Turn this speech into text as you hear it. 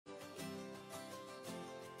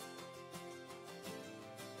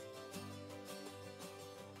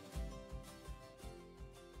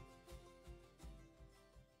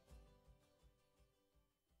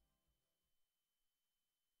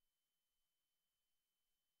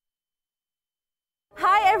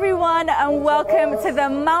everyone, and welcome to the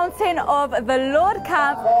Mountain of the Lord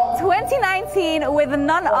Camp 2019 with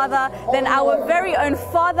none other than our very own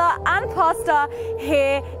father and pastor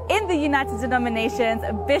here in the United Denominations,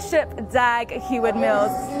 Bishop Dag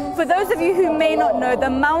Heward-Mills. For those of you who may not know, the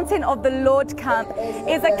Mountain of the Lord Camp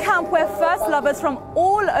is a camp where first lovers from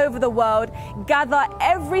all over the world gather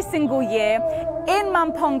every single year in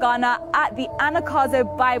Mampongana at the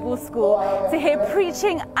Anakazo Bible School to hear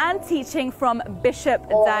preaching and teaching from Bishop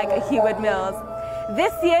Dag Heward-Mills.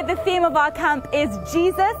 This year, the theme of our camp is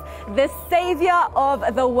Jesus, the Savior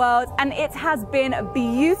of the world, and it has been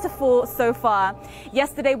beautiful so far.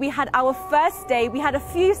 Yesterday, we had our first day. We had a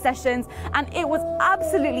few sessions, and it was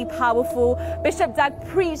absolutely powerful. Bishop Dag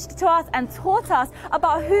preached to us and taught us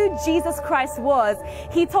about who Jesus Christ was.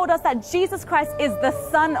 He told us that Jesus Christ is the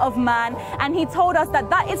Son of Man, and he told us that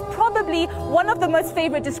that is probably one of the most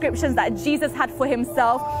favorite descriptions that Jesus had for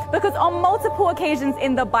himself, because on multiple occasions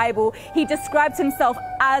in the Bible, he described himself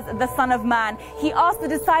as the Son of Man. He asked the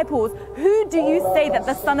disciples, who do you say that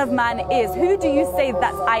the Son of Man is? Who do you say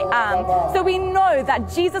that I am? So we know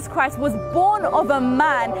that Jesus Christ was born of a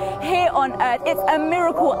man here on earth. It's a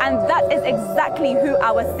miracle, and that is exactly who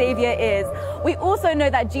our Savior is. We also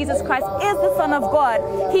know that Jesus Christ is the Son of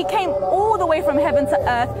God. He came all the way from heaven to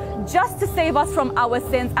earth just to save us from our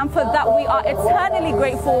sins, and for that we are eternally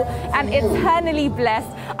grateful and eternally blessed.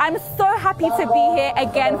 I'm so happy to be here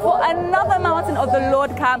again for another Mountain of the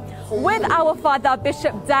Lord camp with our father,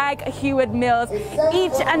 Bishop Dag Heward-Mills.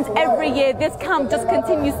 Each and every year, this camp just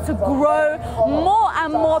continues to grow. More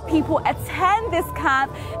and more people attend this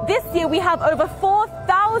camp. This year, we have over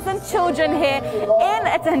 4,000 children here in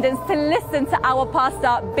attendance to listen to our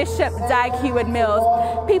pastor, Bishop Dag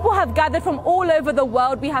Heward-Mills. People have gathered from all over the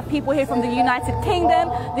world. We have people here from the United Kingdom,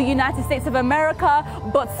 the United States of America,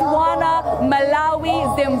 Botswana,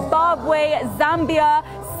 Malawi, Zimbabwe, Zambia,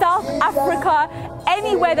 South Africa,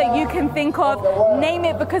 anywhere that you can think of, name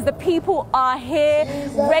it, because the people are here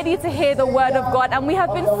ready to hear the word of God. And we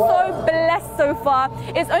have been so blessed so far.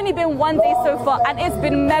 It's only been one day so far, and it's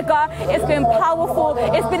been mega, it's been powerful,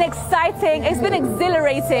 it's been exciting, it's been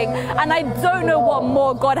exhilarating, and I don't know what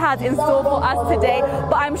more God has in store for us today,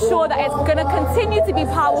 but I'm sure that it's going to continue to be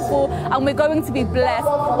powerful and we're going to be blessed.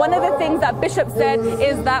 One of the things that Bishop said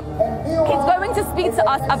is that he's going to speak to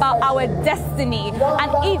us about our destiny,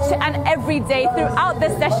 and each and every day throughout the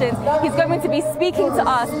sessions, he's going to be speaking to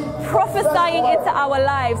us, prophesying into our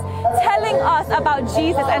lives, telling us about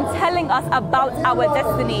Jesus and telling us about our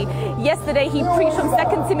destiny. Yesterday, he preached from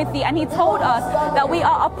 2 Timothy, and he told us that we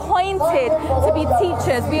are appointed to be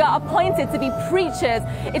teachers, we are appointed to be preachers.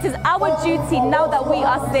 It is our duty, now that we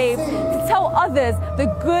are saved, to tell others the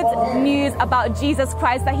good news about Jesus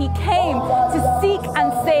Christ, that he came to seek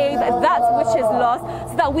and save that which is lost,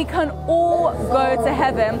 so that we can all go to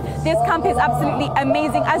heaven. This camp is absolutely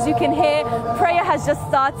amazing. As you can hear, prayer has just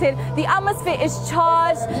started. The atmosphere is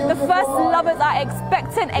charged. The first lovers are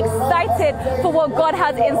expectant, excited for what God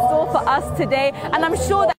has in store for us today. And I'm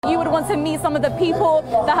sure that you would want to meet some of the people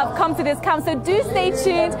that have come to this camp. So do stay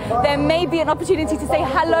tuned. There may be an opportunity to say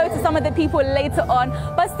hello to some of the people later on.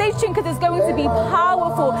 But stay tuned, because it's going to be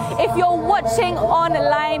powerful. If you're watching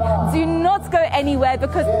online, do not go anywhere,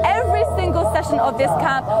 because every single session of this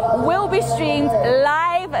camp will be streamed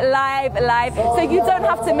live, so you don't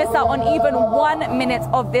have to miss out on even 1 minute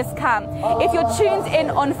of this camp. If you're tuned in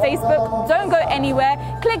on Facebook, don't go anywhere.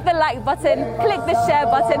 Click the like button, click the share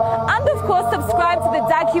button, and of course subscribe to the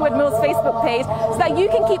Dag Heward-Mills Facebook page so that you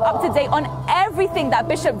can keep up to date on everything that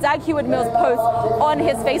Bishop Dag Heward-Mills posts on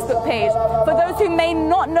his Facebook page. For those who may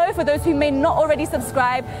not know, for those who may not already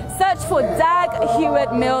subscribe, search for Dag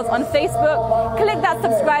Heward-Mills on Facebook, click that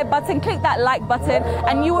subscribe button, click that like button,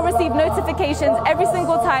 and you will receive notifications every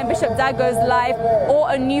single time Bishop Dag goes live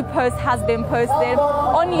or a new post has been posted.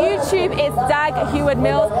 On YouTube, it's Dag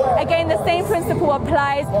Heward-Mills. Again, the same principle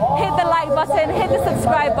applies. Hit the like button, hit the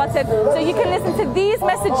subscribe button, so you can listen to these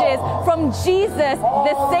messages from Jesus,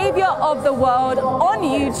 the Savior of the world, on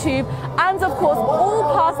YouTube, and of course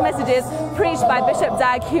all past messages preached by Bishop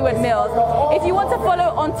Dag Heward-Mills. If you want to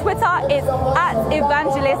follow on Twitter, it's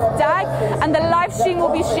 @evangelistdag, and the live stream will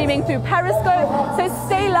be streaming through Periscope. So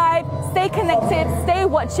stay live, stay connected, stay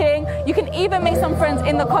watching. You can even make some friends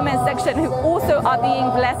in the comment section who also are being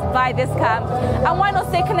blessed by this camp. And why not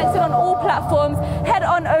stay connected on all platforms? Head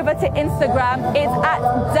on over to Instagram. It's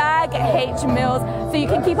 @DagHMills, so you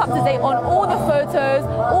can keep up to date on all the photos,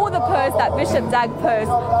 all the posts that Bishop Dag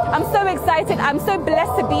posts. I'm so excited. I'm so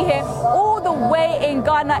blessed to be here all the way in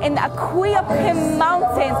Ghana, in the Akuapem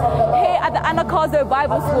Mountains, here at the Anakazo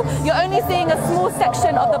Bible School. You're only seeing a small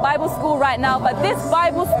section of the Bible school right now, but this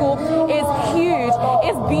Bible school is huge.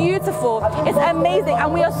 It's beautiful. It's amazing.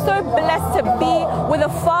 And we are so blessed to be with a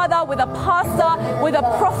father, with a pastor, with a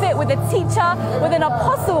prophet, with a teacher, with an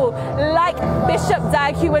apostle like Bishop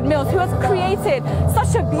Dag Heward-Mills, who has created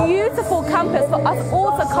such a beautiful campus for us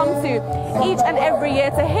all to come to each and every year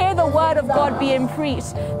to hear the word of God being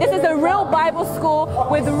preached. This is a real Bible school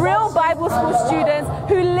with real Bible school students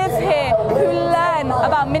who live here, who learn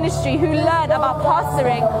about ministry, who learn about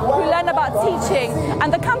pastoring, who learn about teaching.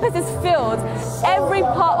 And the campus is filled. Every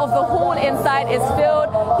part of the hall inside is filled.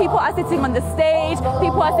 People are sitting on the stage,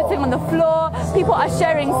 people are sitting on the floor, people are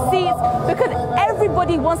sharing seats, because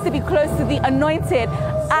everybody wants to be close to the anointed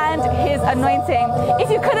and his anointing. If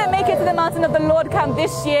you couldn't make it to the Mountain of the Lord camp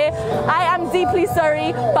this year, I am deeply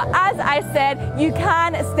sorry, but as I said, you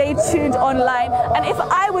can stay tuned online. And if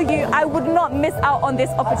I were you, I would not miss out on this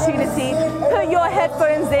opportunity. Put your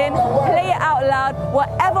headphones in, play it out loud,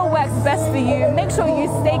 whatever works best for you. Make sure you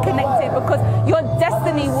stay connected, because your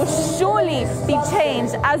destiny will surely be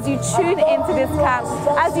changed as you tune into this camp.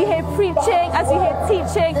 As you hear preaching, as you hear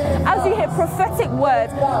teaching, as you hear prophetic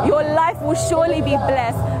words, your life will surely be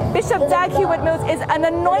blessed. Bishop Dag Heward-Mills is an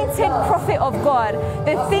anointed prophet of God.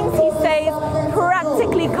 The things he says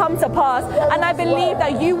practically come to pass. And I believe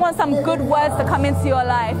that you want some good words to come into your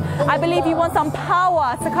life. I believe you want some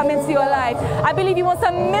power to come into your life. I believe you want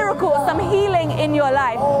some miracles, some healing in your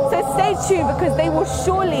life. So stay tuned, because they will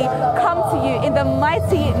surely come to you in the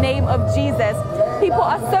mighty name of Jesus. People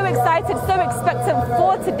are so excited, so expectant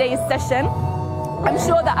for today's session. I'm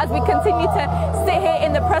sure that as we continue to sit here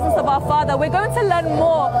in the presence of our Father, we're going to learn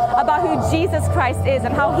more about who Jesus Christ is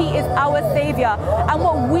and how he is our Savior, and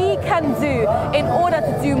what we can do in order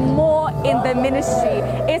to do more in the ministry.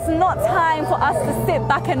 It's not time for us to sit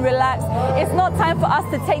back and relax. It's not time for us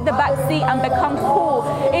to take the back seat and become cool.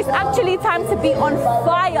 It's actually time to be on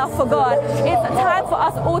fire for God. It's time for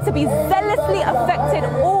us all to be zealously affected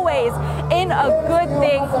always in a good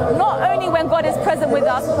thing, not only when God is present with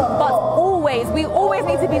us, but always. We always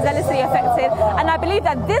need to be zealously affected. And I believe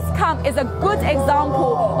that this camp is a good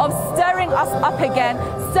example of stirring us up again,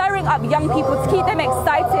 stirring up young people to keep them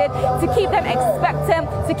excited, to keep them expectant,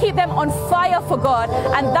 to keep them on fire for God.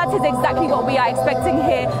 And that is exactly what we are expecting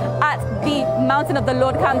here at the Mountain of the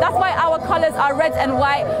Lord camp. That's why our colors are red and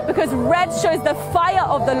white, because red shows the fire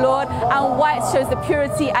of the Lord and white shows the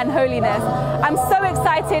purity and holiness. I'm so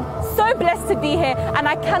excited, so blessed to be here, and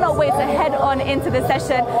I cannot wait to head on into the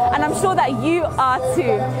session, and I'm sure that you are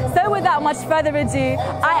too. So without much further ado,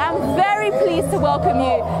 I am very pleased to welcome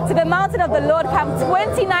you to the Mountain of the Lord camp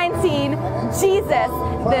 2019, Jesus,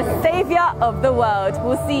 the Savior of the world.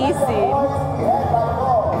 We'll see you soon.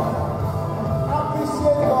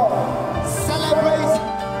 Celebrate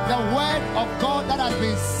the word of God that has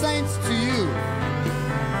been sent to you.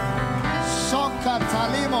 Shoka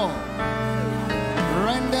talimo,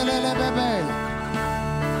 rendelele bebe,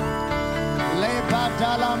 leba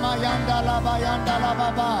dala mayanda la bayanda la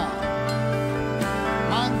baba,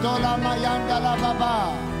 mandola mayanda la baba,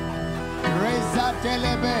 reza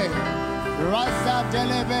delebe, raza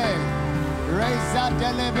delebe, reza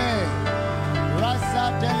delebe, raza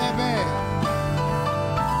delebe.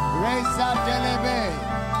 Reza delebe,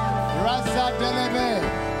 raza delebe,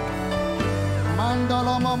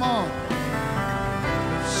 mandolo momo,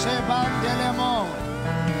 sheba delemo.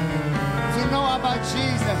 To know about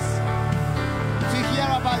Jesus, to hear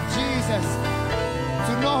about Jesus,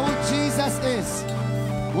 to know who Jesus is,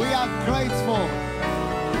 we are grateful.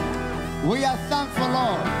 We are thankful,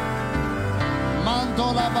 Lord.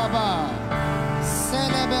 Mandola baba,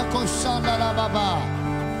 selebe koshanda la baba.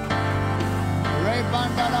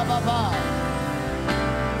 Rebanda la baba,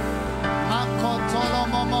 makotolo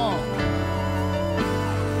momo,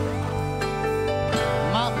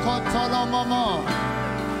 makotolo momo,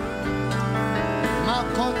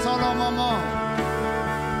 makotolo momo.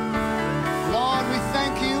 Lord, we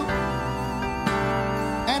thank you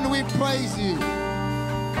and we praise you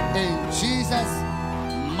in Jesus'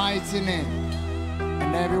 mighty name.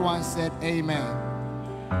 And everyone said amen.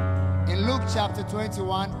 In Luke chapter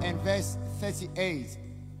 21 and verse 38.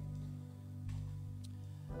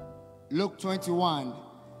 Luke 21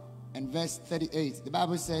 and verse 38. The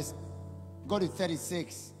Bible says, go to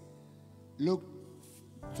 36. Luke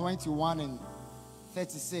 21 and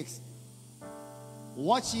 36.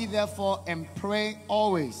 Watch ye therefore and pray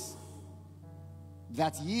always,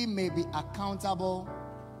 that ye may be you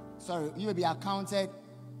may be accounted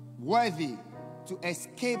worthy to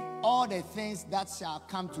escape all the things that shall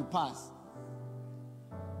come to pass.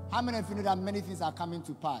 How many of you know that many things are coming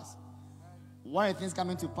to pass? One of the things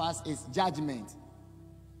coming to pass is judgment.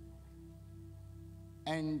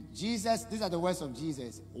 And Jesus, these are the words of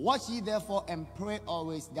Jesus. Watch ye therefore and pray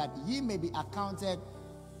always, that ye may be accounted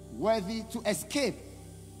worthy to escape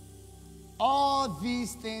all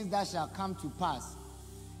these things that shall come to pass,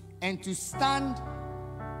 and to stand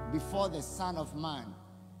before the Son of Man.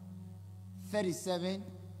 37.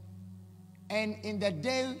 And in the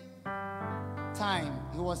day time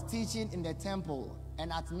he was teaching in the temple,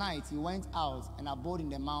 and at night he went out and abode in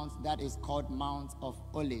the mount that is called Mount of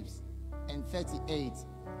Olives. And 38.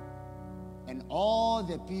 And all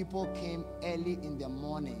the people came early in the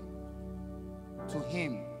morning to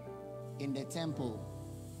him in the temple.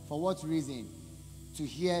 For what reason? To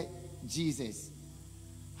hear Jesus.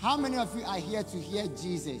 How many of you are here to hear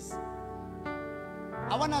Jesus?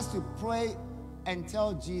 I want us to pray and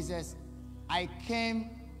tell Jesus, I came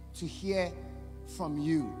to hear from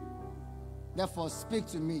you. Therefore, speak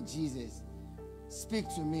to me, Jesus. Speak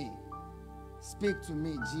to me. Speak to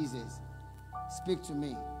me, Jesus. Speak to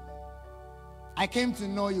me. I came to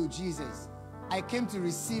know you, Jesus. I came to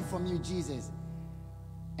receive from you, Jesus.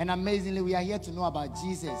 And amazingly, we are here to know about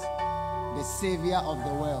Jesus, the Savior of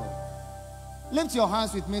the world. Lift your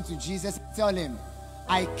hands with me to Jesus. Tell him,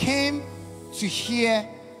 I came to hear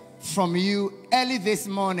from you early this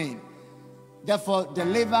morning. Therefore,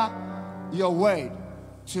 deliver your word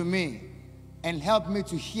to me and help me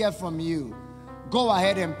to hear from you. Go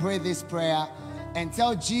ahead and pray this prayer and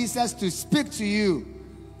tell Jesus to speak to you,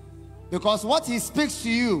 because what he speaks to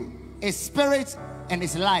you is spirit and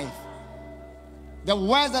is life. The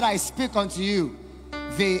words that I speak unto you,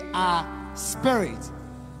 they are spirit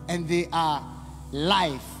and they are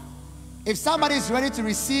life. If somebody is ready to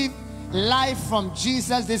receive life from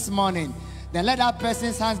Jesus this morning, then let that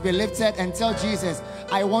person's hands be lifted and tell Jesus,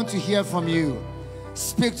 I want to hear from you.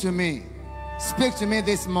 Speak to me. Speak to me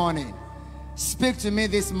this morning. Speak to me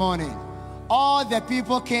this morning. All the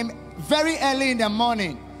people came very early in the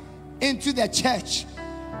morning into the church.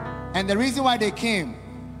 And the reason why they came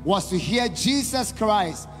was to hear Jesus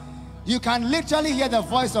Christ. You can literally hear the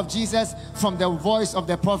voice of Jesus from the voice of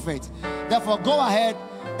the prophet. Therefore, go ahead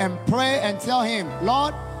and pray and tell him,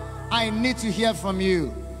 Lord, I need to hear from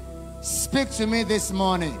you. Speak to me this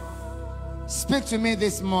morning. Speak to me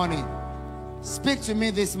this morning. Speak to me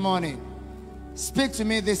this morning. Speak to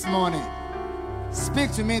me this morning.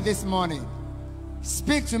 Speak to me this morning.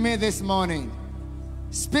 Speak to me this morning.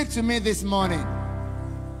 Speak to me this morning.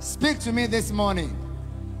 Speak to me this morning.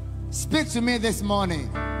 Speak to me this morning.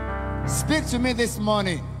 Speak to me this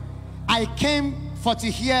morning. I came for to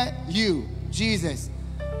hear you, Jesus.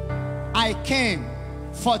 I came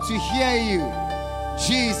for to hear you,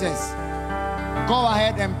 Jesus. Go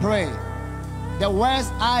ahead and pray. The words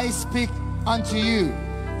I speak unto you,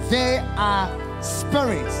 they are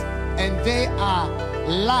spirit and they are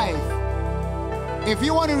life. If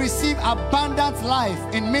you want to receive abundant life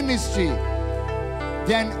in ministry,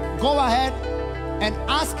 then go ahead and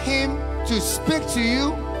ask him to speak to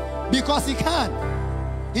you, because he can.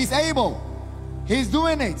 He's able. He's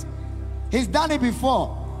doing it. He's done it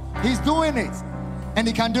before. He's doing it. And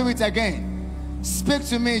he can do it again. Speak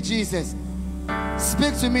to me, Jesus.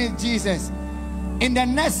 Speak to me, Jesus. In the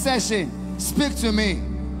next session, speak to me.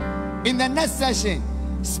 In the next session,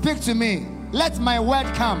 speak to me. Let my word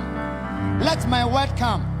come. Let my word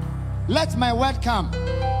come. Let my word come.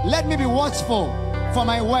 Let me be watchful for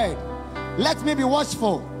my word. Let me be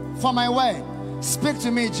watchful for my word. Speak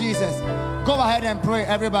to me, Jesus. Go ahead and pray,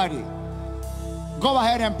 everybody. Go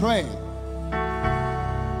ahead and pray.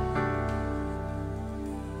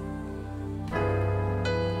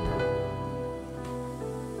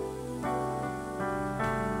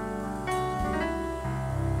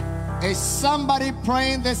 Is somebody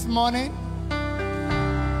praying this morning?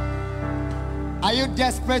 Are you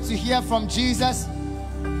desperate to hear from Jesus?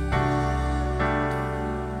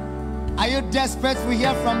 Are you desperate to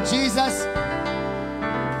hear from Jesus?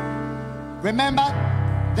 Remember,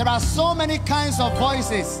 there are so many kinds of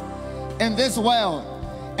voices in this world,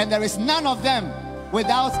 and there is none of them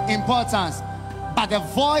without importance. But the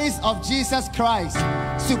voice of Jesus Christ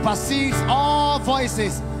supersedes all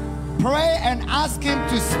voices. Pray and ask him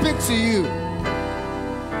to speak to you.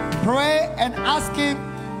 Pray and ask him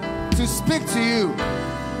to speak to you.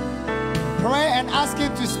 Pray and ask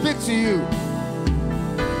him to speak to you.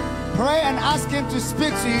 Pray and ask him to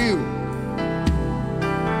speak to you.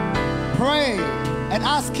 Pray and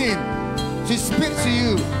ask him to speak to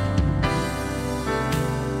you.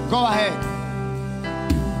 Go ahead.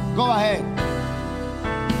 Go ahead.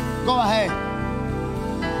 Go ahead.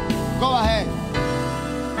 Go ahead.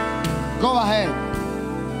 Go ahead.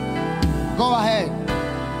 Go ahead.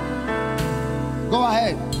 Go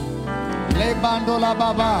ahead. Le bando la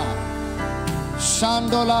baba.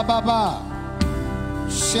 Shandola Baba.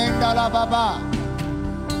 Shendala Baba.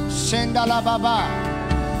 Shendala Baba.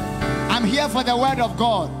 I'm here for the word of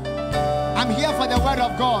God. I'm here for the word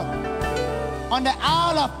of God. On the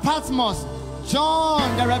Isle of Patmos,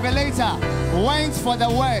 John the Revelator went for the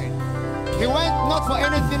word. He went not for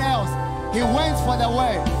anything else. He went for the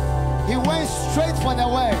word. He went straight for the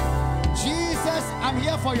word. Jesus, I'm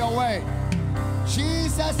here for your word.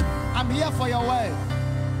 Jesus, I'm here for your word.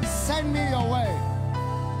 Send me your word.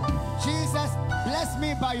 Jesus, bless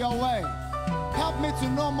me by your word. Help me to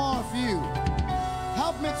know more of you.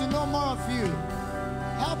 Help me to know more of you.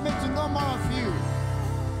 Help me to know more of you.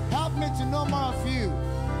 Help me to know more of you.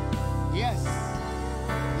 Yes.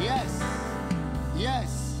 Yes.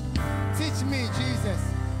 Yes. Teach me, Jesus.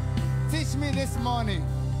 Teach me this morning.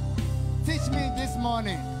 Teach me this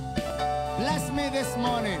morning. Bless me this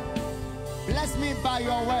morning. Bless me by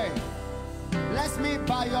your word. Bless me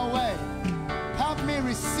by your word. Help me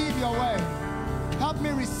receive your word. Help me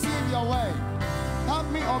receive your word. Help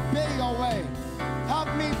me obey your word.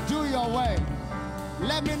 Help me do your word.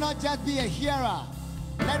 Let me not just be a hearer.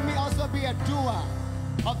 Let me also be a doer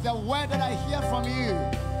of the word that I hear from you.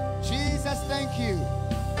 Jesus, thank you.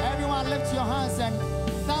 Everyone lift your hands and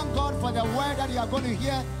thank God for the word that you are going to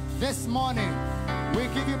hear this morning. We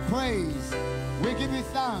give you praise. We give you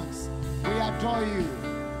thanks. We adore you.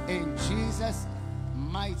 In Jesus'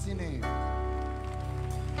 mighty name.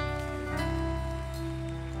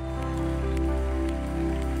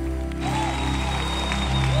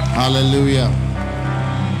 Hallelujah.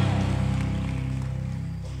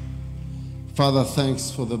 Father,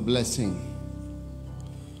 thanks for the blessing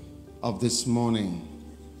of this morning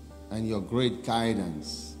and your great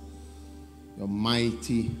guidance, your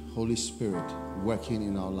mighty Holy Spirit working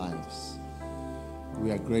in our lives.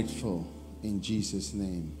 We are grateful in Jesus'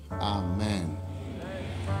 name. Amen.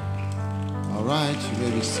 All right, you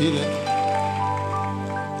may be seated.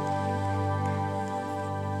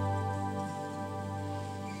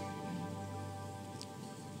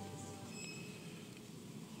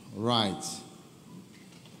 Right.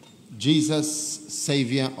 Jesus,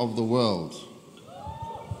 Savior of the world.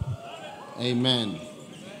 Amen.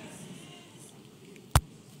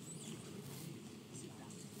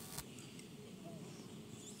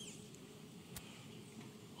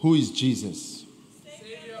 Who is Jesus?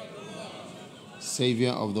 Savior of the world. Savior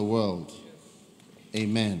of the world.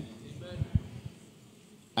 Amen.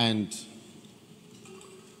 And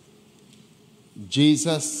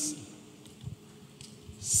Jesus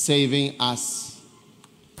saving us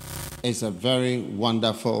is a very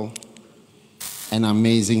wonderful and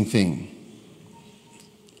amazing thing.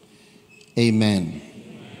 Amen.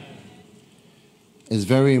 It's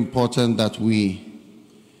very important that we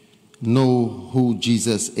know who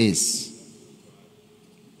Jesus is.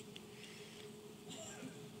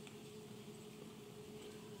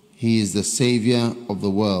 He is the Savior of the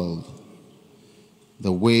world,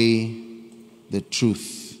 the way, the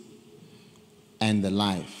truth, and the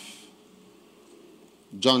life.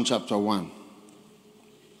 John chapter 1.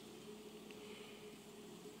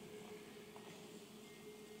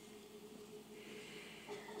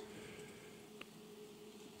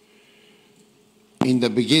 In the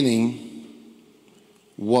beginning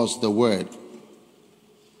was the Word,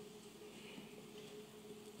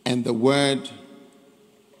 and the Word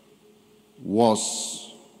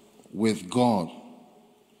was with God.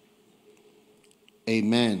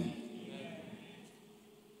 Amen.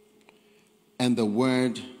 And the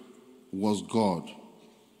Word was God.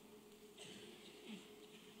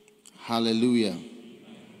 Hallelujah.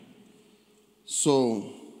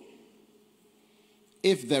 So,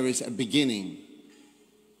 if there is a beginning,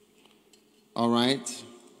 all right,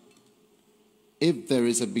 if there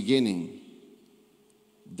is a beginning,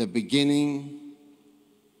 the beginning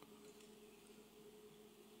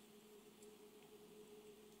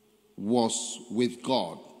was with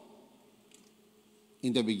God.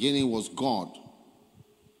 In the beginning was God.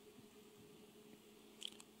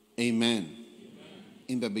 Amen.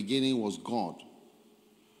 In the beginning was God.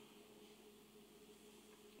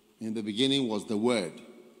 In the beginning was the Word.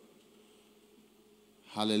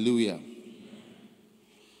 Hallelujah.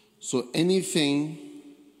 So anything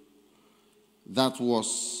that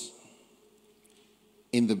was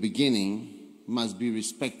in the beginning must be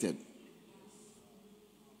respected.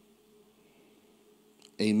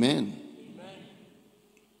 Amen.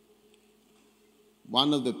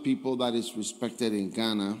 One of the people that is respected in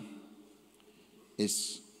Ghana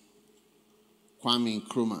is Kwame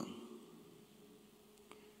Nkrumah.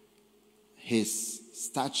 His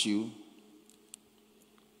statue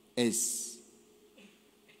is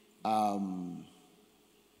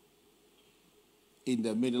in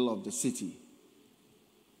the middle of the city.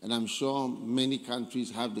 And I'm sure many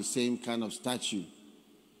countries have the same kind of statue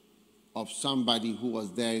of somebody who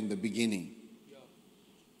was there in the beginning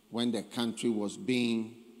when the country was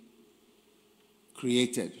being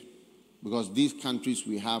created. Because these countries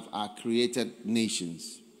we have are created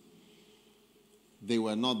nations. They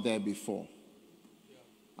were not there before.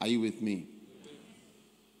 Are you with me?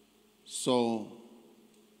 So,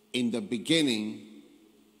 in the beginning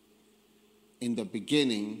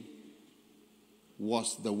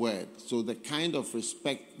was the Word. So the kind of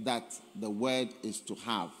respect that the Word is to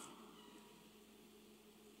have,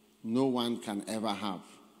 no one can ever have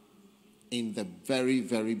in the very,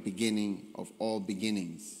 very beginning of all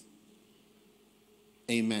beginnings.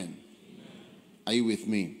 Amen. Are you with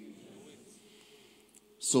me?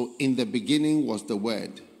 So in the beginning was the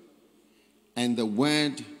Word, and the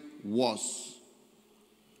Word was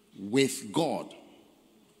with God.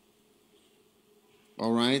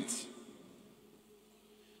 All right?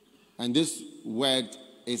 And this word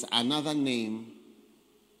is another name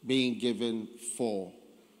being given for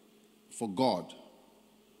God,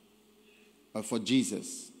 or for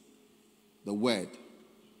Jesus, the Word.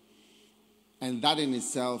 And that in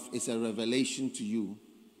itself is a revelation to you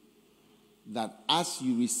that as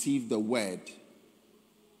you receive the Word,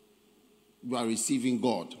 you are receiving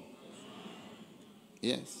God.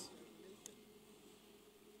 Yes.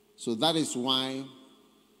 So that is why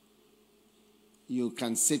you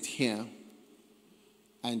can sit here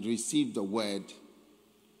and receive the Word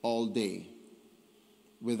all day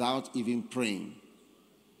without even praying.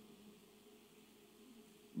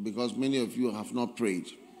 Because many of you have not prayed.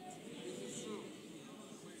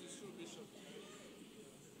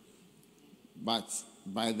 But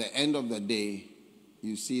by the end of the day,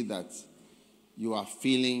 you see that you are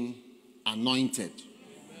feeling anointed.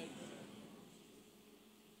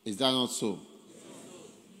 Is that not so?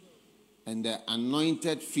 And the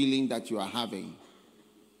anointed feeling that you are having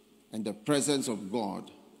and the presence of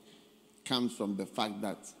God comes from the fact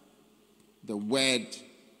that the Word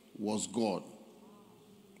was God.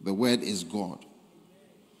 The Word is God.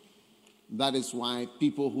 That is why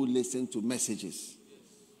people who listen to messages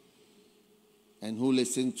and who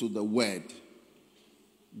listen to the Word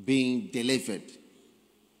being delivered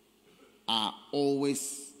are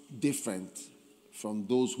always different from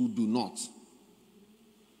those who do not.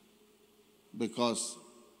 Because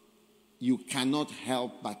you cannot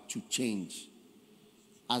help but to change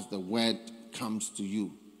as the Word comes to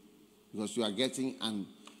you. Because you are getting an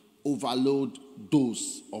overload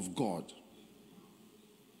dose of God.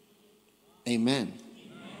 Amen.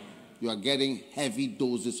 You are getting heavy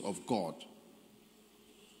doses of God.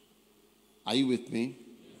 Are you with me?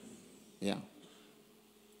 Yeah.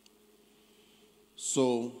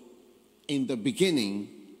 So, in the beginning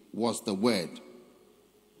was the Word.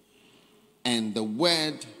 And the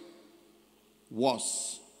Word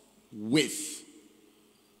was with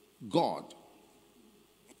God.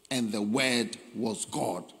 And the Word was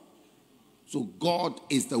God. So God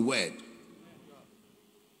is the Word.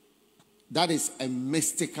 That is a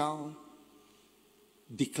mystical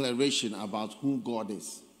declaration about who God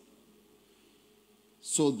is.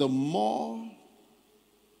 So the more,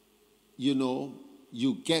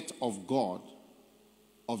 you get of God,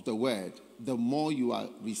 of the Word, the more you are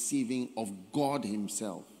receiving of God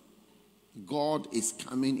Himself. God is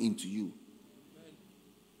coming into you.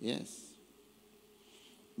 Yes.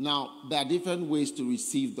 Now, there are different ways to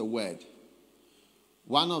receive the Word.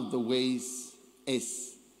 One of the ways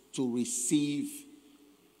is to receive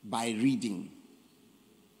by reading.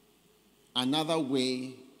 Another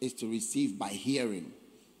way is to receive by hearing.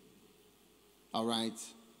 All right?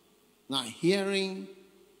 Now, hearing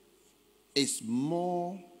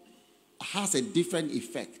has a different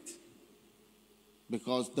effect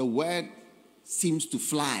because the Word seems to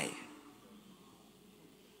fly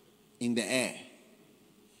in the air.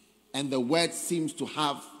 And the Word seems to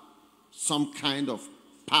have some kind of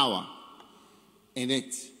power in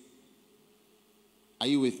it. Are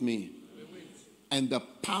you with me? And the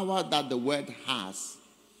power that the Word has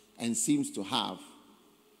and seems to have,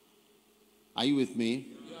 are you with me?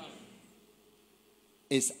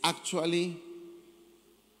 Is actually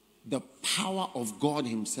the power of God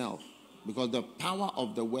Himself. Because the power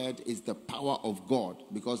of the Word is the power of God.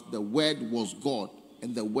 Because the Word was God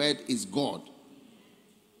and the Word is God.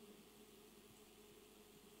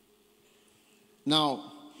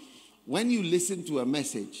 Now, when you listen to a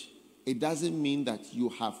message, it doesn't mean that you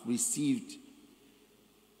have received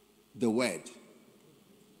the Word.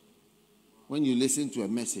 When you listen to a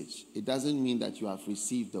message, it doesn't mean that you have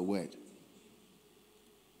received the Word.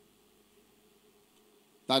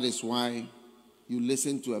 That is why you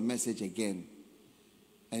listen to a message again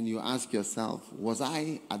and you ask yourself, was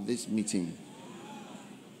I at this meeting?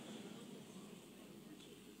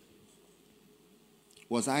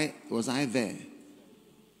 Was I there?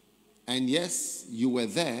 And yes, you were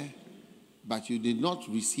there, but you did not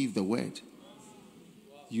receive the word.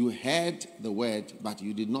 You heard the word, but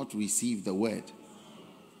you did not receive the word.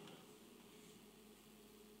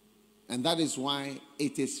 And that is why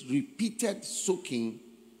it is repeated soaking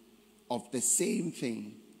of the same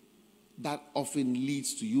thing that often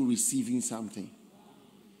leads to you receiving something.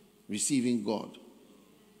 Receiving God.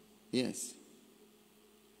 Yes.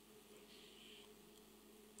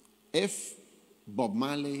 If Bob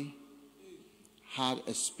Marley had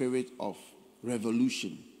a spirit of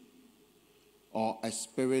revolution or a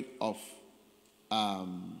spirit of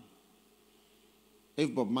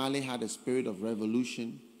if Bob Marley had a spirit of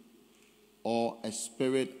revolution or a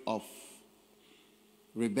spirit of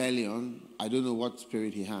rebellion, I don't know what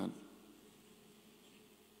spirit he had.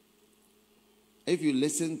 If you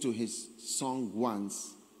listen to his song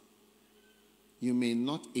once, you may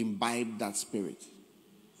not imbibe that spirit.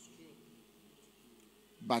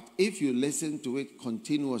 But if you listen to it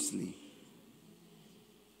continuously,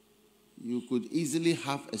 you could easily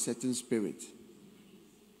have a certain spirit.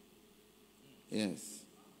 Yes.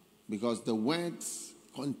 Because the words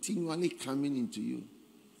continually coming into you,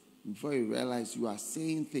 before you realize you are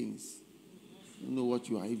saying things, you don't know what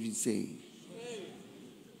you are even saying.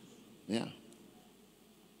 Yeah.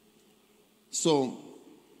 So,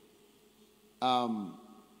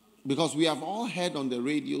 because we have all heard on the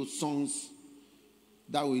radio songs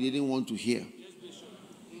that we didn't want to hear.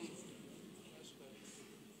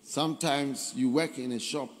 Sometimes you work in a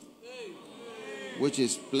shop which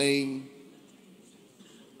is playing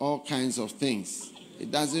all kinds of things.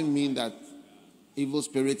 It doesn't mean that evil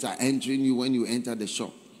spirits are entering you when you enter the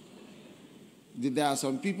shop. There are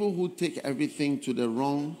some people who take everything to the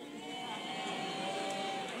wrong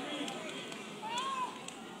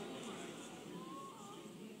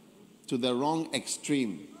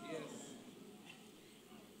extreme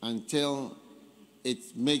until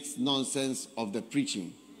it makes nonsense of the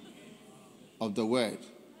preaching of the word.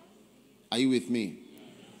 Are you with me?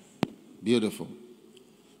 Beautiful.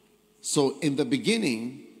 So in the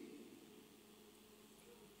beginning,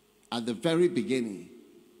 at the very beginning,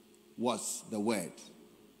 was the word.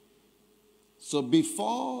 So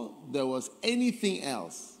before there was anything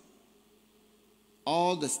else,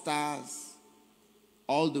 all the stars,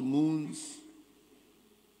 all the moons,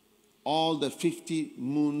 all the 50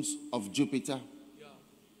 moons of Jupiter,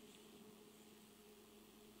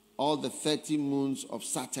 all the 30 moons of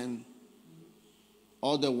Saturn,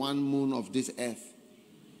 all the 1 moon of this earth.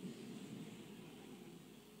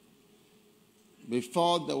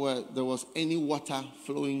 Before there was any water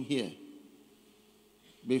flowing here,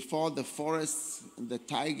 before the forests and the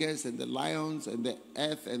tigers and the lions and the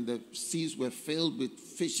earth and the seas were filled with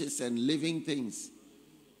fishes and living things,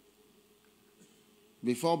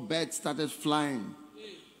 before birds started flying,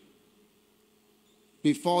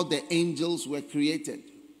 before the angels were created,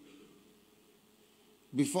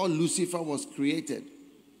 before Lucifer was created,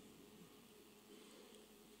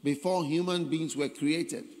 before human beings were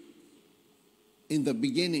created, in the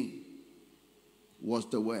beginning was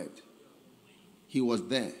the Word. He was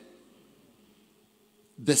there.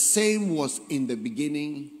 The same was in the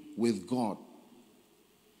beginning with God.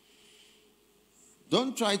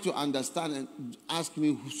 Don't try to understand and ask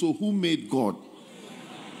me, so who made God?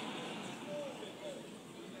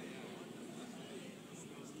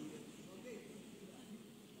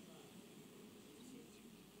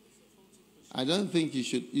 I don't think you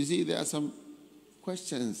should. You see, there are some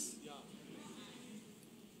questions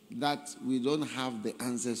that we don't have the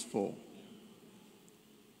answers for.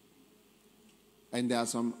 And there are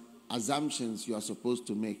some assumptions you are supposed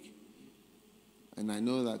to make. And I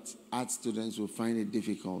know that art students will find it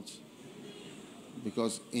difficult.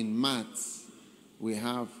 Because in maths, we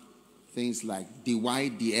have things like dy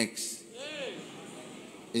dx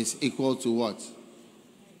is equal to what?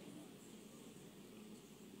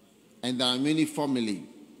 And there are many formulae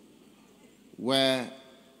where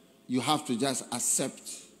you have to just accept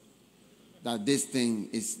that this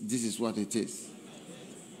is what it is.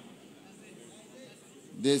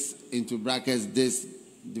 This into brackets, this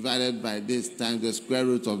divided by this times the square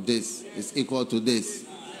root of this is equal to this.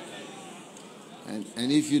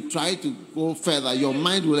 And if you try to go further, your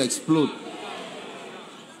mind will explode.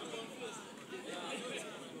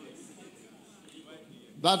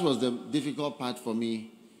 That was the difficult part for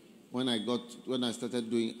me when I started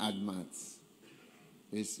doing ad maths.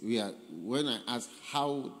 When I asked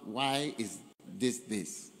why is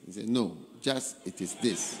this? He said, no, just it is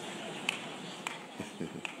this.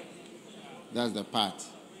 That's the part.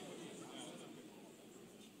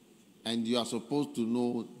 And you are supposed to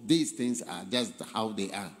know these things are just how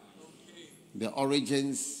they are. The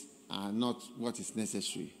origins are not what is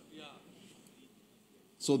necessary.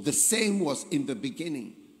 So the same was in the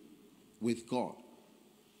beginning with God.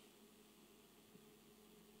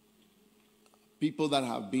 People that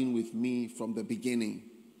have been with me from the beginning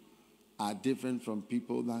are different from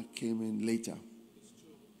people that came in later.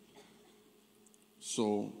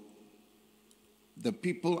 So the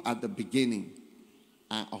people at the beginning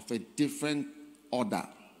are of a different order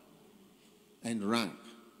and rank.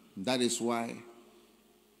 That is why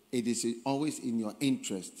it is always in your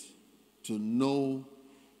interest to know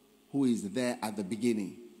who is there at the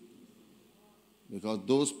beginning. Because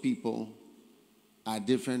those people are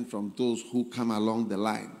different from those who come along the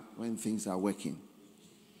line when things are working.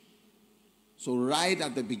 So right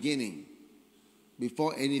at the beginning,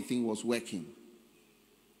 before anything was working,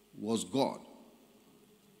 was God.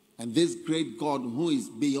 And this great God who is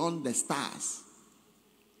beyond the stars.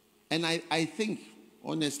 And I think,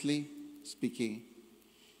 honestly speaking,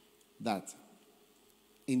 that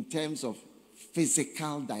in terms of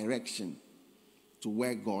physical direction to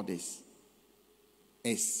where God is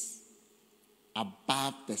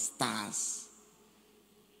above the stars,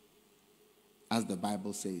 as the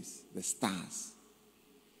Bible says, the stars.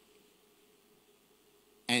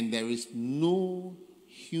 And there is no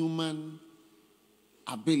human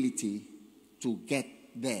ability to get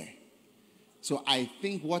there. So I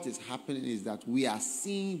think what is happening is that we are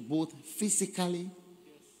seeing both physically,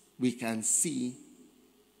 we can see,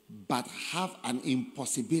 but have an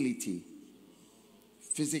impossibility,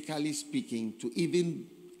 physically speaking, to even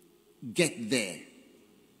get there.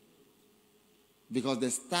 Because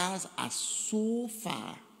the stars are so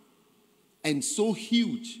far and so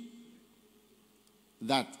huge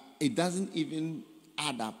that it doesn't even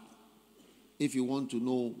add up if you want to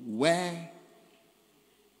know where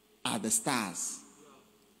are the stars.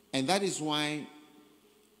 And that is why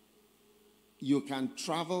you can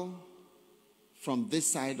travel from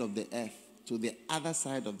this side of the earth to the other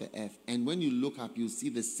side of the earth. And when you look up, you see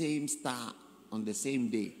the same star on the same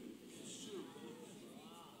day.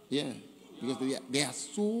 Yeah, because they are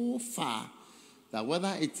so far that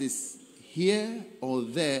whether it is here or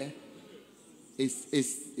there,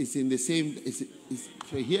 it's in the same, it's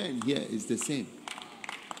here and here is the same.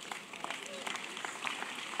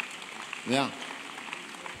 Yeah.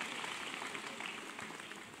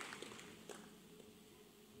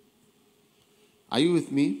 Are you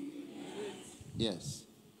with me? Yes.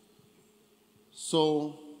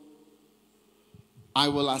 So, I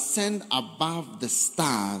will ascend above the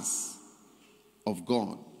stars of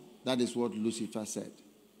God. That is what Lucifer said.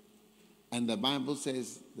 And the Bible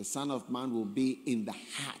says the Son of Man will be in the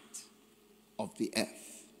heart of the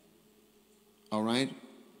earth. All right?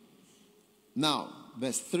 Now,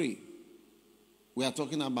 verse 3. We are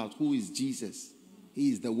talking about who is Jesus.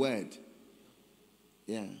 He is the Word.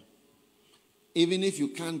 Yeah. Even if you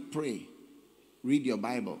can't pray, read your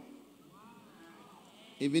Bible.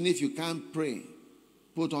 Even if you can't pray,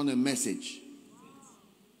 put on a message.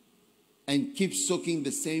 And keep soaking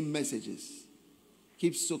the same messages.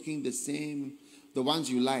 Keep soaking the ones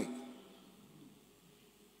you like.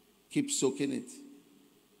 Keep soaking it.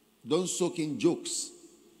 Don't soak in jokes.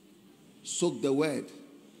 Soak the word.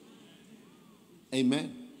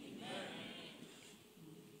 Amen.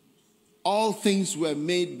 All things were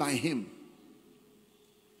made by him.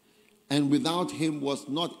 And without him was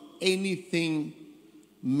not anything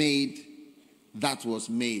made that was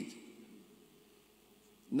made.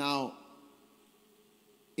 Now,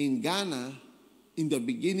 in Ghana, in the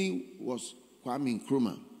beginning was Kwame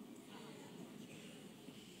Nkrumah.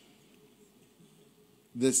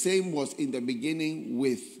 The same was in the beginning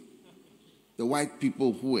with the white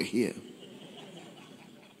people who were here.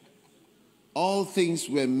 All things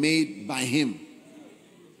were made by him.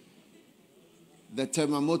 The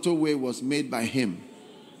Thermometer Way was made by him.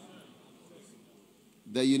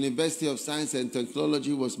 The University of Science and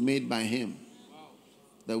Technology was made by him.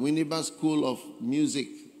 The Winneba School of Music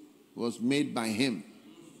was made by him.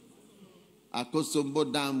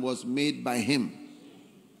 Akosombo Dam was made by him.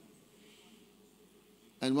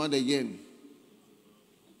 And what again?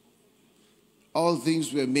 All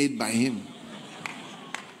things were made by him.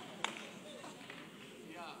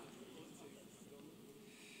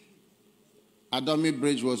 Adomi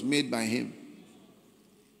Bridge was made by him.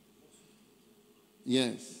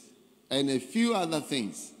 Yes. And a few other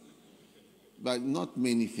things. But not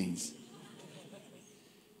many things.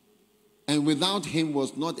 And without him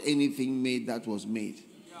was not anything made that was made.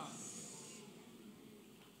 Yeah.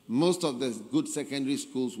 Most of the good secondary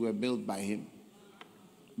schools were built by him,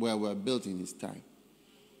 were built in his time.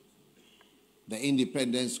 The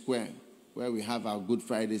Independence Square, where we have our Good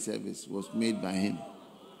Friday service, was made by him.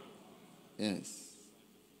 Yes.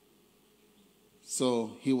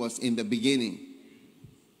 So he was in the beginning,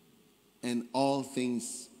 and all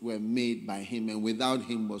things were made by him, and without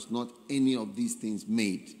him was not any of these things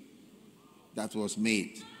made that was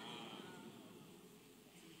made.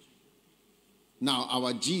 Now,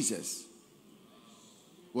 our Jesus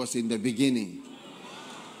was in the beginning,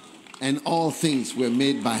 and all things were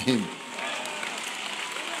made by him.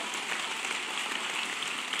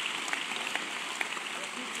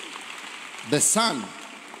 The sun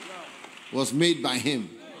was made by him.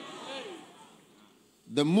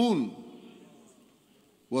 The moon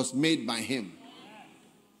was made by him.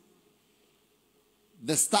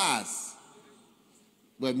 The stars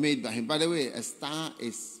were made by him. By the way, a star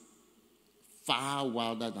is far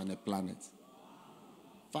wilder than a planet.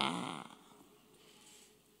 Far.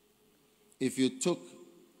 If you took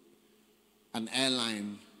an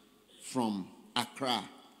airline from Accra,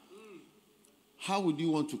 how would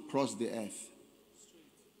you want to cross the earth?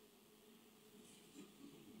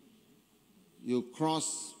 You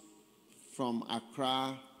cross from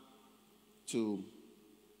Accra to,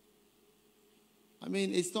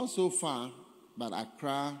 it's not so far, but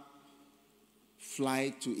Accra,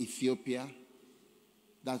 fly to Ethiopia,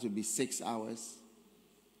 that would be 6 hours.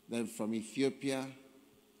 Then from Ethiopia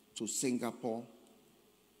to Singapore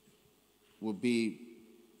would be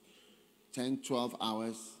 10, 12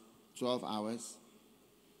 hours. 12 hours.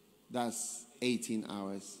 That's 18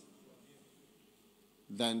 hours.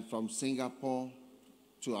 Then from Singapore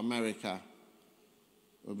to America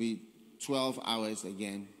will be 12 hours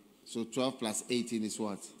again. So 12 plus 18 is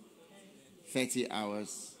what? 30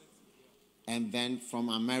 hours. And then from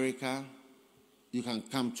America, you can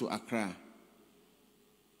come to Accra.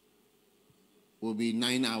 Will be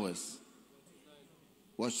 9 hours.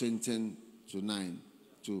 Washington to 9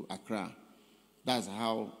 to Accra. That's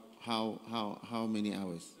how many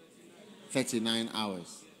hours? 39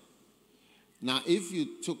 hours. Now, if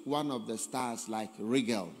you took one of the stars like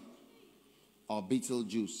Rigel or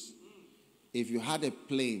Betelgeuse, if you had a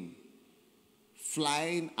plane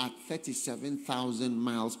flying at 37,000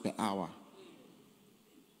 miles per hour,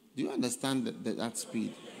 do you understand that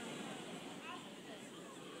speed?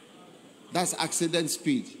 That's accident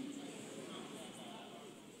speed.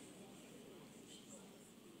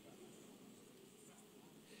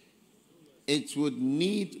 It would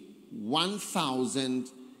need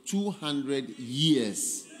 1,200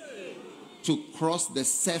 years to cross the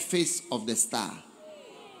surface of the star.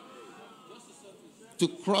 To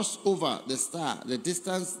cross over the star, the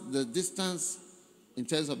distance in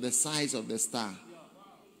terms of the size of the star.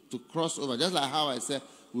 To cross over, just like how I said,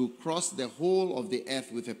 we'll cross the whole of the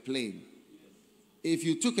earth with a plane. If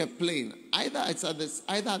you took a plane, either it's at the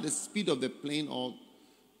speed of the plane or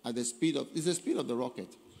at the speed of the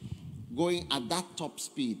rocket. Going at that top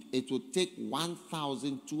speed, it would take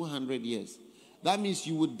 1,200 years. That means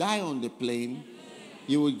you would die on the plane,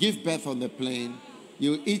 you would give birth on the plane,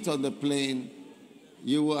 you would eat on the plane,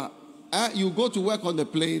 you go to work on the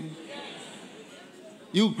plane,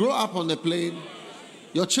 you grow up on the plane,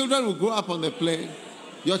 your children will grow up on the plane,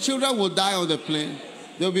 your children will die on the plane,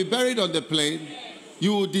 they'll be buried on the plane,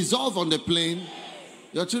 you will dissolve on the plane,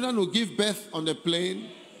 your children will give birth on the plane,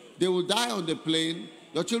 they will die on the plane,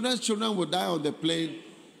 your children's children will die on the plane.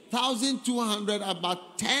 1,200,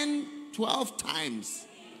 about 10, 12 times.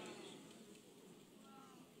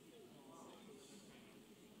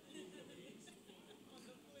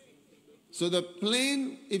 So the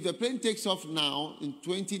plane, if the plane takes off now in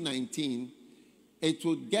 2019, it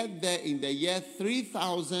will get there in the year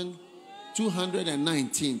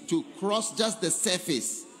 3,219 to cross just the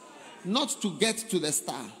surface, not to get to the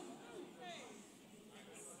star.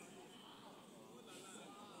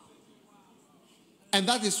 And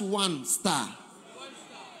that is one star.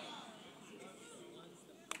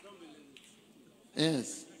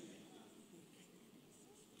 Yes.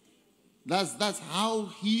 That's how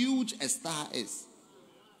huge a star is.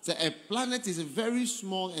 So a planet is very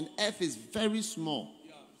small and Earth is very small.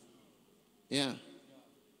 Yeah.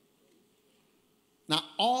 Now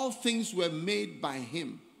all things were made by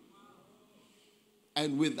him.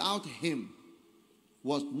 And without him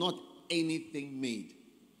was not anything made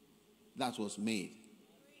that was made.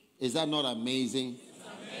 Is that not amazing? It's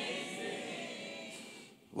amazing.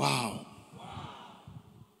 Wow.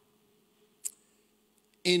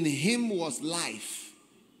 In him was life.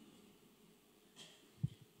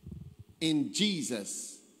 In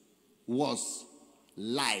Jesus was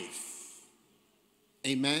life.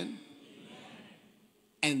 Amen?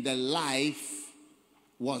 And the life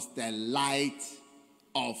was the light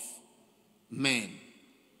of men.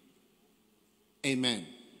 Amen.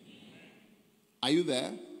 Are you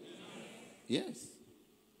there? Yes.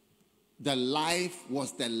 The life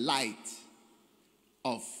was the light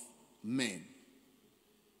of men.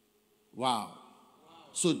 Wow.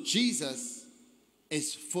 So Jesus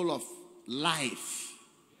is full of life.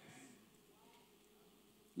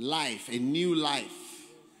 Life, a new life.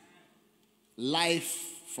 Life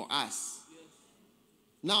for us.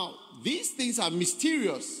 Now, these things are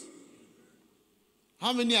mysterious.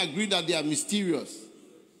 How many agree that they are mysterious?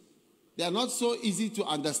 They are not so easy to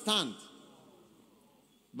understand.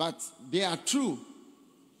 But they are true.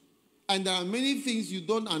 And there are many things you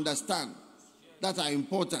don't understand that are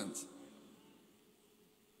important.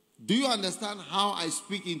 Do you understand how I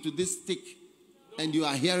speak into this stick and you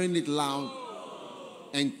are hearing it loud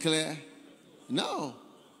and clear? No.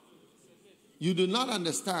 You do not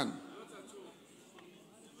understand.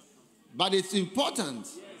 But it's important.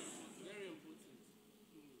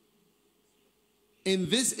 In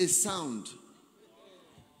this is sound.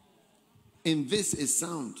 In this is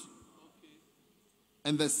sound.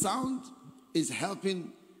 And the sound is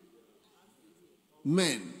helping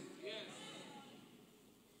men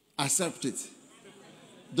accept it.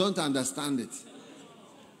 Don't understand it.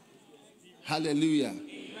 Hallelujah.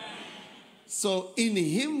 So in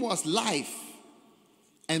him was life,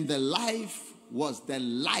 and the life was the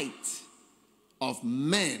light of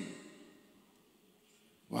men.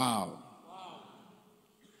 Wow.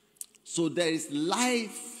 So there is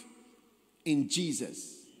life in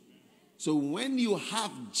Jesus. So when you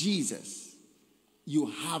have Jesus, you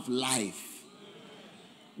have life.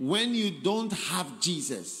 When you don't have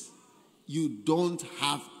Jesus, you don't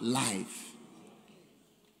have life.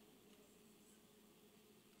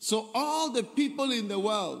 So all the people in the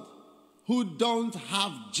world who don't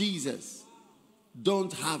have Jesus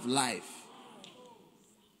don't have life.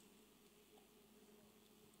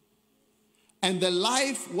 And the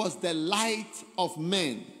life was the light of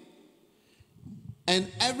men. And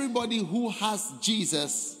everybody who has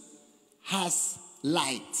Jesus has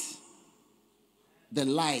light. The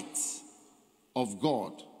light of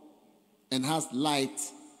God. And has light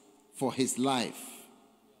for his life.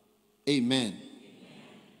 Amen.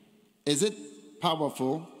 Is it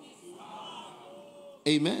powerful?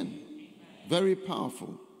 Amen. Very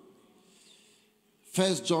powerful.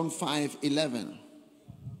 1 John 5:11.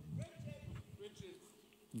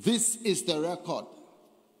 This is the record,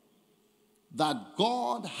 that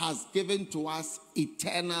God has given to us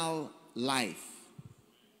eternal life.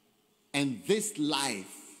 And this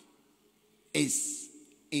life is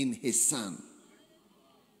in his Son.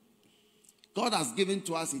 God has given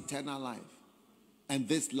to us eternal life. And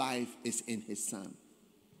this life is in his Son.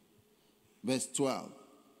 Verse 12.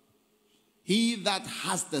 He that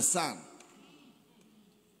has the Son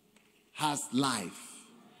has life.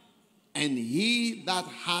 And he that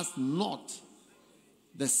has not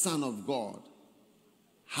the Son of God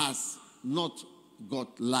has not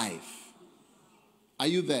got life. Are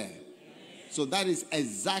you there? So that is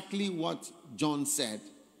exactly what John said.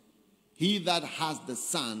 He that has the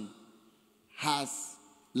Son has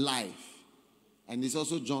life. And it's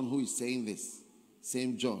also John who is saying this.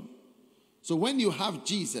 Same John. So when you have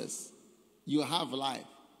Jesus, you have life.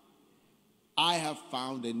 I have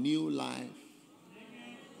found a new life.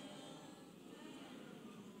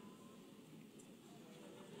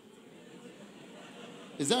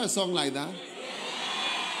 Is there a song like that?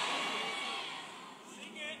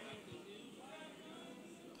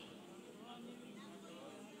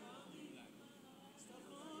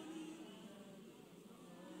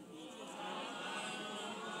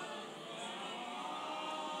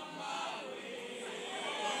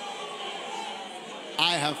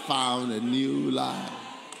 I have found a new life.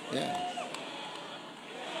 Yeah.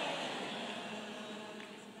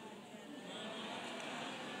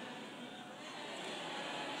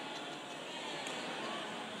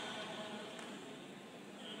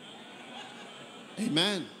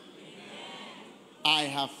 Amen. I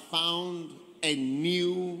have found a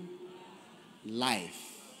new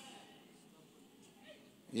life.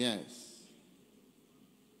 Yes.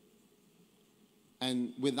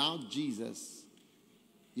 And without Jesus,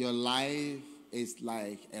 your life is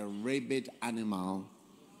like a rabid animal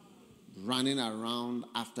running around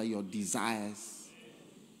after your desires,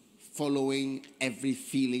 following every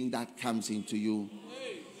feeling that comes into you,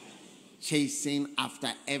 chasing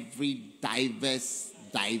after every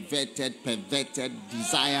diverted, perverted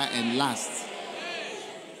desire and lust.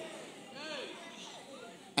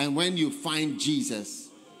 And when you find Jesus,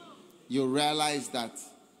 you realize that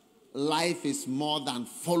life is more than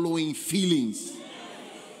following feelings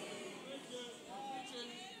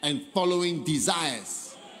and following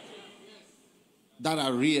desires that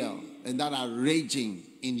are real and that are raging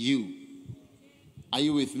in you. Are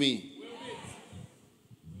you with me?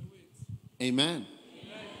 Amen.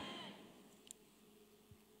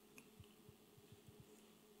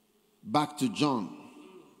 Back to John.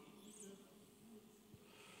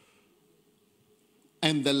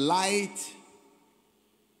 And the light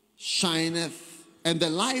shineth, and the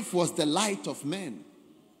life was the light of men.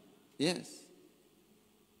 Yes.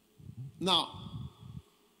 Now,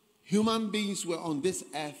 human beings were on this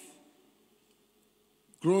earth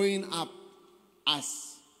growing up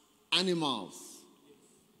as animals.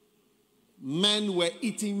 Men were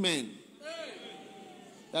eating men.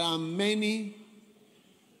 There are many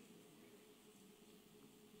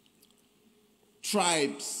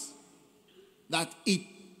tribes that eat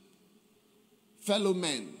fellow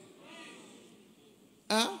men.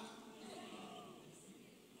 Huh?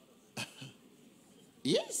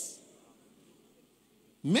 Yes.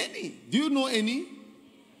 Many. Do you know any?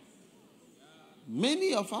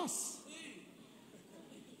 Many of us.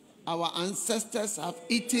 Our ancestors have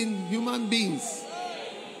eaten human beings.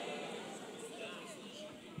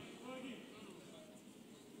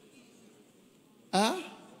 Huh?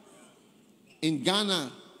 In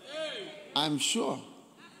Ghana, I'm sure.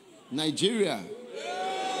 Nigeria,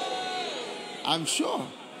 I'm sure.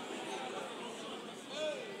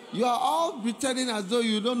 You are all pretending as though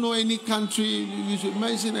you don't know any country. You should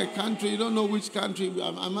mention a country. You don't know which country.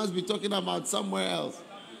 I must be talking about somewhere else.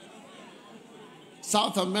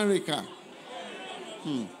 South America.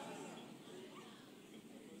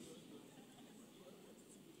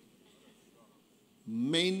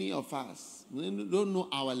 Many of us don't know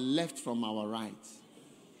our left from our right.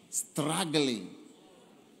 Struggling.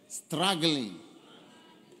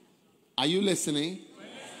 Are you listening?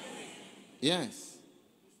 Yes.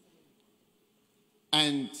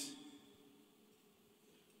 And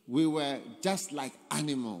we were just like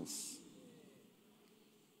animals.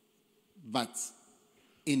 But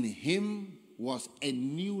in him was a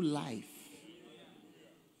new life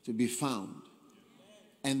to be found.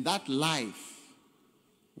 And that life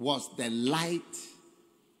was the light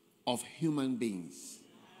of human beings.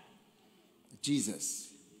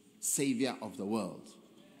 Jesus, Savior of the world.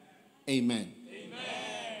 Amen. Amen.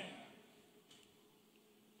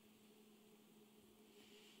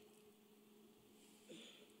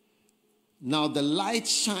 Now the light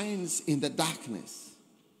shines in the darkness,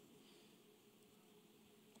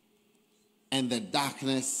 and the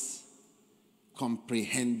darkness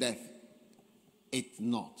comprehendeth it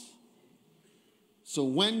not. So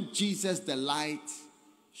when Jesus the light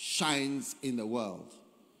shines in the world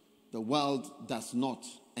does not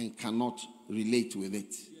and cannot relate with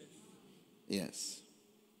it. Yes.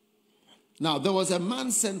 Now there was a man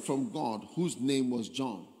sent from God whose name was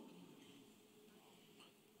John.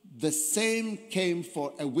 The same came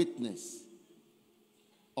for a witness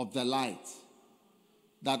of the light,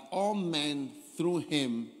 that all men through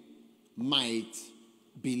him might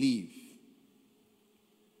believe.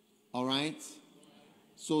 All right?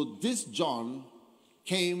 So this John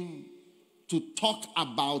came to talk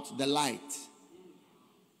about the light,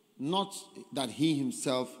 not that he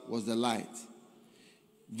himself was the light.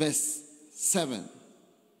 Verse 7.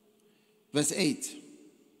 Verse 8.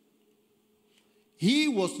 He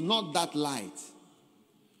was not that light,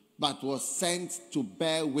 but was sent to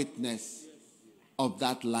bear witness of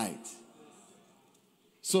that light.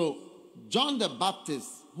 So John the Baptist,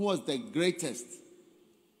 who was the greatest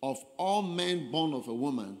of all men born of a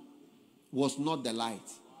woman, was not the light.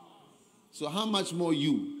 So how much more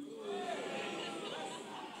you?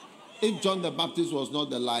 If John the Baptist was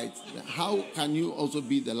not the light, how can you also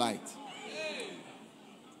be the light?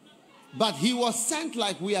 But he was sent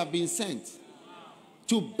like we have been sent,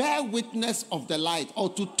 to bear witness of the light, or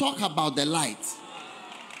to talk about the light.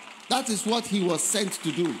 That is what he was sent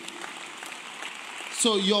to do.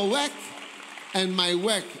 So your work and my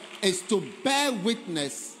work is to bear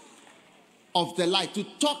witness of the light, to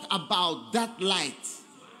talk about that light,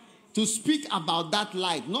 to speak about that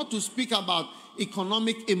light, not to speak about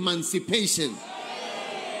economic emancipation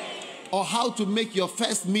or how to make your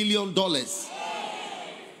first $1 million.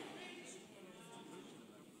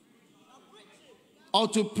 Or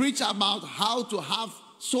to preach about how to have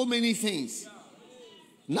so many things.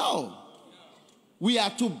 No. We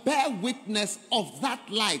are to bear witness of that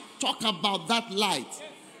light. Talk about that light.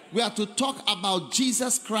 We are to talk about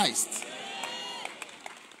Jesus Christ.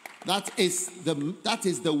 That is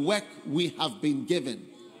the work we have been given.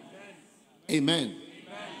 Amen.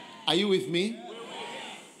 Are you with me?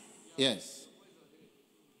 Yes.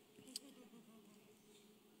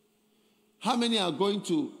 How many are going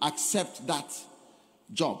to accept that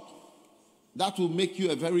job? That will make you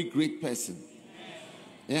a very great person.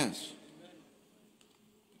 Yes.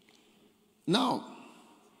 Now,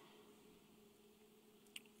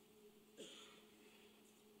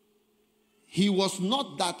 he was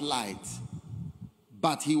not that light,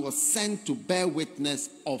 but he was sent to bear witness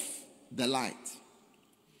of the light.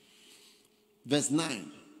 Verse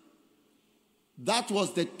 9. That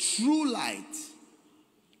was the true light,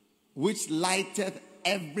 which lighteth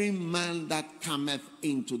every man that cometh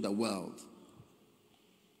into the world.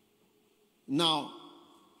 Now,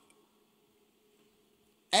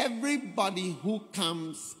 everybody who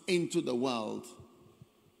comes into the world,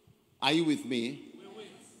 are you with me?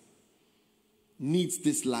 Needs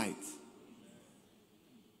this light.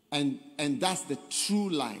 And that's the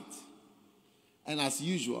true light. And as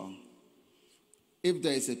usual, if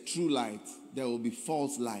there is a true light, there will be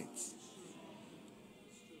false lights.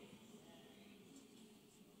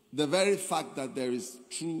 The very fact that there is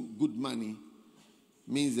true good money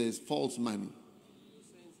means there is false money.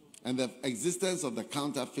 And the existence of the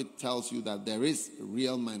counterfeit tells you that there is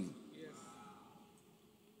real money.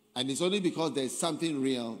 And it's only because there is something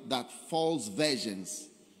real that false versions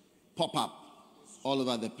pop up all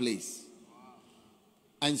over the place.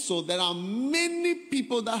 And so there are many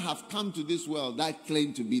people that have come to this world that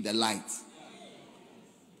claim to be the light.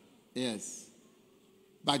 Yes.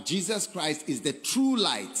 But Jesus Christ is the true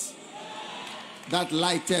light that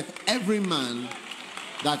lighteth every man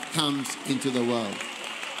that comes into the world.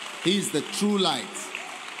 He is the true light.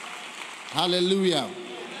 Hallelujah.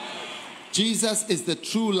 Jesus is the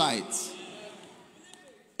true light.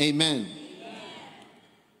 Amen.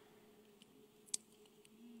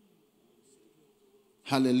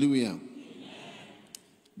 Hallelujah.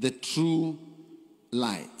 The true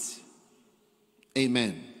light.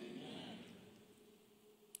 Amen.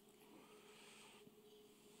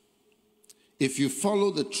 If you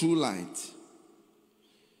follow the true light,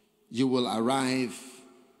 you will arrive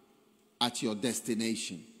at your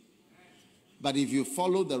destination. But if you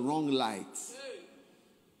follow the wrong light,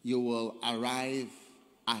 you will arrive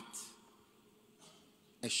at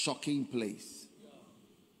a shocking place.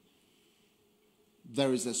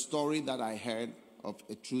 There is a story that I heard of,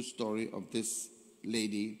 a true story of this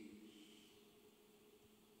lady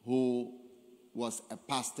who was a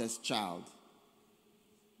pastor's child.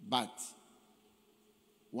 But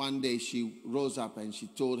one day she rose up and she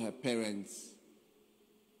told her parents,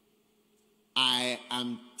 I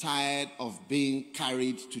am tired of being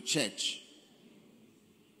carried to church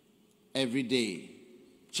every day.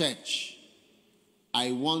 Church,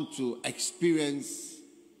 I want to experience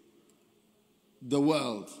the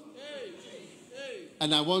world.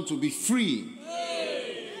 And I want to be free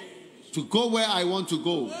to go where I want to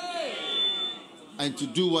go and to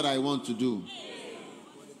do what I want to do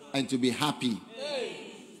and to be happy,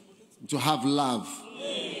 to have love,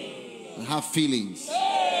 and have feelings,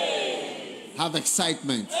 have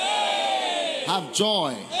excitement, have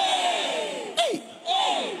joy.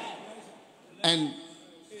 And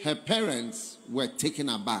her parents were taken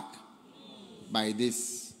aback by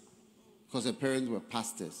this, because her parents were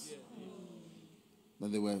pastors.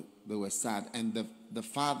 But they were sad. And the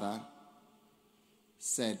father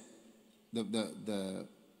said, the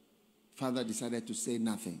father decided to say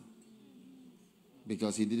nothing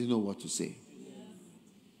because he didn't know what to say.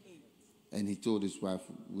 And he told his wife,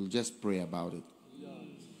 we'll just pray about it.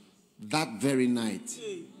 That very night,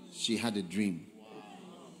 she had a dream.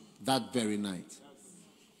 That very night.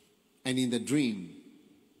 And in the dream,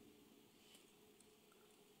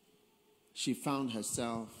 she found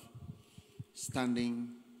herself standing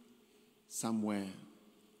somewhere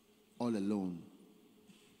all alone.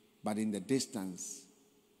 But in the distance,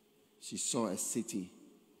 she saw a city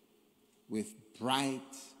with bright,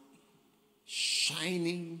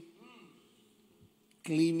 shining,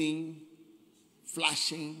 gleaming,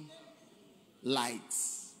 flashing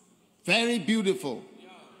lights. Very beautiful.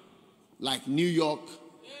 Like New York.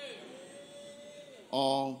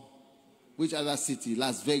 Or which other city?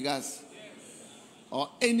 Las Vegas. Or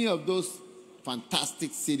any of those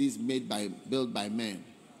fantastic cities built by men.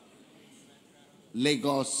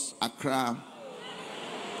 Lagos, Accra.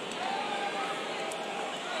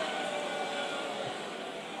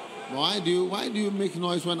 Why do you make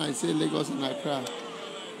noise when I say Lagos and Accra?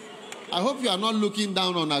 I hope you are not looking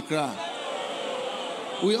down on Accra.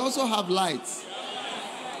 We also have lights.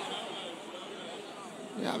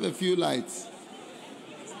 We have a few lights.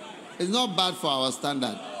 It's not bad for our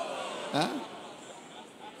standard. Huh?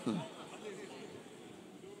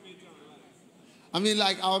 I mean,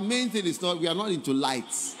 like, our main thing is not, we are not into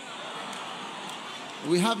lights.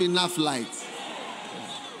 We have enough lights.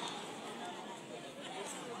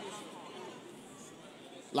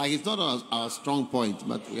 Like, it's not our strong point,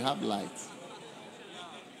 but we have lights.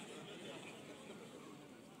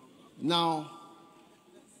 Now,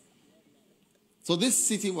 so this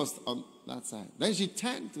city was on that side. Then she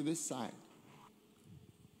turned to this side.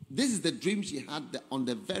 This is the dream she had on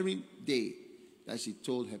the very day that she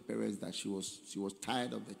told her parents that she was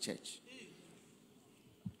tired of the church.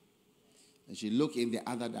 And she looked in the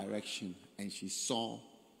other direction and she saw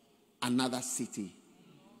another city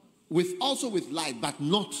also with light, but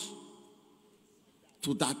not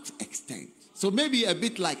to that extent. So maybe a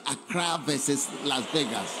bit like Accra versus Las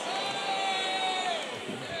Vegas.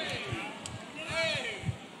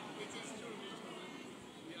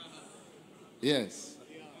 Yes.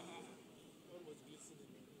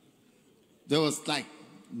 There was like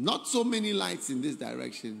not so many lights in this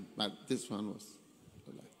direction, but this one was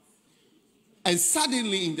the light. And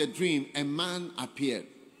suddenly in the dream, a man appeared.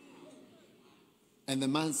 And the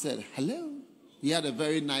man said, hello. He had a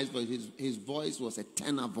very nice voice. His voice was a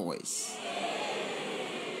tenor voice.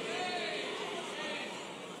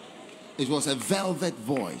 It was a velvet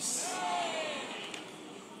voice.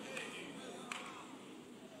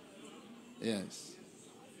 Yes.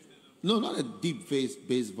 No, not a deep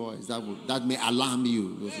bass voice. That may alarm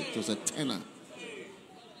you. It was a tenor.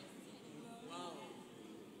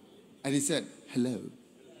 And he said, hello.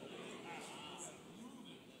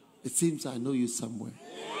 It seems I know you somewhere.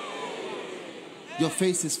 Your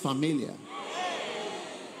face is familiar.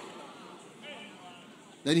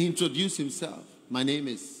 Then he introduced himself. My name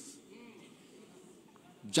is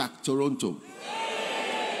Jack Toronto.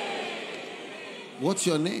 What's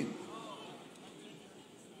your name?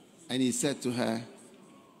 And he said to her,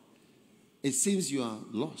 it seems you are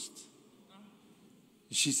lost.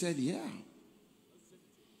 She said, yeah.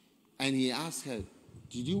 And he asked her,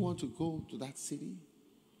 did you want to go to that city?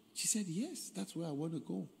 She said, yes, that's where I want to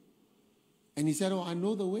go. And he said, oh, I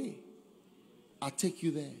know the way. I'll take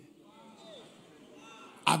you there.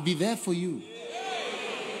 I'll be there for you.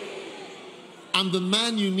 I'm the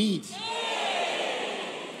man you need.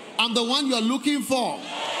 I'm the one you're looking for.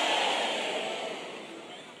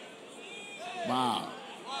 Wow.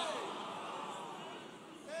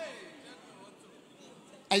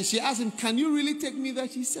 And she asked him, can you really take me there?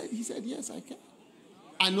 He said, yes, I can.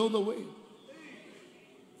 I know the way.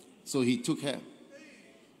 So he took her.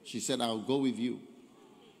 She said, I'll go with you.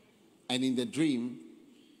 And in the dream,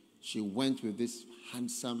 she went with this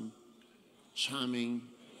handsome, charming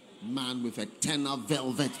man with a tenor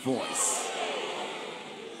velvet voice.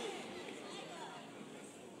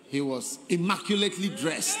 He was immaculately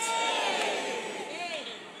dressed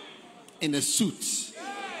in a suit.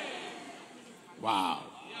 Wow.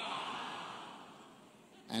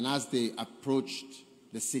 And as they approached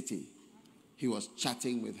the city, he was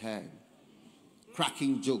chatting with her,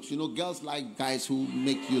 cracking jokes. You know, girls like guys who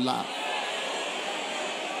make you laugh.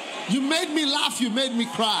 You made me laugh, you made me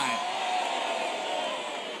cry.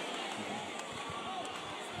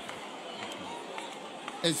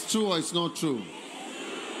 It's true or it's not true?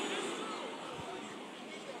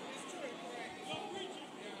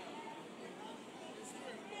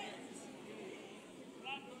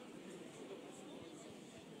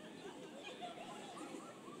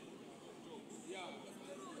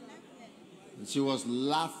 She was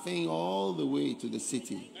laughing all the way to the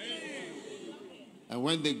city. And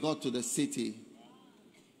when they got to the city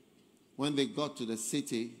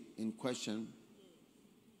in question,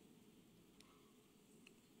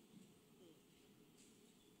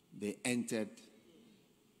 they entered,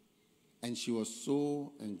 and she was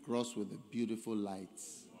so engrossed with the beautiful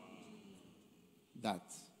lights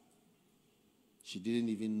that she didn't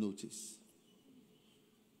even notice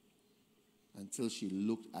until she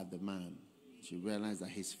looked at the man. She realized that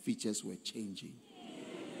his features were changing.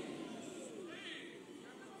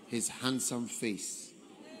 His handsome face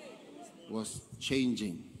was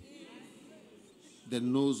changing. The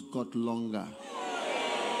nose got longer.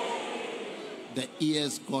 The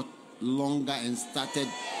ears got longer and started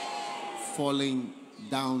falling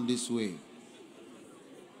down this way.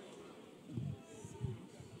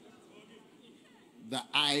 The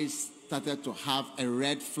eyes started to have a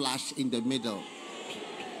red flash in the middle.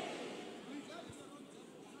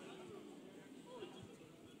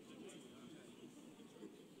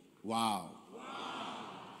 Wow.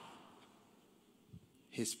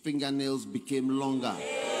 His fingernails became longer.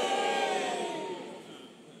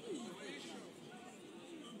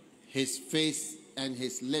 His face and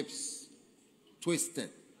his lips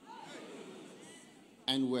twisted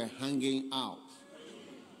and were hanging out.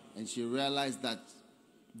 And she realized that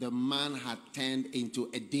the man had turned into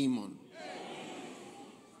a demon.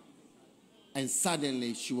 And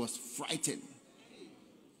suddenly she was frightened.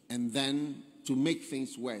 And then, to make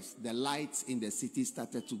things worse, the lights in the city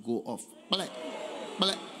started to go off. Blah,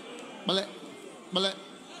 blah, blah, blah,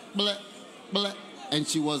 blah, blah. And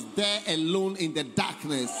she was there alone in the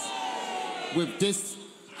darkness with this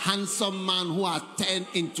handsome man who had turned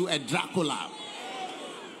into a Dracula.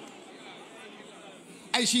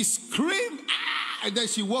 And she screamed, ah! And then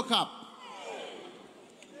she woke up.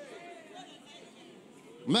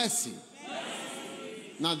 Mercy.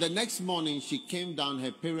 Now the next morning she came down,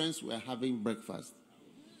 her parents were having breakfast.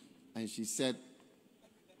 And she said,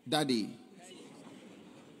 Daddy,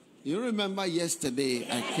 you remember yesterday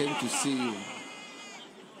I came to see you.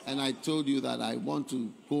 And I told you that I want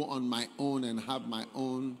to go on my own and have my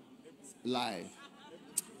own life.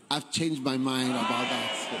 I've changed my mind about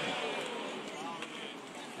that.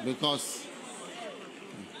 Because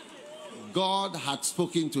God had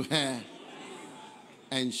spoken to her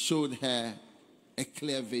and showed her a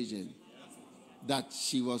clear vision that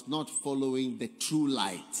she was not following the true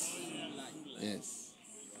light. Yes.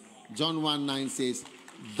 John 1:9 says,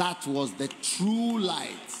 that was the true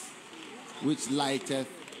light which lighteth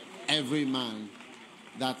every man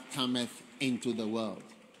that cometh into the world.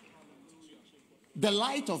 The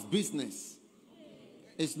light of business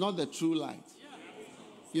is not the true light.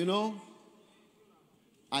 You know,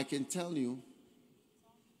 I can tell you,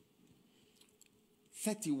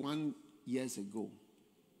 31 years ago,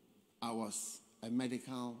 I was a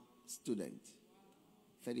medical student.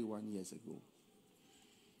 31 years ago.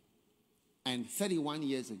 And 31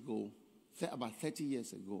 years ago, about 30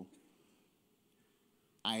 years ago,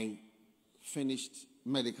 I finished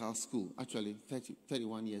medical school. Actually,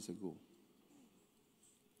 31 years ago.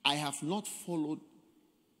 I have not followed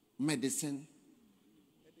medicine.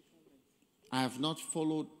 I have not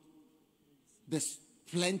followed. There's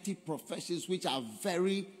plenty professions which are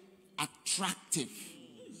very attractive,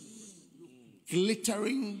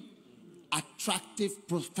 glittering, attractive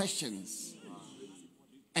professions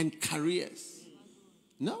and careers.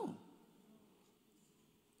 No.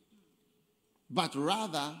 But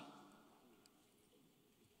rather,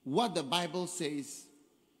 what the Bible says,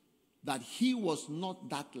 that he was not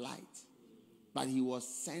that light, but he was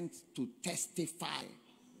sent to testify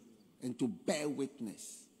and to bear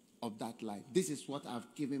witness of that light. This is what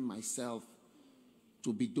I've given myself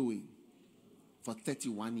to be doing for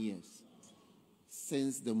 31 years.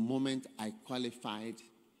 Since the moment I qualified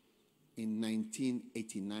in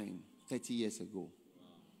 1989, 30 years ago,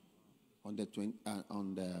 on the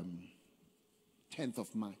 10th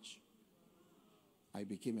of March, I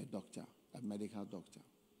became a doctor, a medical doctor,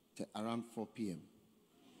 around 4 p.m.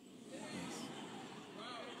 Yes.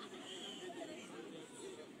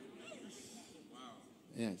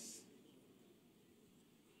 Yes.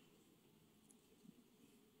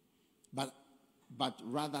 But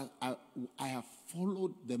rather, I have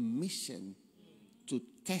followed the mission to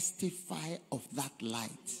testify of that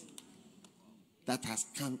light that has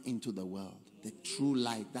come into the world. The true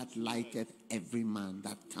light that lighteth every man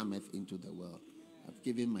that cometh into the world. I've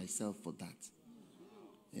given myself for that.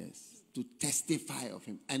 Yes. To testify of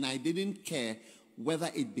him. And I didn't care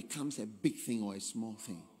whether it becomes a big thing or a small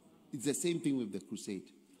thing. It's the same thing with the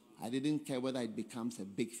crusade. I didn't care whether it becomes a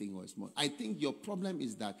big thing or a small. I think your problem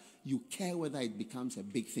is that you care whether it becomes a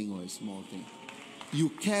big thing or a small thing. You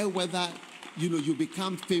care whether, you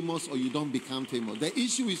become famous or you don't become famous. The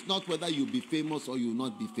issue is not whether you be famous or you will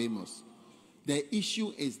not be famous. The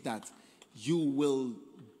issue is that you will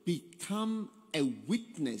become a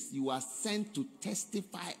witness. You are sent to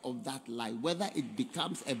testify of that light, whether it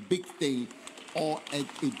becomes a big thing or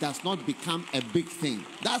it does not become a big thing.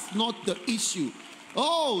 That's not the issue.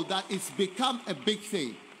 Oh, that it's become a big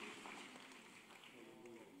thing.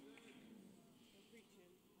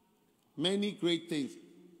 Many great things.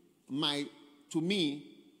 To me,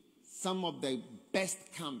 some of the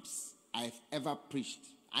best camps I've ever preached,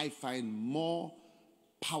 I find more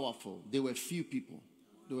powerful. There were few people.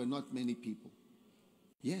 There were not many people.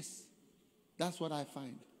 Yes, that's what I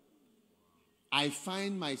find. I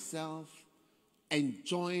find myself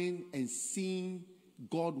enjoying and seeing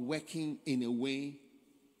God working in a way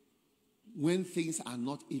when things are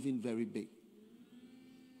not even very big.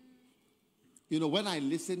 When I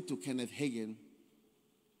listened to Kenneth Hagin,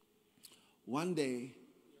 one day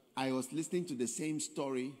I was listening to the same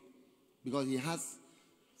story because he has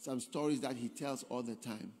some stories that he tells all the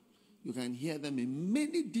time. You can hear them in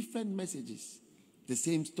many different messages, the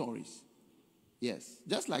same stories. Yes,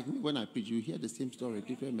 just like me when I preach, you hear the same story,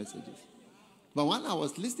 different messages. But when I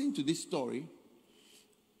was listening to this story,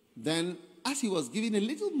 Then, as he was giving a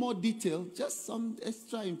little more detail, just some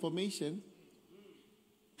extra information,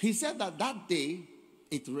 he said that that day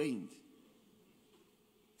it rained.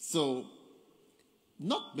 So,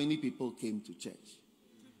 not many people came to church.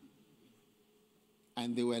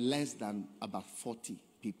 And there were less than about 40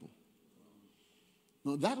 people.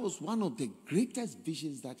 Now, that was one of the greatest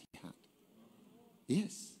visions that he had.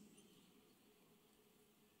 Yes.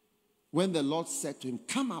 When the Lord said to him,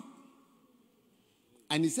 come up.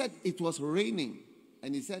 And he said it was raining.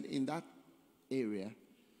 And he said in that area,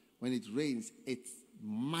 when it rains, it's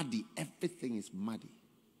muddy. Everything is muddy.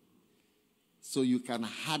 So you can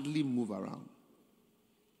hardly move around.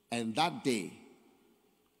 And that day,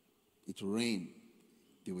 it rained.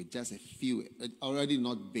 There were just a few, already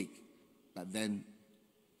not big, but then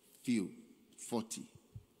few, 40.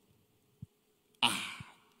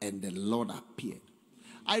 And the Lord appeared.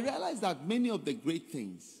 I realized that many of the great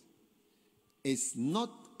things is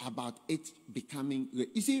not about it becoming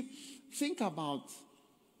great. You see, think about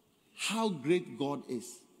how great God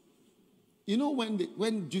is. You know,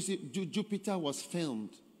 when Jupiter was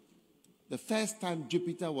filmed, the first time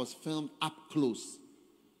Jupiter was filmed up close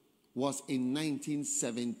was in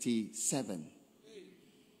 1977.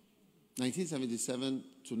 1977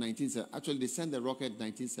 to 1970. Actually, they sent the rocket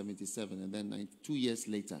 1977, and then 2 years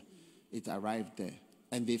later, it arrived there.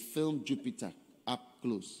 And they filmed Jupiter up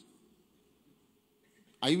close.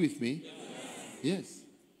 Are you with me? Yes.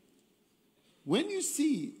 When you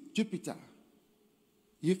see Jupiter,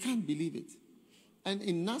 you can't believe it. And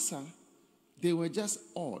in NASA, they were just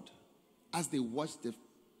awed as they watched the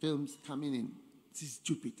films coming in. This is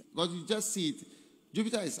Jupiter. Because you just see it.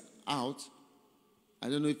 Jupiter is out. I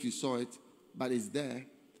don't know if you saw it, but it's there.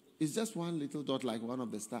 It's just one little dot like one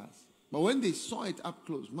of the stars. But when they saw it up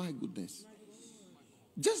close, my goodness.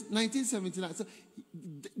 Just 1979. So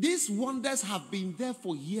these wonders have been there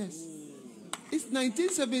for years. It's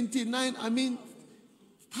 1979. I mean,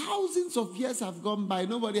 thousands of years have gone by.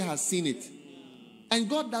 Nobody has seen it. And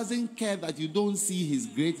God doesn't care that you don't see his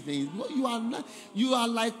great things. You are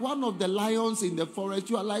like one of the lions in the forest.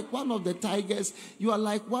 You are like one of the tigers. You are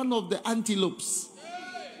like one of the antelopes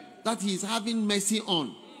that he is having mercy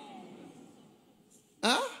on.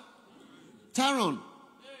 Huh? Taron,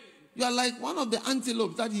 you are like one of the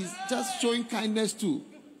antelopes that he's just showing kindness to.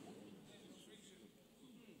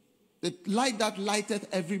 The light that lighteth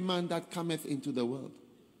every man that cometh into the world.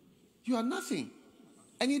 You are nothing.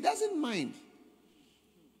 And he doesn't mind.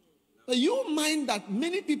 But you mind that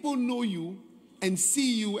many people know you and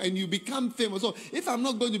see you and you become famous. So if I'm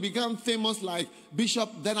not going to become famous like Bishop,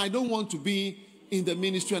 then I don't want to be in the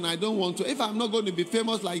ministry, and I don't want to. If I'm not going to be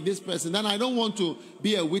famous like this person, then I don't want to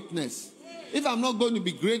be a witness. If I'm not going to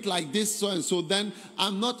be great like this so and so, then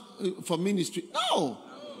I'm not for ministry. No.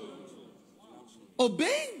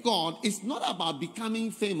 Obeying God is not about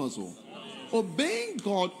becoming famous. Obeying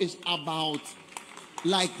God is about,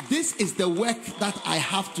 like, this is the work that I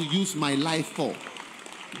have to use my life for.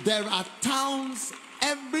 There are towns,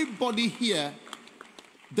 everybody here,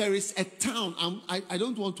 there is a town. I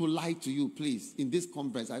don't want to lie to you, please, in this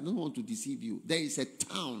conference. I don't want to deceive you. There is a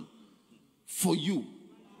town for you.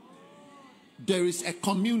 There is a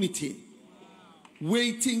community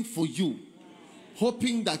waiting for you,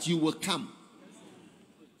 hoping that you will come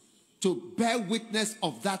to bear witness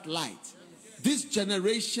of that light. This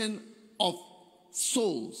generation of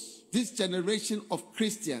souls, this generation of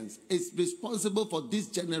Christians is responsible for this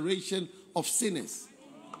generation of sinners.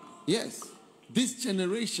 Yes, this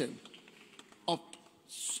generation of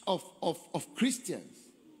Christians,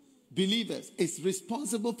 believers, is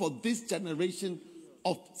responsible for this generation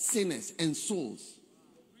of sinners and souls.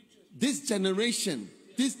 This generation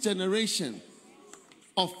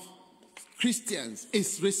of Christians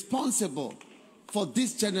is responsible for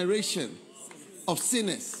this generation of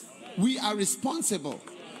sinners. We are responsible.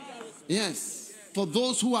 Yes, for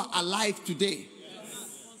those who are alive today.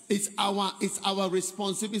 It's our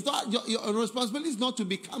responsibility. It's not, your responsibility is not to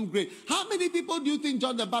become great. How many people do you think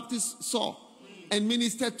John the Baptist saw and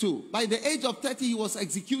ministered to? By the age of 30, he was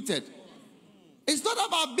executed. It's not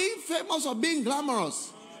about being famous or being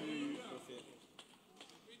glamorous.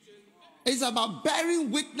 It's about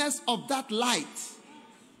bearing witness of that light.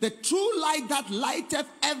 The true light that lighteth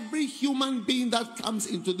every human being that comes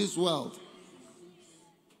into this world.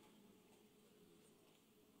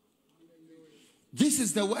 This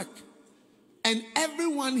is the work. And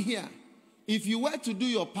everyone here, if you were to do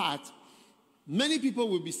your part, many people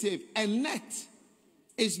will be saved. A net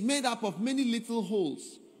is made up of many little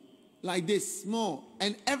holes. like this, small,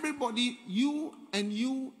 and everybody, you and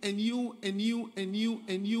you and you and you and you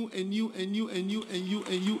and you and you and you and you and you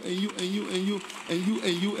and you and you and you and you and you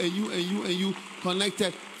and you and you and you and you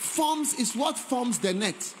connected forms is what forms the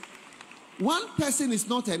net. One person is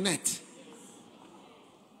not a net.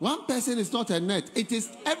 One person is not a net. It is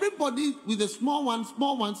everybody with a small one,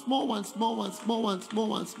 small one, small one, small one, small one, small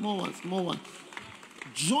one, small one, small one.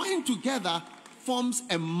 Joined together forms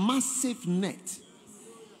a massive net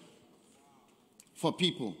for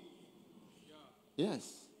people.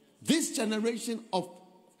 Yes. This generation of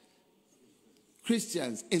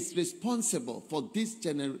Christians is responsible for this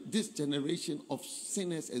generation of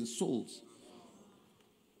sinners and souls.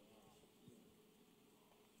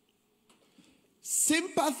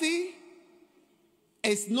 Sympathy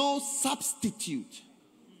is no substitute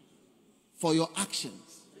for your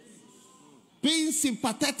actions. Being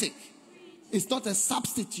sympathetic is not a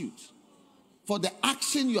substitute for the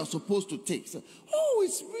action you are supposed to take. So, oh,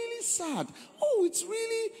 it's really sad. Oh, it's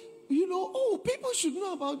really, oh, people should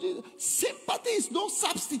know about it. Sympathy is no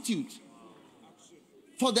substitute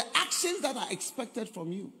for the actions that are expected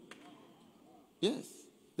from you. Yes.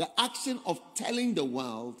 The action of telling the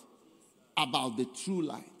world about the true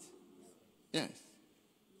light. Yes.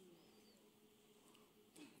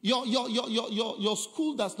 Your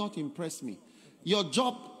school does not impress me. Your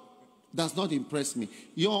job does not impress me.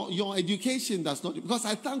 Your education does not, because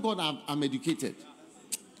I thank God I'm educated.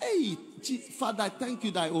 Hey, Father, thank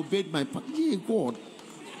you that I obeyed my father. Yeah, God.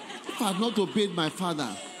 If I had not obeyed my father,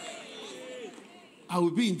 I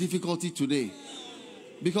would be in difficulty today.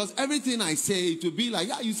 Because everything I say, it will be like,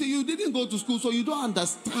 yeah, you say you didn't go to school, so you don't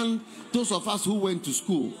understand those of us who went to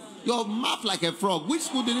school. You're mapped like a frog. Which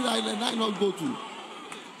school did I not go to?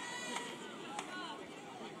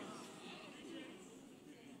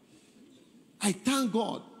 I thank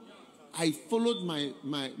God I followed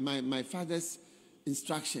my father's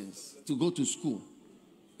instructions to go to school.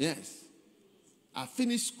 Yes. I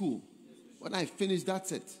finished school. When I finished,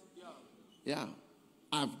 that's it. Yeah.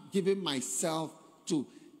 I've given myself to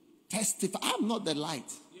testify. I'm not the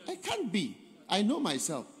light. I can't be. I know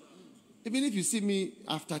myself. Even if you see me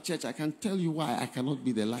after church, I can tell you why I cannot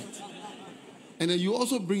be the light. And then you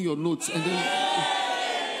also bring your notes, and then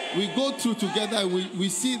we go through together, and we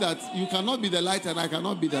see that you cannot be the light and I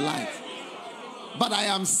cannot be the light. But I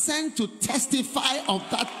am sent to testify of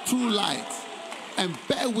that true light and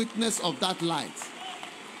bear witness of that light.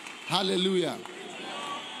 Hallelujah.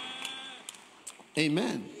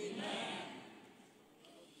 Amen.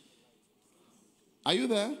 Are you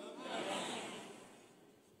there?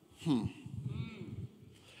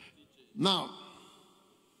 Now,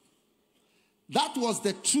 that was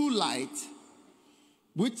the true light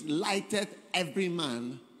which lighteth every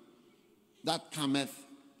man that cometh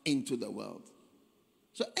into the world.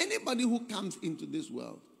 So anybody who comes into this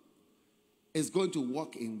world is going to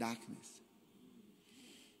walk in darkness.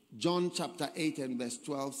 John chapter 8 and verse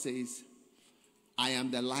 12 says, I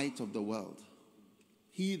am the light of the world.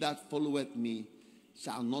 He that followeth me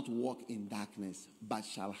shall not walk in darkness, but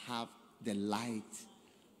shall have the light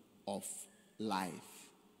of life.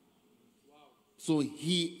 So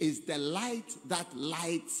he is the light that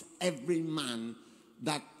lights every man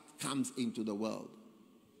that comes into the world.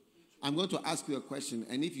 I'm going to ask you a question,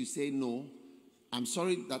 and if you say no, I'm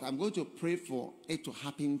sorry that I'm going to pray for it to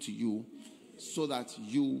happen to you so that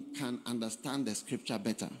you can understand the scripture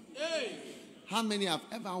better. Hey. How many have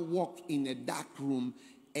ever walked in a dark room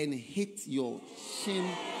and hit your shin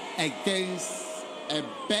against a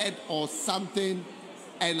bed or something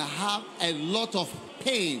and have a lot of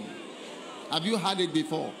pain? Have you had it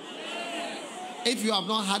before? If you have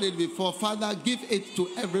not had it before, Father, give it to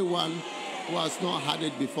everyone who has not had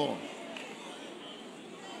it before.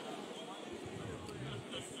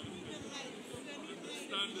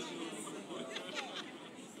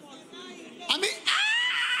 I mean,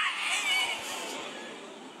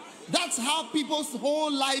 that's how people's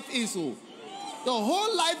whole life is. The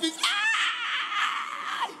whole life is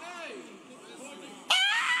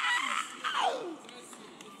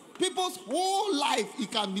people's whole life,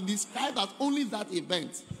 it can be described as only that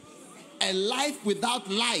event. A life without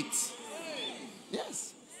light.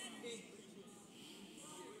 Yes.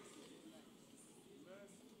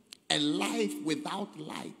 A life without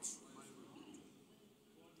light.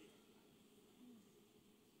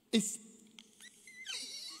 It's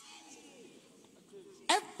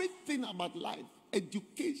everything about life,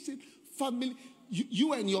 education, family.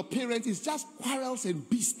 You and your parents is just quarrels and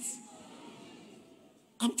beasts.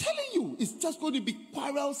 I'm telling you, it's just going to be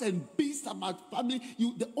quarrels and beasts about family.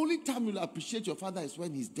 The only time you'll appreciate your father is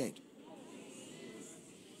when he's dead.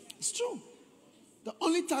 It's true. The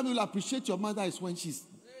only time you'll appreciate your mother is when she's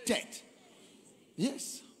dead.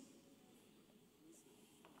 Yes.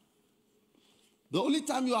 The only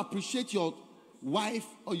time you appreciate your wife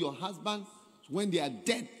or your husband is when they are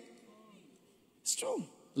dead. It's true.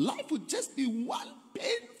 Life would just be one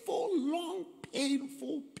painful, long,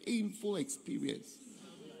 painful experience.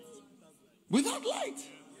 Without light.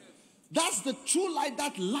 That's the true light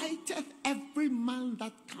that lighteth every man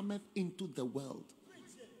that cometh into the world.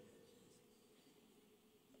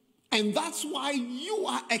 And that's why you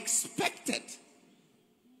are expected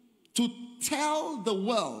to tell the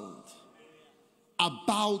world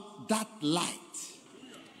about that light.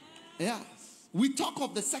 Yes. We talk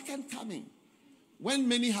of the second coming when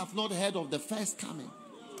many have not heard of the first coming.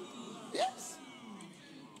 Yes.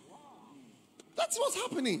 That's what's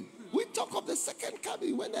happening. We talk of the second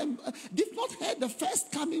coming when they've not heard the first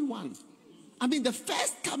coming one. I mean, the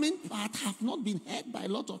first coming part have not been heard by a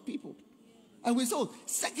lot of people. And we say, oh,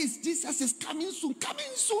 second, Jesus is coming soon. Coming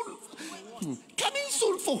soon. Coming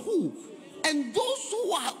soon for who? And those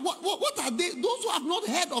who are, what are they? Those who have not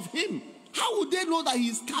heard of him, how would they know that he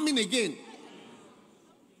is coming again?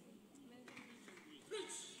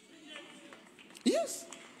 Yes.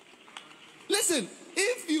 Listen,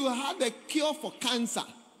 if you had a cure for cancer,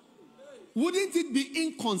 wouldn't it be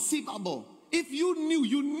inconceivable if you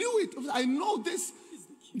knew it? I know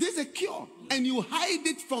there's a cure, and you hide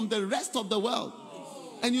it from the rest of the world,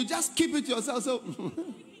 and you just keep it yourself. So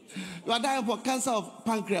you are dying for cancer of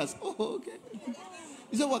pancreas. Oh, okay.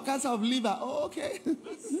 You say, what, cancer of liver? Oh, okay.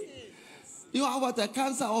 You have what, a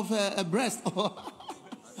cancer of a breast?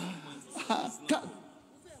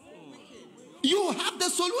 You have the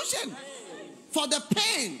solution for the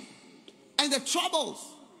pain and the troubles.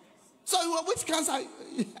 So which cancer?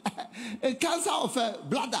 A cancer of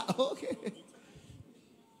bladder. Okay.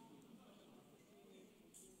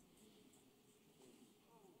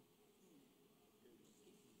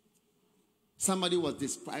 Somebody was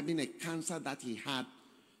describing a cancer that he had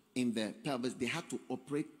in the pelvis. They had to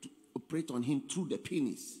operate on him through the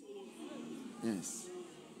penis. Yes.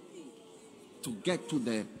 To get to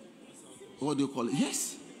the, what do you call it?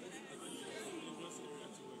 Yes.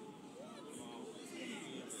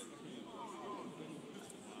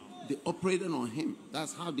 They operated on him.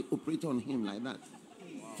 That's how they operate on him, like that.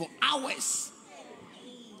 For hours.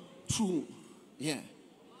 True. Yeah.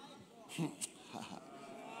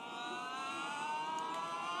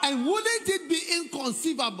 And wouldn't it be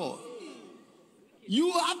inconceivable?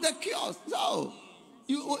 You have the cure. So,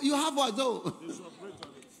 you have what though?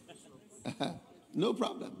 No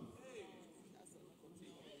problem.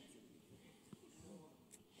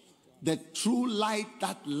 The true light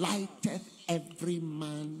that lighteth every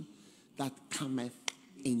man that cometh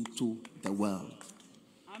into the world.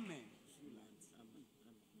 Amen.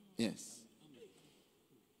 Yes.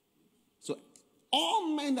 So all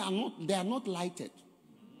men are not lighted.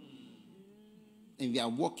 And they are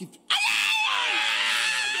walking.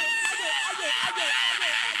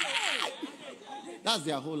 That's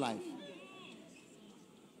their whole life.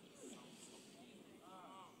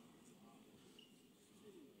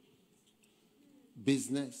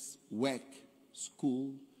 Business, work,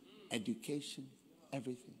 school, education,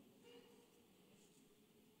 everything.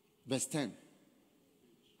 Verse 10.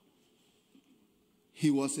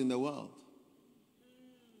 He was in the world,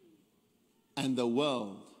 and the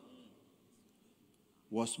world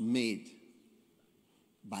was made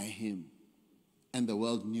by him, and the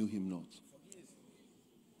world knew him not.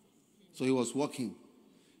 So he was walking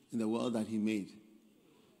in the world that he made,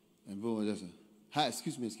 and people were just, hi,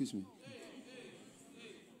 excuse me.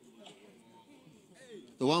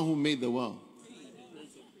 The one who made the world.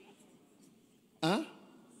 Huh?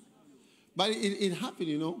 But it happened,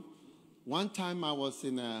 you know. One time I was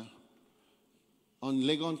on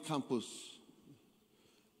Legon campus,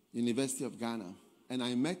 University of Ghana, and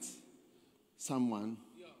I met someone.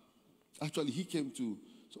 Actually, he came to,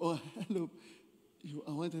 so, oh, hello.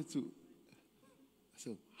 I wanted to, I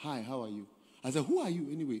said, hi, how are you? I said, who are you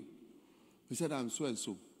anyway? He said, I'm so and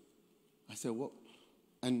so. I said, what?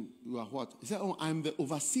 And you are what? He said, oh, I'm the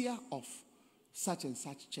overseer of such and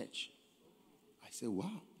such church. I said,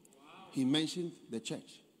 wow. He mentioned the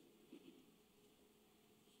church.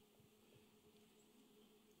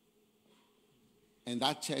 And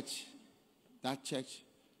that church,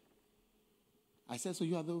 I said, so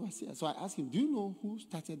you are the overseer. So I asked him, do you know who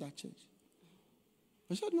started that church?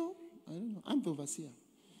 He said, no, I don't know. I'm the overseer.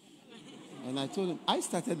 And I told him, I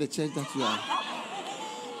started the church that you are.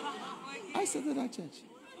 I started that church.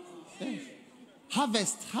 Yes.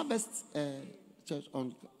 Harvest Church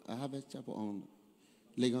on Harvest Chapel on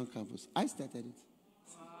Legon campus. I started it.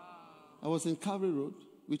 I was in Calvary Road,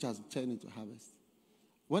 which has turned into Harvest.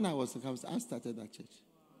 When I was in Harvest, I started that church.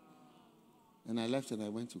 And I left and I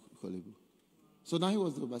went to Kolebu. So now he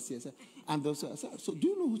was the overseer. I said, I'm the overseer. I said, so do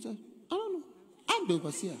you know who said? I don't know. I'm the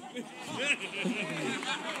overseer.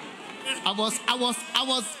 I was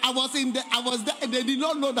there, and they did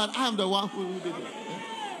not know that I am the one who did it.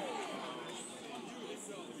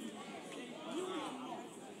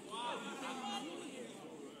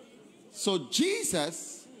 So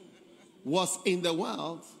Jesus was in the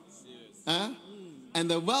world, and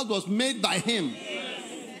the world was made by him.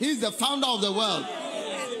 He's the founder of the world,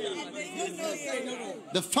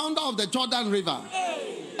 the founder of the Jordan River,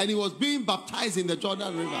 and he was being baptized in the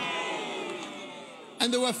Jordan River.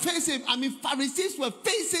 And they were facing, Pharisees were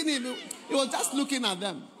facing him. He was just looking at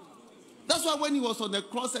them. That's why when he was on the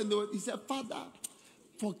cross, and he said, Father,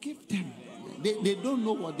 forgive them. They don't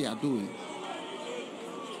know what they are doing.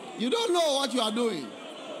 You don't know what you are doing.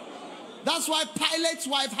 That's why Pilate's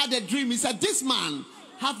wife had a dream. He said, this man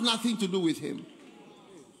have nothing to do with him.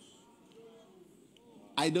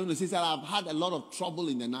 I don't know. She said, I've had a lot of trouble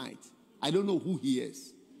in the night. I don't know who he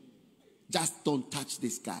is. Just don't touch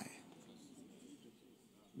this guy.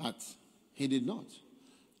 But he did not.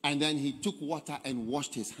 And then he took water and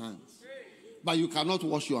washed his hands. But you cannot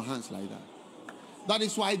wash your hands like that. That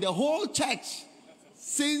is why the whole church,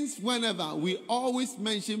 since whenever, we always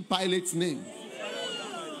mention Pilate's name.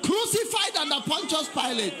 Crucified under Pontius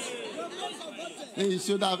Pilate. He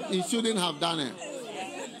shouldn't have done it.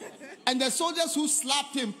 And the soldiers who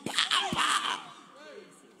slapped him, Papa!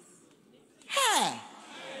 Hey!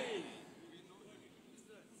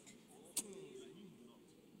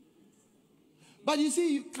 But you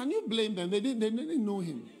see, can you blame them? They didn't know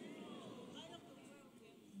him.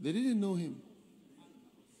 They didn't know him.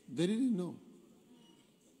 They didn't know.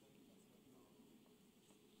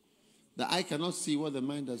 The eye cannot see what the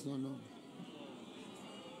mind does not know.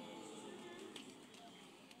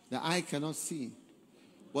 The eye cannot see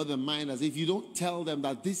what the mind does. If you don't tell them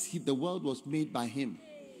that the world was made by him.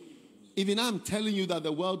 Even I'm telling you that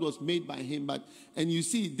the world was made by him. And you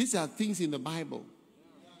see, these are things in the Bible.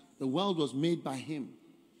 The world was made by him.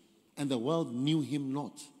 And the world knew him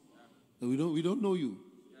not. We don't know you.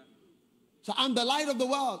 So I'm the light of the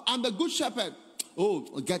world. I'm the good shepherd. Oh,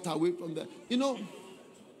 get away from that. You know,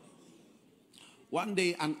 one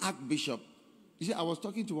day an archbishop, you see, I was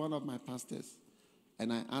talking to one of my pastors,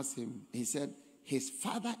 and I asked him, he said, his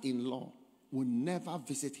father-in-law will never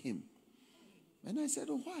visit him. And I said,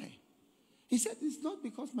 oh, why? He said, it's not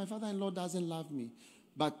because my father-in-law doesn't love me,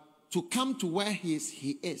 but to come to where he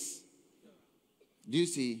is. Do you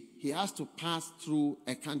see? He has to pass through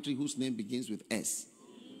a country whose name begins with S.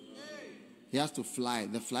 He has to fly.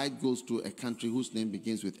 The flight goes to a country whose name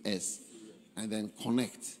begins with S, and then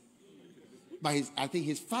connect. But I think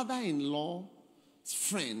his father-in-law's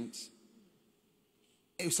friend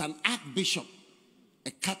is an archbishop,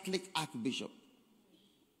 a Catholic archbishop.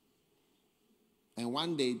 And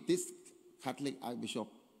one day, this Catholic archbishop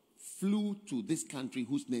flew to this country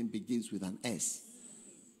whose name begins with an S.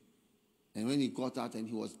 And when he got out and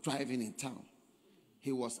he was driving in town,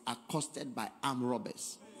 he was accosted by armed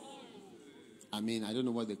robbers. I don't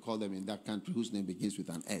know what they call them in that country whose name begins with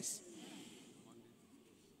an S.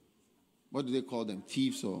 What do they call them?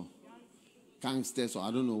 Thieves or gangsters or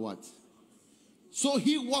I don't know what. So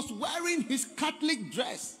he was wearing his Catholic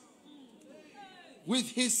dress with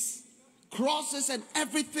his crosses and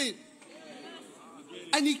everything.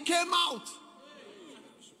 And he came out.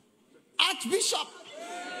 Archbishop.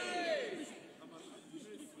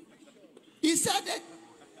 He said that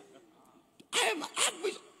I am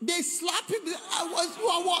Archbishop. They slapped him. You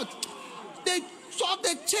are what? They saw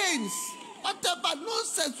the chains. Whatever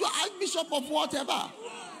nonsense. You are Archbishop of whatever.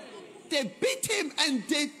 They beat him and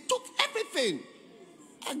they took everything.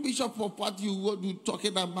 Archbishop of what you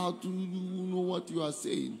talking about? You know what you are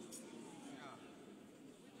saying.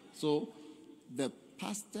 So the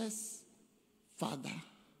pastor's father,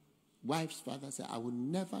 wife's father said, I will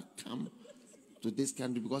never come to this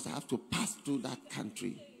country because I have to pass through that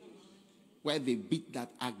country where they beat that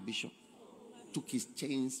archbishop, took his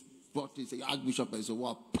chains, brought his archbishop and so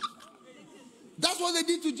what? That's what they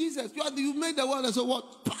did to Jesus. You made the world and so what?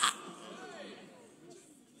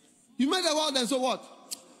 You made the world and so what?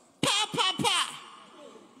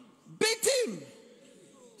 Beat him.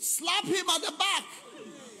 Slap him at the back.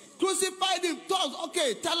 Crucified him.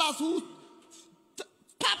 Okay, tell us who.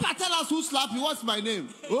 Papa, tell us who slapped you. What's my name?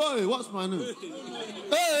 Hey, what's my name?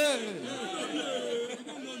 Hey.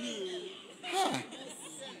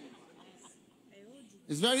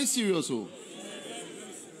 It's very serious. Oh.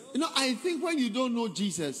 I think when you don't know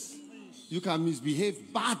Jesus, you can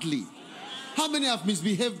misbehave badly. How many have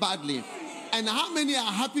misbehaved badly? And how many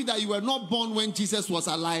are happy that you were not born when Jesus was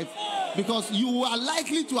alive? Because you are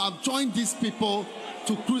likely to have joined these people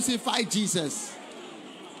to crucify Jesus.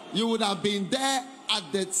 You would have been there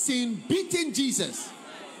at the scene beating Jesus.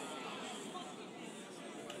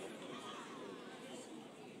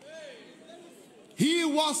 He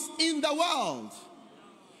was in the world,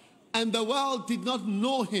 and the world did not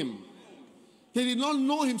know him. They did not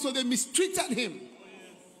know him, so they mistreated him.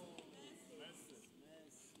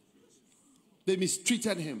 They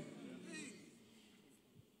mistreated him.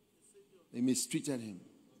 They mistreated him.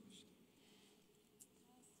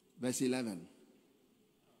 Verse 11.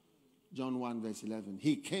 John 1 verse 11.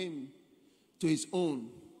 He came to his own.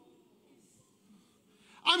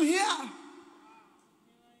 I'm here.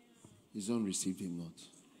 His own received him not.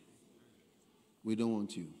 We don't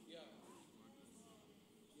want you.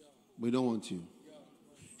 We don't want you.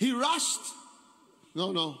 He rushed.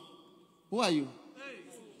 No. Who are you?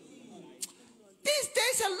 These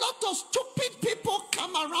days, a lot of stupid people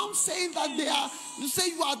come around saying that you say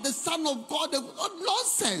you are the Son of God.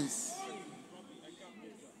 Nonsense.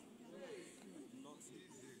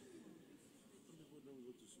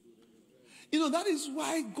 You know, that is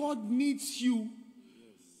why God needs you.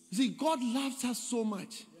 You see, God loves us so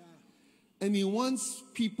much. And he wants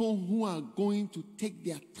people who are going to take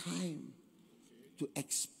their time to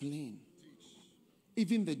explain.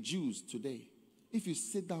 Even the Jews today. If you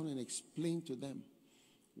sit down and explain to them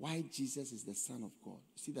why Jesus is the Son of God,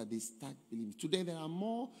 you see that they start believing. Today there are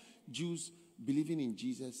more Jews believing in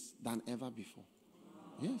Jesus than ever before.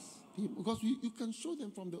 Yes, because you can show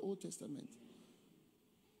them from the Old Testament.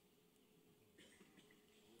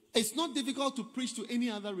 It's not difficult to preach to any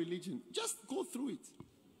other religion. Just go through it.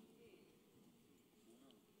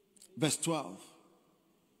 Verse 12.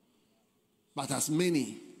 But as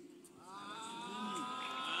many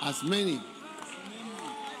as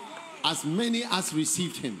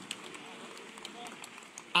received him.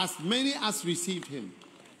 As many as received him.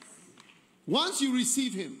 Once you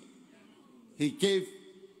receive him, he gave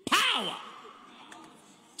power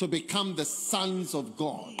to become the sons of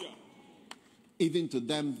God. Even to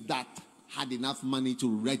them that had enough money to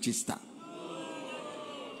register.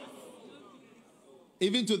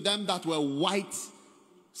 Even to them that were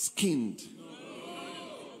white-skinned.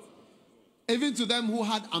 Even to them who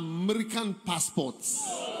had American passports.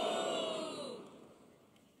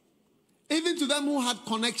 Even to them who had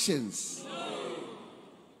connections.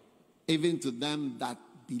 Even to them that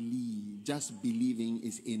believe. Just believing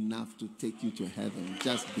is enough to take you to heaven.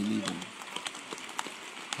 Just believing.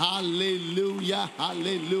 Hallelujah,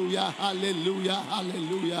 hallelujah, hallelujah,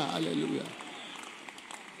 hallelujah, hallelujah.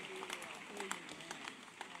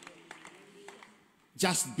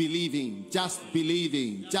 Just believing, just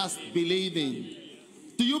believing, just believing.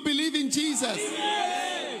 Do you believe in Jesus?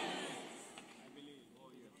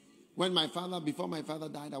 Before my father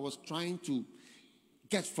died, I was trying to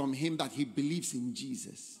get from him that he believes in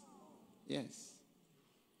Jesus. Yes.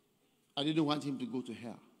 I didn't want him to go to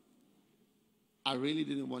hell. I really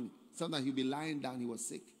didn't want it. Sometimes he'd be lying down. He was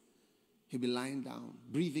sick. He'd be lying down,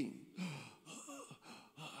 breathing.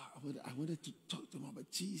 I wanted to talk to him about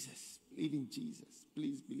Jesus. Believe in Jesus.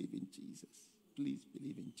 Please believe in Jesus. Please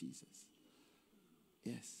believe in Jesus.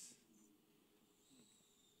 Yes.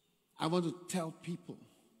 I want to tell people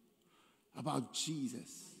about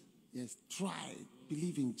Jesus. Yes, try.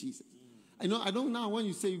 Believe in Jesus. I don't now when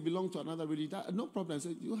you say you belong to another religion, no problem. I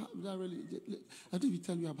say, you have that religion. I don't even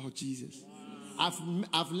tell you about Jesus.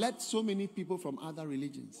 I've led so many people from other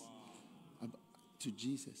religions to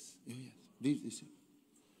Jesus. Oh, yes.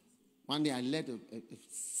 One day I led a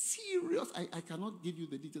serious, I cannot give you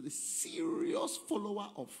the details, a serious follower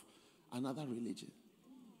of another religion.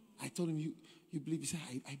 I told him, you believe? He said,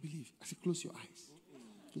 I believe. I said, close your eyes.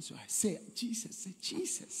 Close your eyes. Say Jesus. Say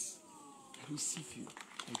Jesus. I receive you.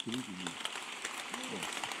 I believe in you. Yes.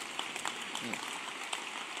 Yes.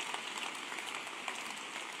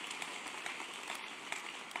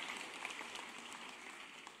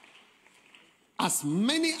 As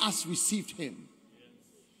many as received him,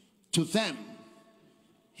 to them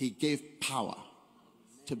he gave power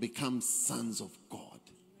to become sons of God.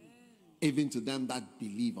 Even to them that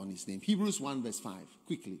believe on his name. Hebrews 1 verse 5.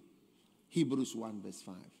 Quickly. Hebrews 1 verse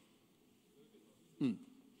 5.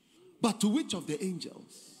 But to which of the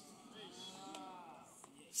angels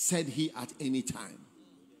said he at any time,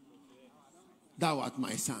 thou art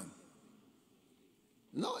my son?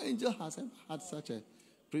 No angel has ever had such a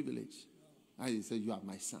privilege. He said, you are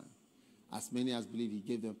my son. As many as believe, he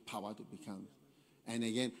gave them power to become. And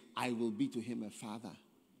again, I will be to him a father.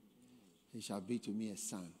 He shall be to me a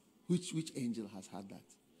son. Which angel has had that?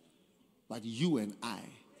 but you and I.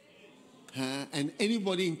 And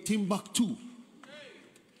anybody in Timbuktu.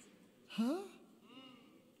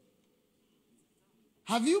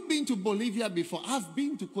 Have you been to Bolivia before? I've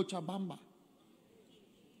been to Cochabamba.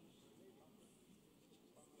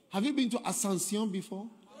 Have you been to Asuncion before?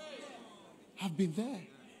 I've been there.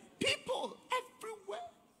 People everywhere.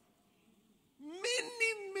 Many.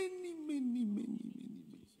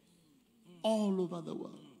 All over the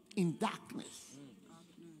world. In darkness.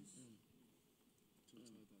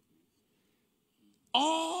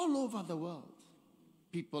 All over the world.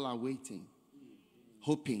 People are waiting.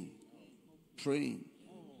 Hoping. Praying.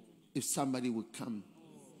 If somebody would come.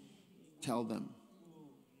 Tell them.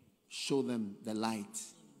 Show them the light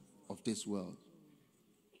of this world.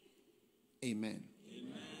 Amen.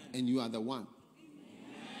 Amen. And you are the one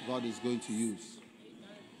God is going to use.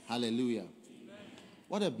 Hallelujah.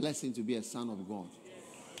 What a blessing to be a son of God.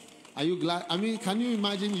 Are you glad? I mean, can you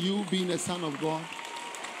imagine you being a son of God?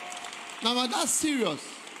 Now, but that's serious.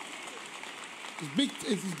 It's big.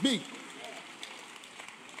 It's big.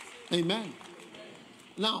 Amen.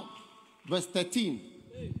 Now, verse 13.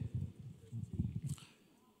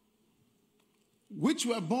 Which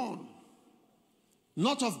were born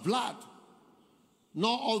not of blood,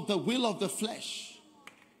 nor of the will of the flesh,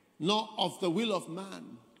 nor of the will of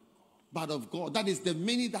man, but of God. That is, the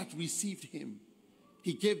many that received him,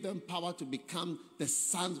 he gave them power to become the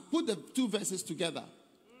sons. Put the two verses together.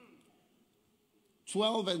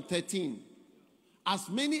 12 and 13. As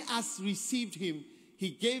many as received him,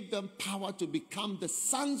 he gave them power to become the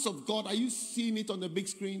sons of God. Are you seeing it on the big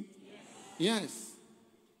screen? Yes.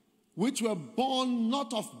 Which were born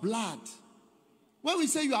not of blood. When we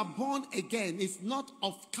say you are born again, it's not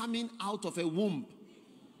of coming out of a womb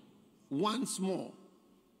once more.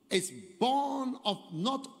 It's born of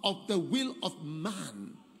not of the will of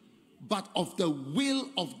man, but of the will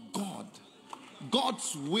of God.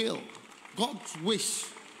 God's will, God's wish.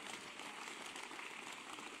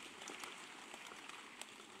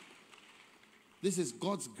 This is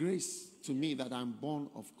God's grace to me that I'm born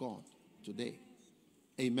of God today.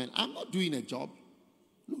 Amen. I'm not doing a job.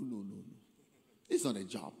 No. It's not a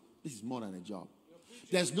job. This is more than a job.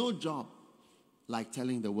 There's no job like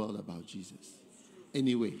telling the world about Jesus.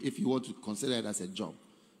 Anyway, if you want to consider it as a job,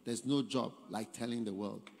 there's no job like telling the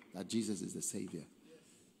world that Jesus is the Savior.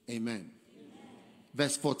 Amen.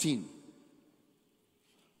 Verse 14.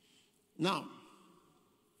 Now,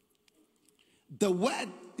 the word,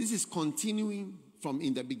 this is continuing from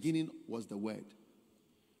in the beginning was the word.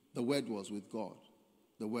 The word was with God.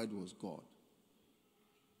 The word was God.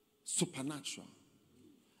 Supernatural.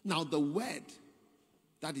 Now the word,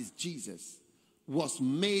 that is Jesus, was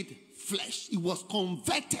made flesh. It was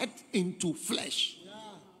converted into flesh.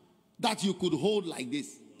 That you could hold like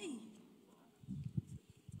this.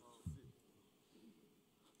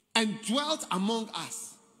 And dwelt among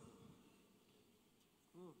us.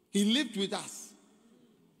 He lived with us.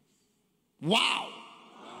 Wow.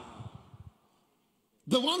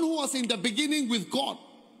 The one who was in the beginning with God.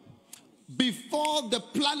 Before the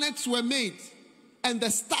planets were made and the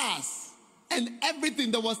stars and everything,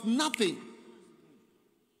 there was nothing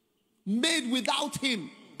made without him.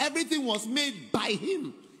 Everything was made by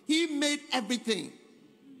him. He made everything.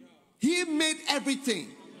 He made everything.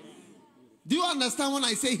 Do you understand when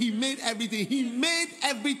I say he made everything? He made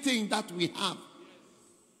everything that we have.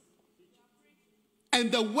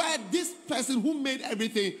 And the word, this person who made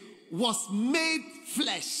everything, was made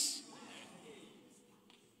flesh.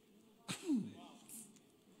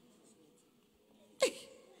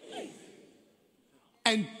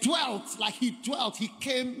 And dwelt, like he dwelt. He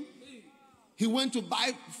came, he went to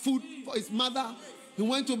buy food for his mother. He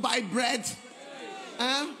went to buy bread.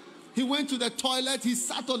 He went to the toilet. He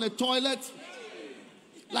sat on the toilet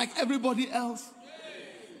like everybody else.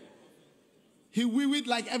 He wee-weed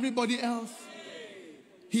like everybody else.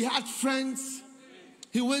 He had friends.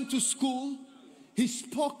 He went to school. He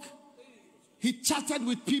spoke. He chatted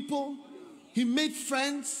with people. He made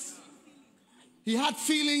friends. He had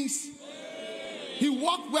feelings. He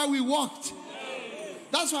walked where we walked.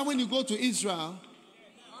 That's why when you go to Israel,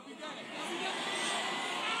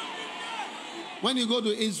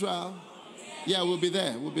 yeah, we'll be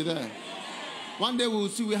there. We'll be there. One day we'll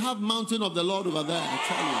see, we have mountain of the Lord over there, I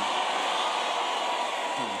tell you.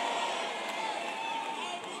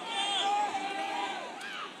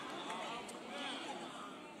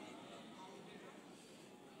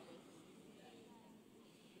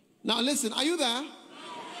 Now listen, are you there?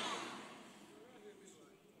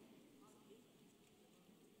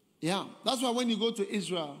 Yeah, that's why when you go to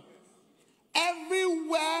Israel,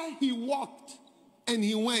 everywhere he walked and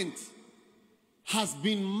he went, has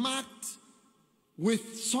been marked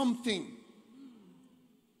with something.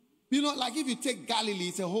 You know, like if you take Galilee,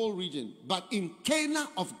 it's a whole region. But in Cana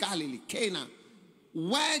of Galilee, Cana,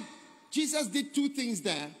 where Jesus did two things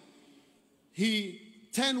there. He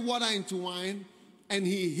turned water into wine, and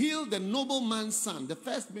he healed the nobleman's son. The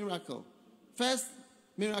first miracle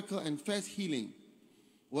and first healing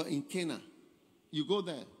were in Cana. You go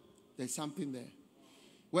there, there's something there.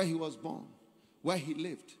 Where he was born, where he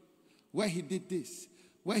lived, where he did this,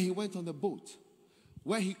 where he went on the boat,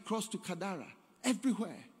 where he crossed to Gadara,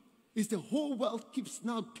 everywhere. It's the whole world keeps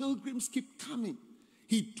now, pilgrims keep coming.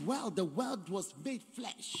 He dwelled, the world was made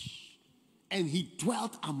flesh, and he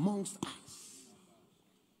dwelt amongst us.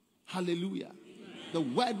 Hallelujah. Amen. The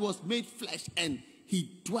word was made flesh, and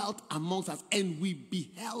he dwelt amongst us, and we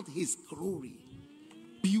beheld his glory.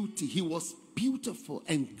 Beauty. He was beautiful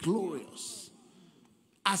and glorious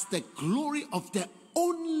as the glory of the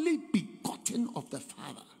only begotten of the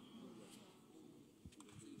Father,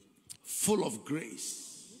 full of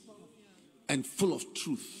grace and full of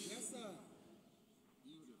truth.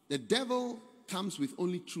 The devil comes with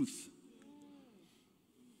only truth,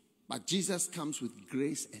 but Jesus comes with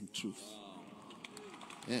grace and truth.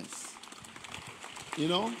 Yes. You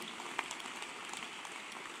know,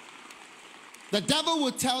 the devil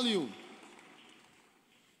will tell you,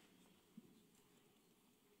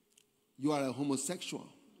 you are a homosexual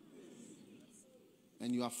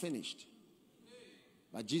and you are finished.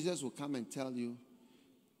 But Jesus will come and tell you,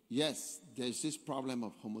 yes, there's this problem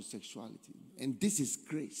of homosexuality, and this is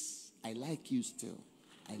grace. I like you still.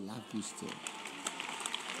 I love you still.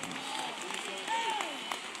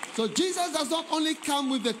 So Jesus does not only come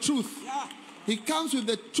with the truth, he comes with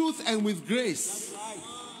the truth and with grace.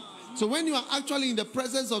 So when you are actually in the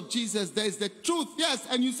presence of Jesus, there is the truth, yes,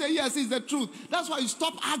 and you say, yes, it's the truth. That's why you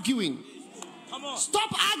stop arguing.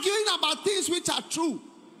 Stop arguing about things which are true.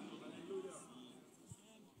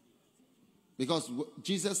 Because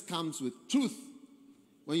Jesus comes with truth.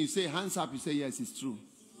 When you say hands up, you say, yes, it's true.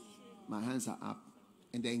 My hands are up.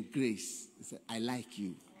 And then grace. He said, I like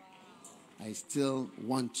you. I still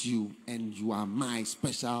want you, and you are my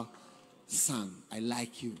special son. I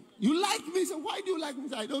like you. You like me? So why do you like me?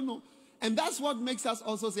 I don't know. And that's what makes us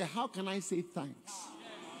also say, how can I say thanks?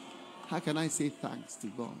 How can I say thanks to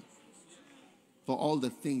God for all the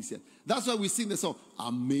things? That's why we sing the song,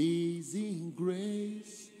 Amazing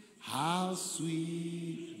Grace, how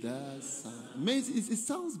sweet the sound. Amazing. It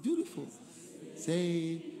sounds beautiful.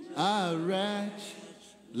 Say, a wretch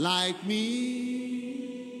like me.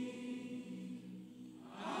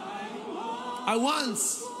 I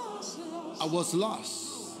was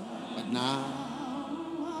lost, but now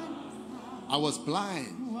I was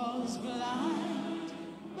blind,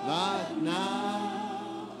 but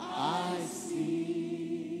now I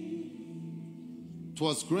see.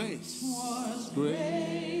 'Twas grace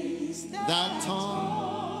that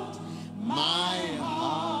taught my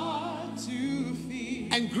heart to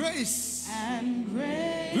feel, and grace,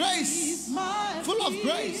 full of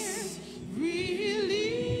grace,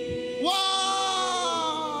 really. Wow!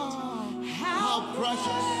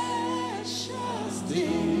 Precious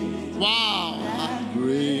thing. Wow, how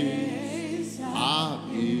grace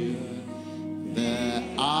appeared the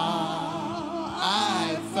hour I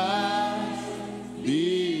first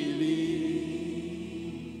believed.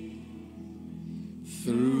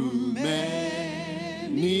 Through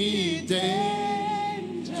many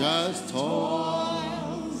dangers,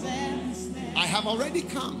 toils, and snares, I have already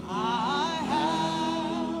come. I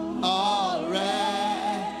have already.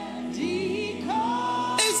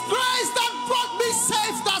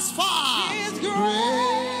 Safe thus far. It's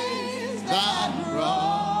grace that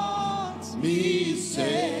brought me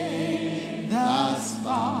safe thus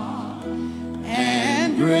far,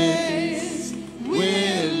 and grace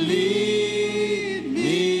will lead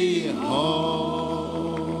me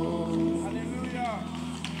home. Hallelujah.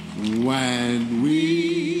 When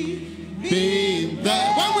we've been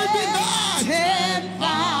there,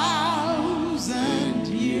 10,000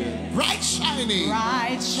 years, bright shining.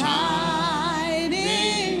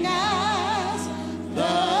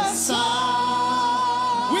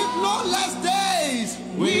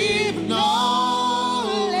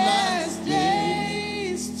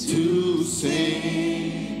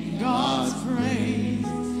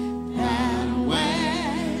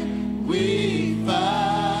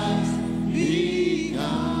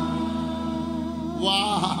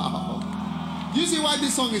 Why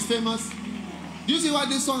this song is famous? Do you see why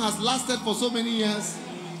this song has lasted for so many years?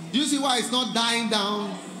 Do you see why it's not dying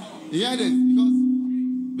down? You heard it?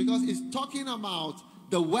 Because it's talking about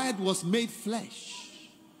the word was made flesh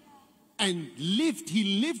and lived.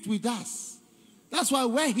 He lived with us. That's why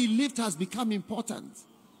where he lived has become important.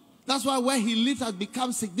 That's why where he lived has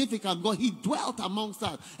become significant. God, he dwelt amongst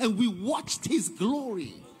us and we watched his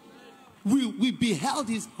glory. We beheld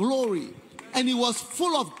his glory. And he was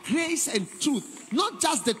full of grace and truth. Not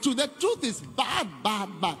just the truth. The truth is bad.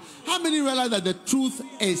 How many realize that the truth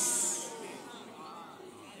is?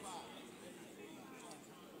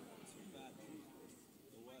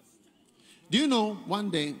 Do you know, one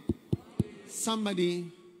day,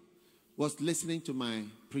 somebody was listening to my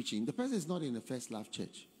preaching. The person is not in the First Love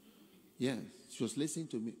Church. Yes, she was listening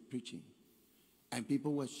to me preaching. And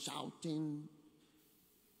people were shouting,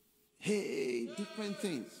 hey, different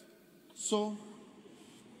things. So,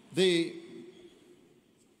 the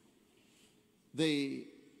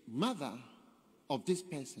mother of this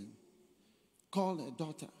person called her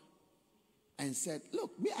daughter and said,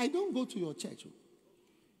 look, me, I don't go to your church,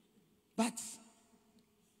 but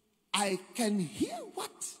I can hear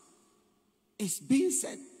what is being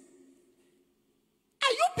said.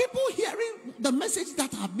 Are you people hearing the message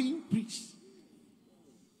that are being preached?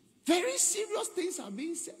 Very serious things are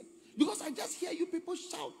being said. Because I just hear you people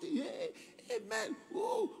shouting, hey, amen,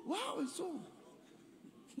 oh, wow, and so on.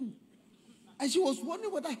 And she was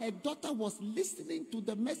wondering whether her daughter was listening to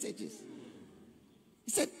the messages.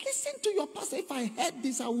 He said, listen to your pastor. If I heard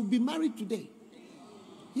this, I would be married today.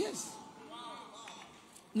 Yes.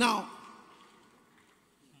 Now,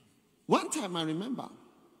 one time I remember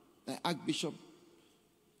Archbishop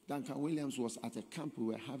Duncan Williams was at a camp we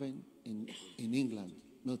were having in England,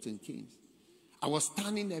 Milton Keynes. I was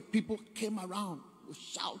standing there, people came around, were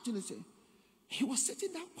shouting and saying, he was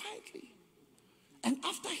sitting down quietly. And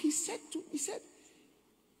after he said to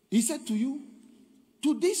you,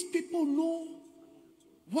 do these people know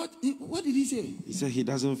what did he say? He said he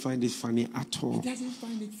doesn't find it funny at all. He doesn't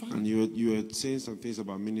find it funny. And you were saying some things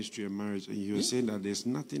about ministry and marriage, and you were saying that there's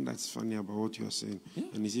nothing that's funny about what you are saying. Yeah.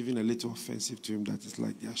 And it's even a little offensive to him that it's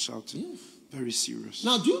like they are shouting. Yes. Very serious.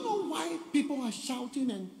 Now, do you know why people are shouting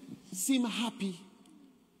and seem happy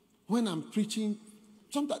when I'm preaching?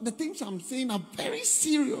 Sometimes the things I'm saying are very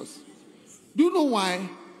serious. Do you know why?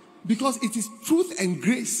 Because it is truth and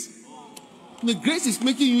grace. The grace is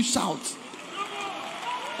making you shout.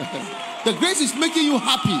 The grace is making you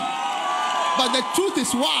happy. But the truth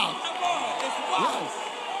is wild. Yes.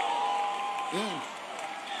 Yes.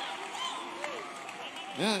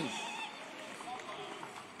 Yes.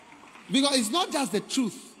 Because it's not just the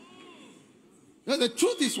truth. The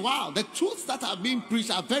truth is wild. The truths that are being preached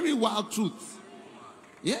are very wild truths.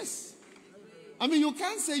 Yes. I mean, you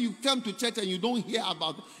can't say you come to church and you don't hear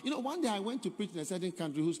about it. You know, one day I went to preach in a certain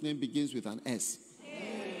country whose name begins with an S.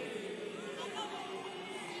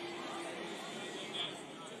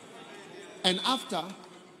 And after,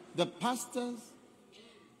 the pastor's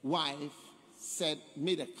wife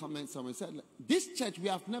made a comment somewhere, said, this church, we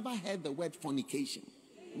have never heard the word fornication.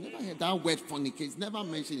 Never heard that word fornication. Never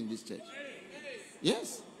mentioned in this church.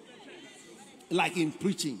 Yes. Like in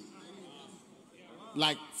preaching.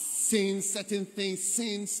 Like sins, certain things,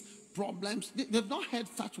 sins, problems. They've not heard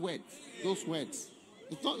such words. Those words.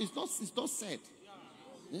 It's not said.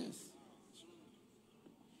 Yes.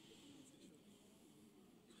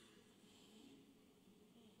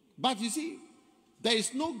 But you see, there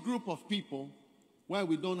is no group of people where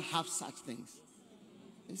we don't have such things.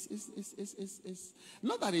 It's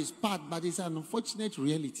not that it's bad, but it's an unfortunate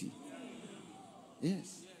reality.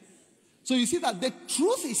 Yes. So you see that the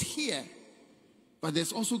truth is here, but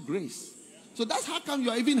there's also grace. So that's how come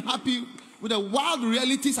you are even happy with the wild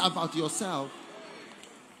realities about yourself.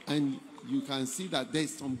 And you can see that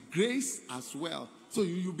there's some grace as well. So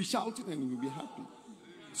you'll be shouting and you'll be happy.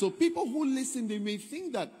 So people who listen, they may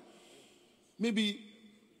think that maybe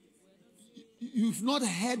you've not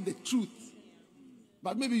heard the truth,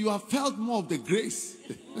 but maybe you have felt more of the grace.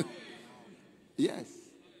 Yes.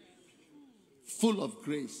 Full of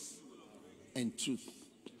grace and truth.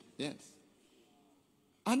 Yes.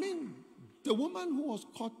 I mean, the woman who was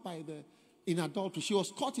caught in adultery, she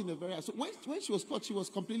was caught in the very... So when she was caught, she was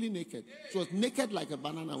completely naked. She was naked like a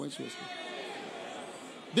banana when she was caught.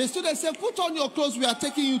 They stood and said, put on your clothes, we are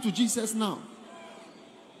taking you to Jesus now.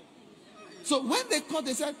 So when they caught,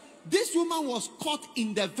 they said, this woman was caught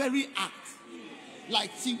in the very act.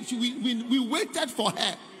 Like we waited for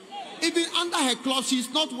her. Even under her clothes, she's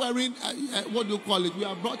not wearing, what do you call it? We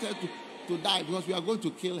have brought her to die because we are going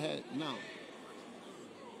to kill her now.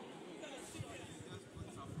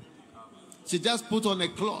 She just put on a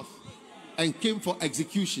cloth and came for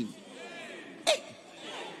execution. Hey.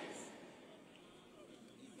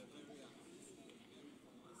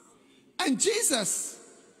 And Jesus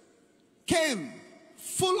came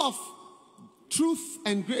full of truth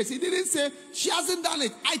and grace. He didn't say she hasn't done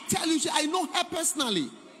it. I tell you, I know her personally.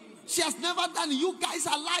 She has never done it. You guys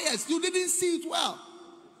are liars. You didn't see it well.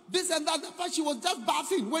 This and that. In fact, she was just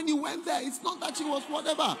bathing when you went there. It's not that she was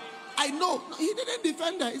whatever. I know. No, he didn't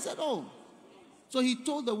defend her. He said, oh. So he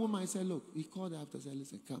told the woman, I said, look, he called her after and said,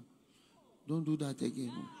 listen, come. Don't do that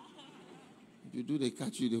again. If you do, they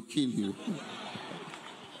catch you, they'll kill you.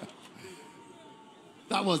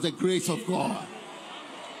 That was the grace of God.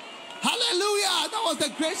 Hallelujah. That was the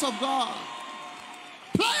grace of God.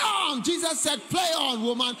 Play on. Jesus said, play on,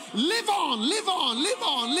 woman. Live on, live on, live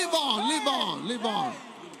on, live on, live on, live on.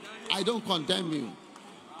 I don't condemn you.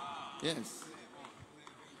 Yes.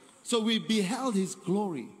 So we beheld his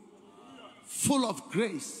glory, full of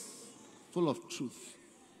grace, full of truth.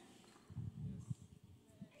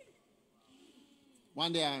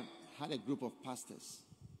 One day I had a group of pastors,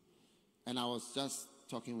 and I was just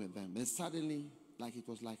talking with them. And suddenly, like it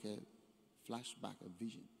was like a flashback, a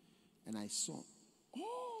vision. And I saw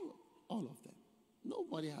all of them.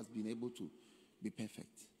 Nobody has been able to be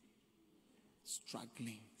perfect.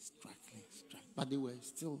 Struggling. But they were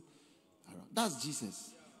still around. That's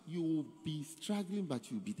Jesus. You will be struggling, but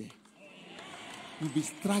you'll be there. You'll be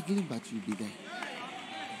struggling, but you'll be there.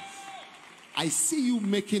 I see you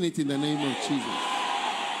making it in the name of Jesus.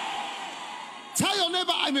 Tell your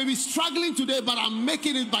neighbor, I may be struggling today, but I'm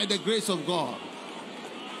making it by the grace of God.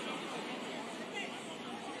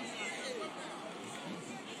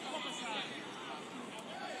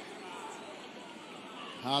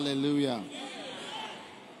 Hallelujah.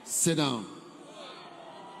 Sit down.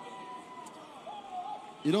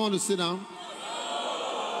 You don't want to sit down?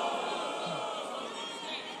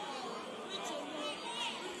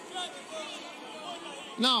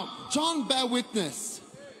 Now, John bare witness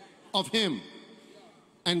of him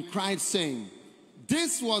and cried, saying,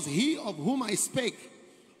 this was he of whom I spake,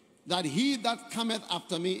 that he that cometh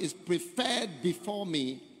after me is preferred before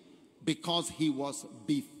me, because he was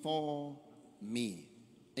before me.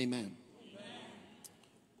 Amen.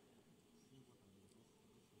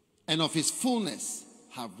 And of his fullness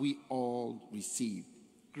have we all received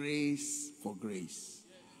grace for grace.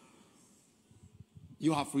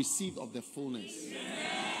 You have received of the fullness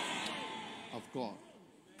of God.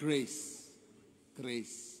 Grace,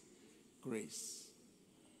 grace, grace.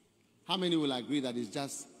 How many will agree that it's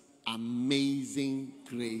just amazing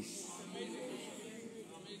grace?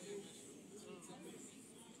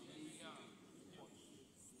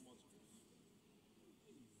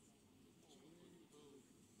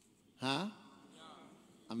 Huh?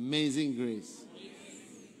 Amazing grace.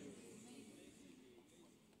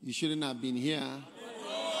 You shouldn't have been here.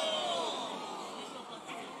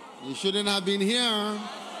 You shouldn't have been here.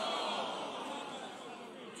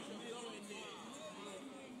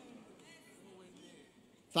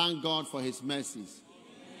 Thank God for his mercies.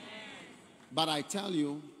 But I tell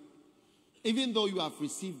you, even though you have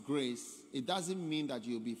received grace, it doesn't mean that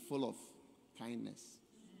you'll be full of kindness.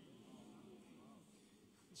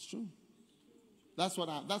 It's true. That's what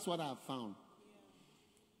I have found.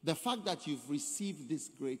 The fact that you've received this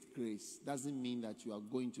great grace doesn't mean that you are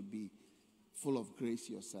going to be full of grace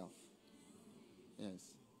yourself. Yes.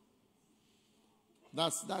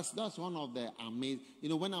 That's one of the amazing. You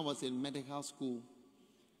know, when I was in medical school,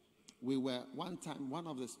 we were one time, one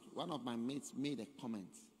of my mates made a comment.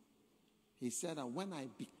 He said that when I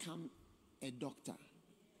become a doctor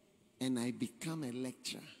and I become a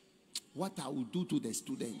lecturer, what I will do to the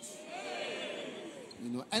students. You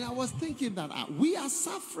know, and I was thinking that we are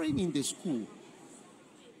suffering in the school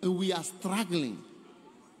and we are struggling.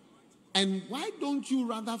 And why don't you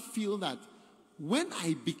rather feel that when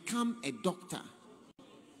I become a doctor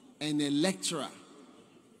and a lecturer,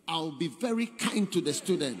 I'll be very kind to the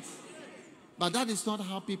students? But that is not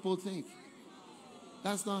how people think.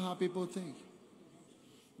 That's not how people think.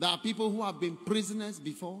 There are people who have been prisoners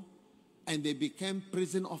before and they became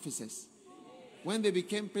prison officers. When they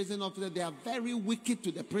became prison officers, they are very wicked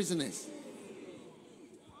to the prisoners.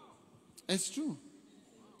 It's true.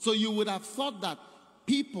 So you would have thought that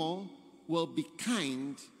people will be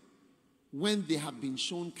kind when they have been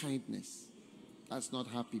shown kindness. That's not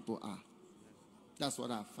how people are. That's what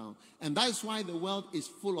I've found. And that's why the world is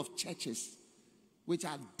full of churches which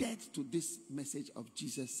are dead to this message of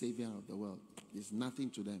Jesus, Savior of the world. There's nothing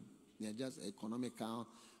to them. They're just economical,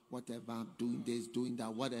 whatever, doing this, doing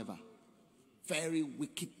that, whatever. Very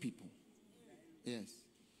wicked people. Yes.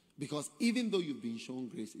 Because even though you've been shown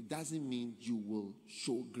grace, it doesn't mean you will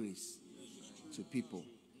show grace to people.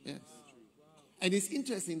 Yes. And it's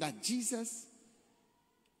interesting that Jesus,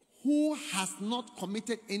 who has not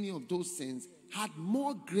committed any of those sins, had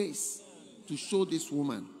more grace to show this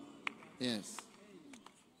woman. Yes.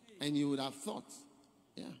 And you would have thought,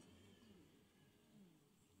 yeah.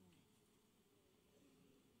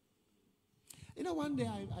 You know, one day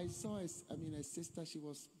I saw a sister, she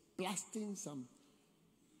was blasting some.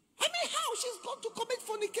 I mean, how? She's going to commit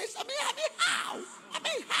fornication. I mean, how? I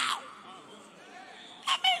mean, how?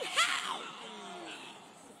 I mean, how?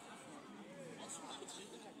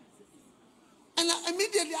 And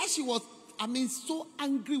immediately as she was, so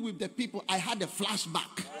angry with the people, I had a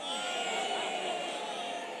flashback.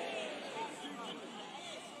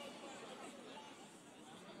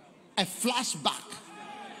 A flashback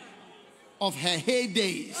of her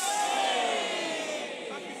heydays.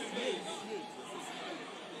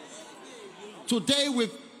 Today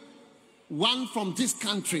with one from this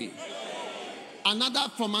country, another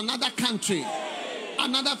from another country,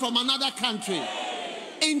 another from another country.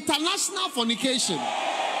 International fornication.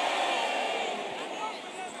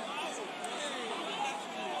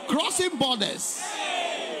 Crossing borders.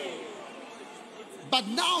 But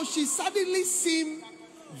now she suddenly seemed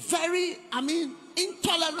very,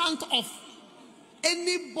 intolerant of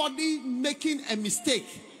anybody making a mistake.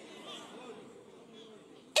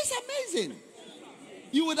 It's amazing.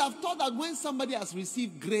 You would have thought that when somebody has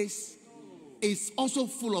received grace, it's also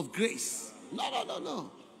full of grace.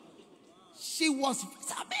 No. She was,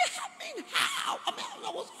 how? I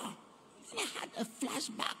had a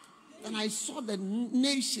flashback. And I saw the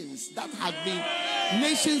nations that had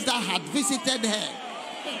visited her.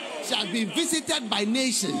 She had been visited by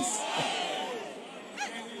nations.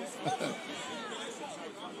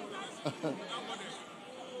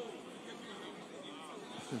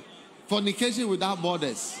 Fornication without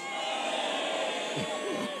borders.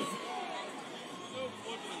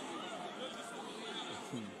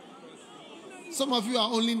 Some of you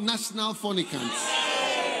are only national fornicants.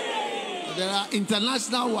 There are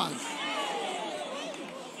international ones.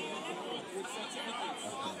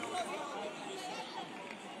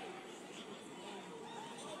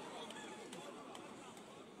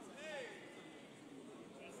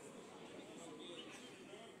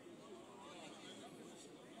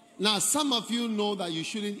 Now, some of you know that you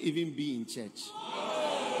shouldn't even be in church.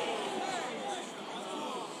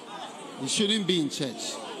 You shouldn't be in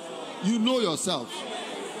church. You know yourself.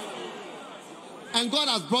 And God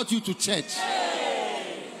has brought you to church.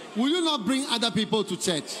 Will you not bring other people to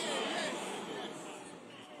church?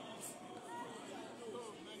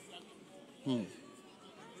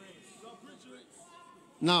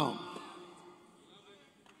 Now,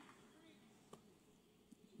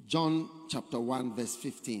 John chapter 1 verse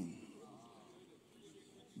 15.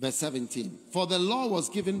 Verse 17. For the law was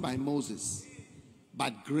given by Moses,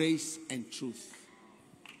 but grace and truth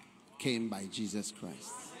came by Jesus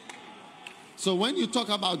Christ. So when you talk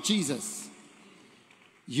about Jesus,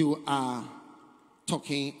 you are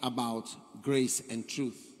talking about grace and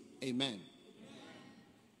truth. Amen.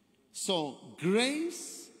 So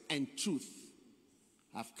grace and truth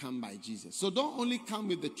have come by Jesus. So don't only come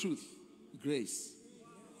with the truth, grace.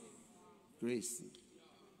 Grace.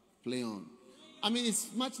 Play on. It's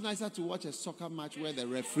much nicer to watch a soccer match where the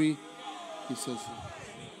referee is so.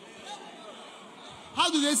 How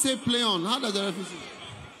do they say play on? How does the referee say?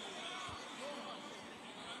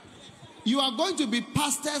 You are going to be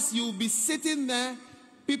pastors. You'll be sitting there.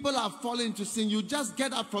 People are falling to sin. You just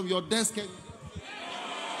get up from your desk and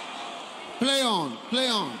play on, play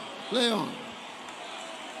on, play on.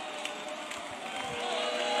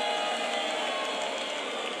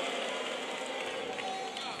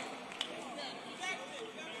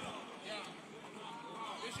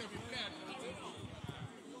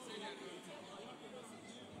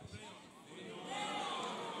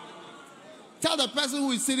 Tell the person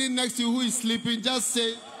who is sitting next to you who is sleeping, just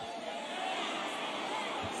say,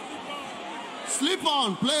 sleep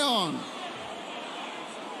on, play on.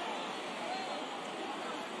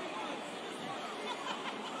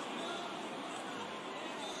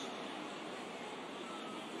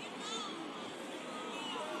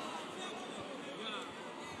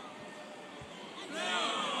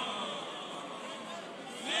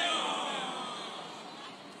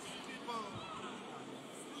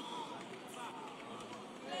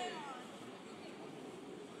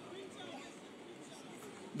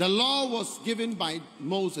 The law was given by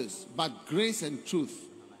Moses, but grace and truth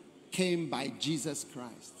came by Jesus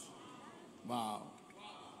Christ. Wow.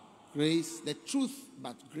 Grace, the truth,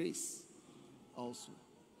 but grace also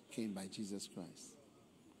came by Jesus Christ.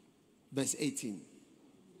 Verse 18.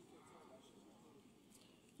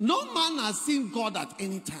 No man has seen God at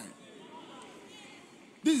any time.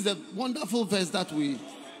 This is a wonderful verse that we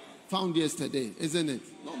found yesterday, isn't it?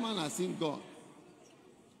 No man has seen God.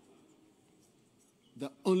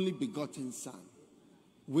 the only begotten Son,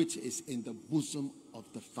 which is in the bosom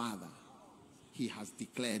of the Father. He has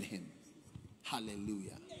declared him.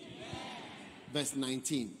 Hallelujah. Verse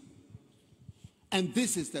 19. And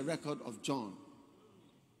this is the record of John.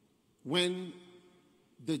 When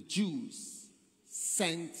the Jews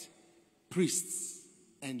sent priests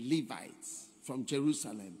and Levites from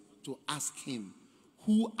Jerusalem to ask him,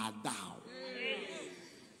 who art thou?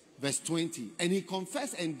 Verse 20. And he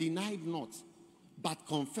confessed and denied not, but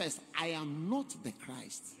confessed, I am not the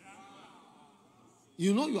Christ.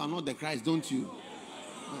 You know you are not the Christ, don't you?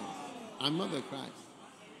 No, I'm not the Christ.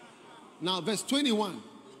 Now, verse 21.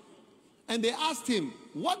 And they asked him,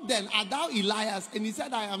 what then? Art thou Elias? And he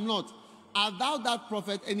said, I am not. Art thou that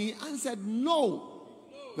prophet? And he answered, no.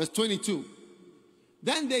 Verse 22.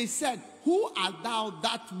 Then they said, who art thou,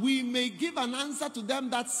 that we may give an answer to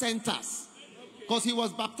them that sent us? Because he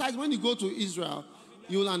was baptized. When you go to Israel,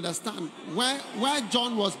 you'll understand where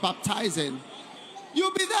John was baptizing.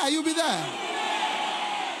 You'll be there, you'll be there.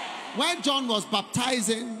 Where John was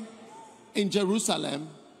baptizing in Jerusalem,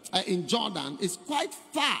 in Jordan, is quite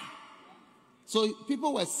far. So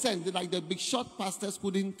people were sent, like the big short pastors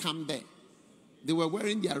couldn't come there. They were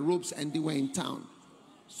wearing their robes and they were in town.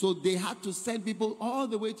 So they had to send people all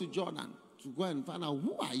the way to Jordan to go and find out,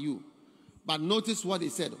 who are you? But notice what he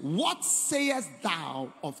said. What sayest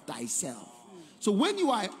thou of thyself? So when you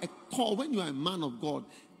are when you are a man of God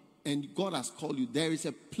and God has called you, there is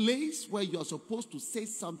a place where you are supposed to say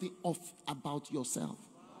something about yourself.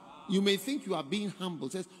 You may think you are being humble.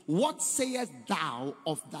 It says, what sayest thou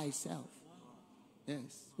of thyself?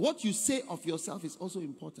 Yes. What you say of yourself is also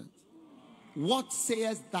important. What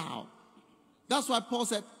sayest thou? That's why Paul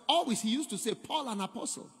said, always he used to say, Paul, an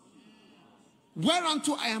apostle.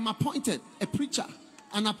 Whereunto I am appointed, a preacher,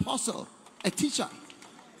 an apostle, a teacher.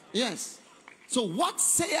 Yes. So what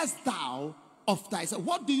sayest thou of thyself?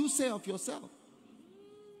 What do you say of yourself?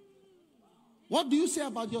 What do you say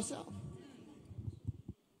about yourself?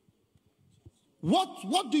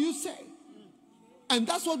 What do you say? And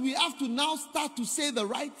that's what we have to now start to say the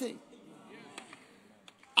right thing.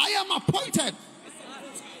 I am appointed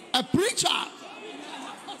a preacher,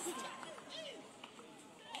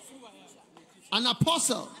 an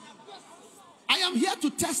apostle. I am here to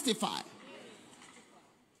testify.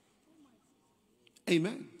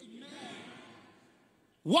 Amen.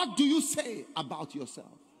 What do you say about yourself?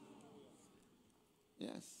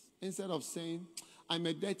 Yes. Instead of saying, I'm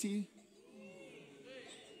a dirty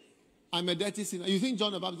sinner. You think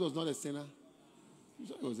John the Baptist was not a sinner?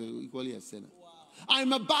 He was equally a sinner.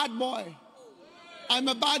 I'm a bad boy. I'm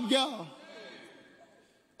a bad girl.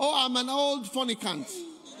 Oh, I'm an old funny cunt.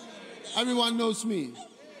 Everyone knows me.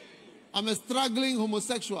 I'm a struggling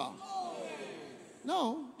homosexual.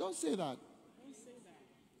 No, don't say that.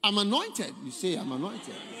 I'm anointed. You say I'm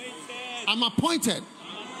anointed. I'm appointed.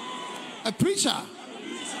 A preacher.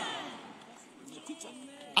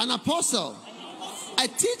 An apostle. A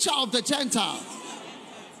teacher of the Gentiles.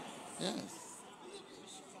 Yes.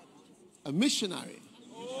 A missionary.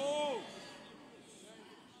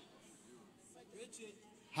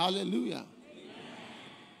 Hallelujah.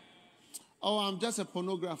 Oh, I'm just a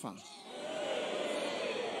pornographer.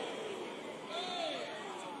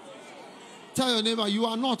 Tell your neighbor, you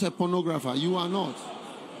are not a pornographer. You are not.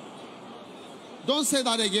 Don't say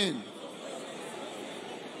that again.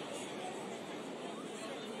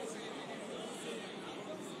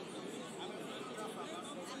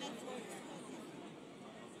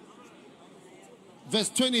 Verse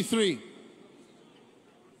 23.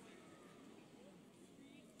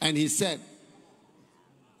 And he said,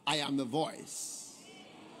 I am the voice.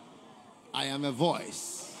 I am a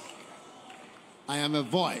voice. I am a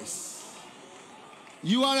voice.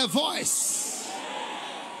 You are a voice.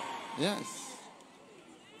 Yes.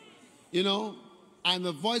 You know, I am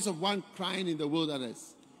the voice of one crying in the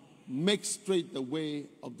wilderness. Make straight the way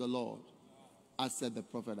of the Lord, as said the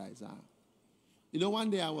prophet Isaiah. You know, one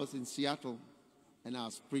day I was in Seattle and I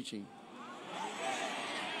was preaching.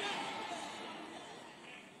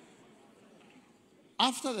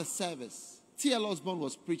 After the service, T.L. Osborne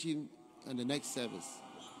was preaching in the next service.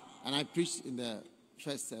 And I preached in the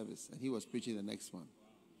first service, and he was preaching the next one.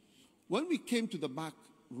 When we came to the back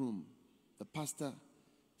room, the pastor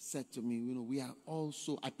said to me, you know, we are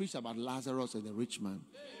also, I preached about Lazarus and the rich man.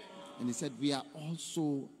 And he said, we are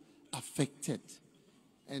also affected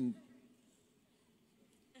and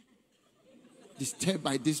disturbed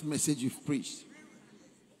by this message you've preached.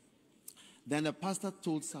 Then the pastor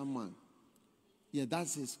told someone, yeah,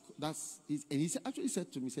 that's his, and he actually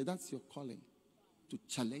said to me, said, that's your calling, to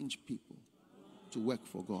challenge people to work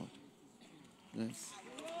for God. Yes.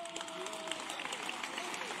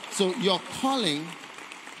 So your calling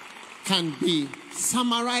can be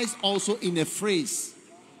summarized also in a phrase.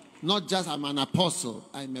 Not just I'm an apostle,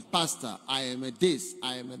 I'm a pastor, I am a this,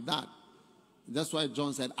 I am a that. That's why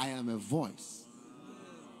John said, I am a voice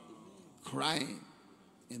crying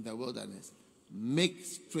in the wilderness. Make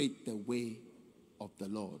straight the way of the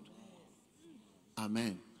Lord.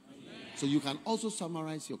 Amen. So you can also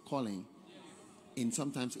summarize your calling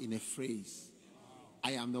sometimes in a phrase.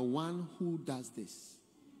 I am the one who does this.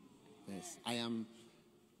 Yes, I am,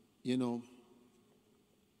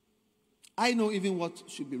 I know even what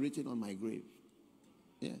should be written on my grave.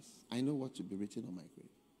 Yes, I know what should be written on my grave.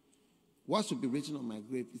 What should be written on my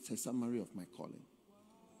grave is a summary of my calling.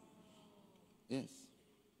 Yes.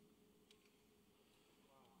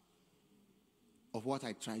 Of what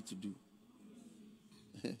I try to do.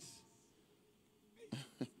 Yes.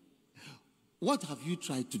 What have you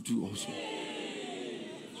tried to do also?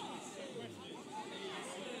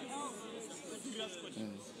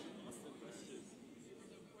 Yes.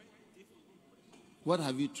 What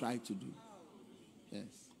have you tried to do? Yes.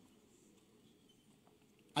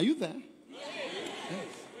 Are you there? Yes.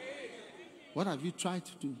 What have you tried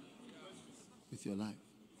to do with your life?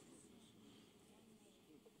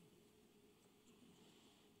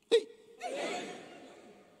 Hey.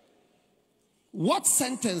 What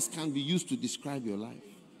sentence can be used to describe your life?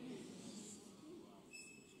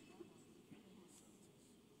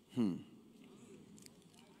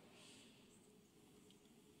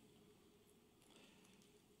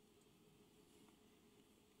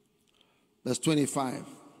 Verse 25.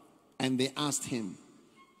 And they asked him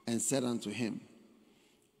and said unto him,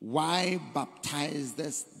 why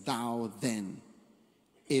baptizest thou then,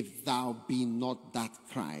 if thou be not that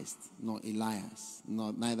Christ, nor Elias,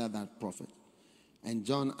 nor neither that prophet? And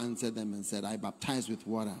John answered them and said, I baptize with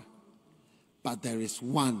water, but there is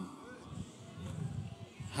one.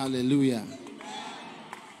 Hallelujah.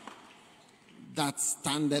 That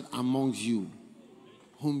standeth amongst you,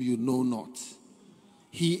 whom you know not.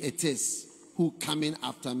 He it is who coming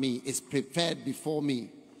after me is prepared before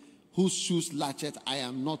me, whose shoes latchet I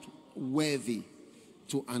am not worthy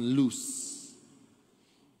to unloose.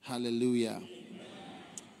 Hallelujah. Amen.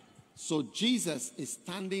 So Jesus is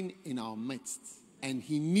standing in our midst, and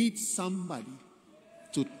he needs somebody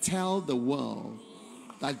to tell the world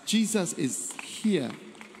that Jesus is here.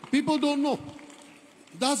 People don't know.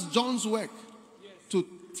 That's John's work, to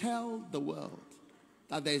tell the world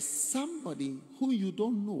that there is somebody who you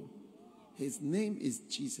don't know. His name is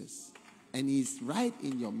Jesus, and he's right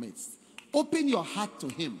in your midst. Open your heart to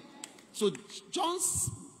him. So John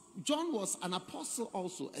was an apostle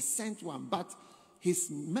also, a sent one, but his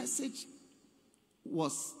message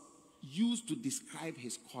was used to describe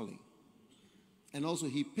his calling. And also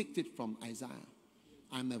he picked it from Isaiah.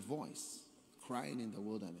 I'm a voice crying in the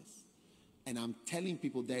wilderness. And I'm telling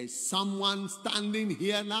people there is someone standing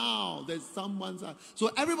here now. There's someone. So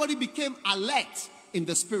everybody became alert in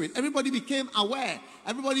the spirit. Everybody became aware.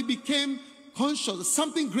 Everybody became conscious.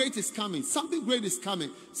 Something great is coming. Something great is coming.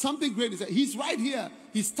 Something great is. He's right here.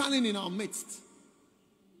 He's standing in our midst.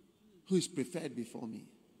 Who is preferred before me?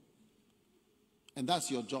 And that's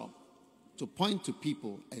your job. To point to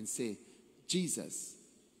people and say, Jesus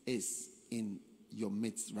is in your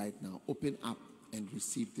midst right now. Open up and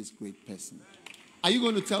receive this great person. Are you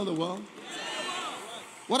going to tell the world?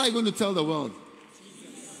 What are you going to tell the world?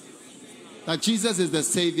 That Jesus is the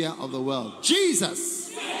Savior of the world.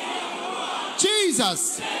 Jesus!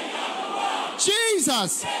 Jesus!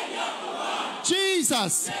 Jesus!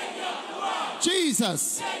 Jesus!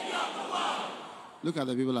 Jesus! Look at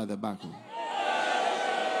the people at the back.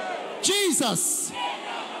 Jesus!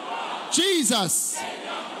 Jesus!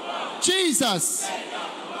 Jesus!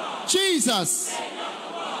 Jesus!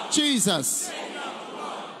 Jesus!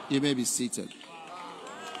 You may be seated.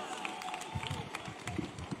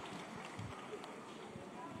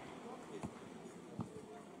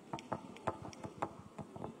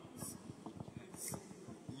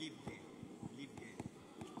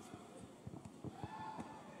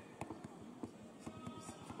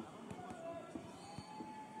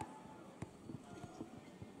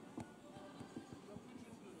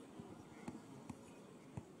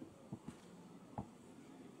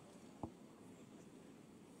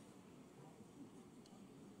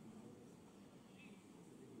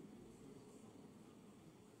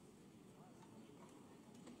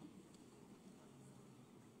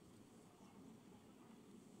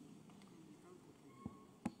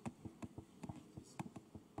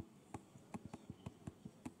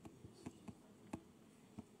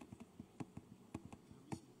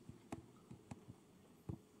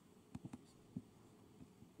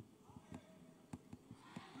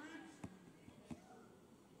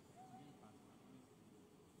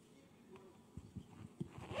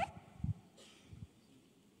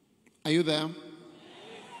 Are you there?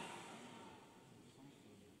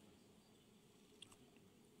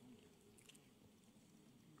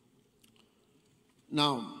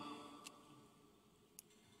 Now,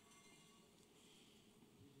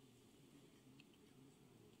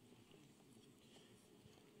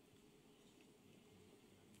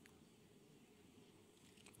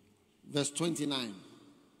 verse 29.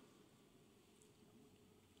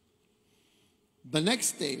 The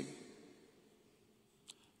next day,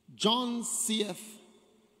 John seeth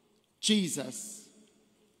Jesus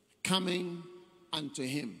coming unto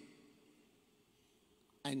him,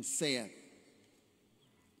 and saith,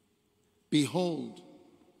 Behold,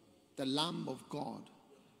 the Lamb of God,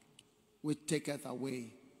 which taketh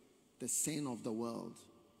away the sin of the world.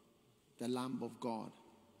 The Lamb of God,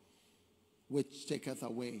 which taketh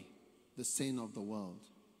away the sin of the world.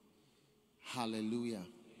 Hallelujah.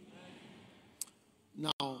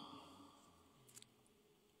 Amen. Now,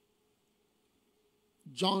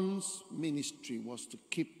 John's ministry was to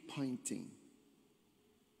keep pointing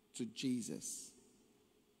to Jesus.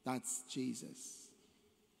 That's Jesus.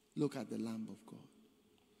 Look at the Lamb of God.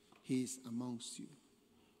 He is amongst you.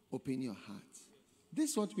 Open your heart.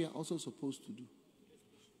 This is what we are also supposed to do.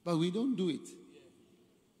 But we don't do it.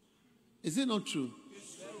 Is it not true?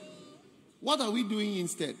 What are we doing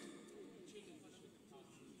instead?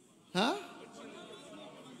 Huh?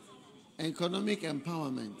 Economic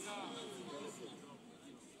empowerment.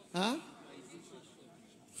 Huh?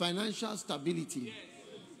 Financial stability.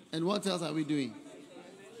 And what else are we doing?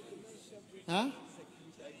 Huh?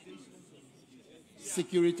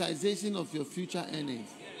 Securitization of your future earnings.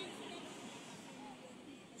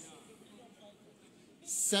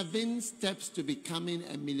 7 steps to becoming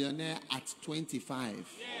a millionaire at 25.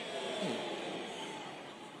 Hey.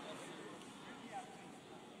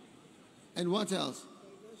 And what else?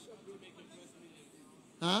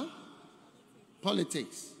 Huh?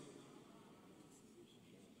 Politics.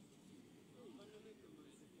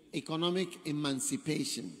 Economic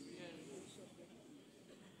emancipation.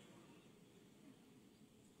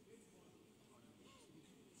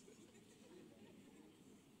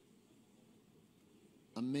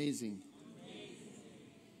 Amazing.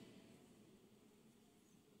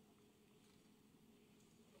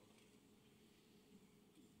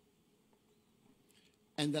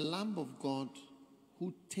 And the Lamb of God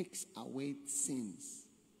who takes away sins,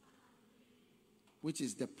 which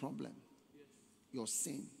is the problem. Your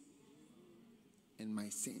sin and my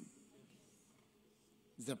sin.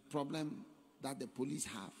 The problem that the police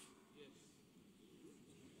have.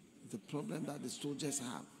 The problem that the soldiers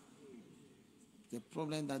have. The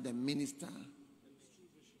problem that the minister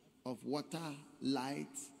of water,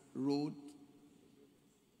 light, road,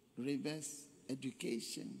 rivers,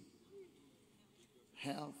 education,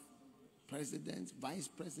 health, presidents, vice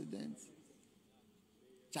presidents,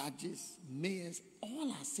 judges, mayors,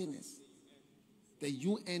 all are sinners. The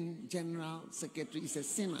UN General Secretary is a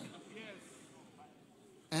sinner.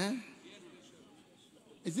 Eh?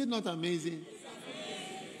 Is it not amazing?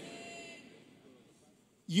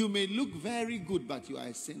 You may look very good, but you are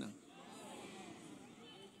a sinner.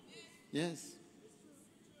 Yes.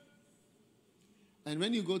 And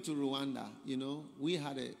when you go to Rwanda, you know, we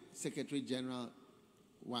had a Secretary General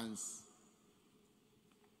once,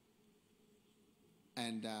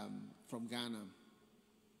 and from Ghana.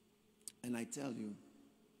 And I tell you,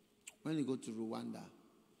 when you go to Rwanda,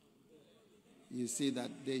 you see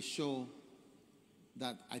that they show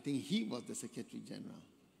that I think he was the Secretary General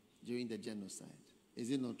during the genocide. Is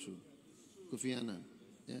it not true? Kofi Annan.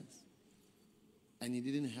 Yes. And he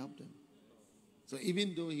didn't help them. So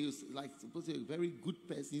even though he was like supposed to be a very good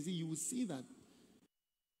person, you see, you will see that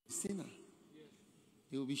sinner.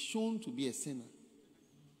 He will be shown to be a sinner.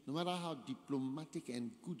 No matter how diplomatic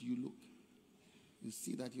and good you look, you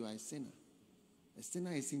see that you are a sinner. A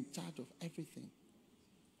sinner is in charge of everything.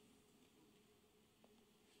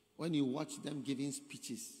 When you watch them giving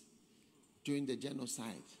speeches during the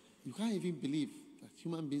genocide, you can't even believe that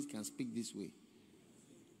human beings can speak this way.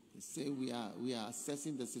 They say we are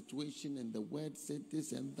assessing the situation, and the word said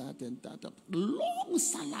this and that and that. A long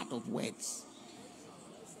salad of words.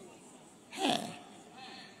 Hey.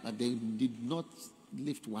 But they did not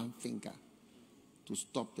lift one finger to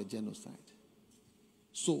stop the genocide.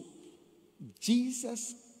 So,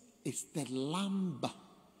 Jesus is the Lamb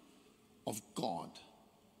of God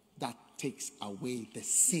that takes away the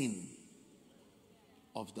sin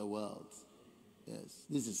of the world. Yes,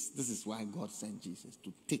 this is why God sent Jesus,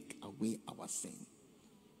 to take away our sin.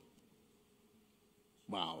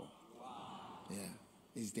 Wow. Yeah,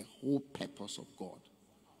 it's the whole purpose of God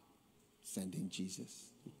sending Jesus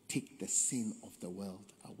to take the sin of the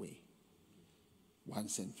world away.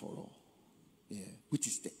 once and for all. Yeah, which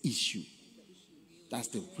is the issue. That's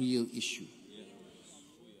the real issue.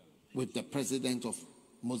 With the president of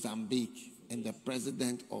Mozambique and the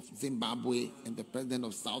president of Zimbabwe and the president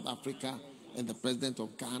of South Africa and the president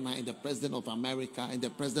of Ghana and the president of America and the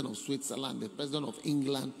president of Switzerland, the president of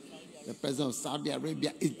England, the president of Saudi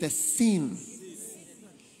Arabia. It's the sin.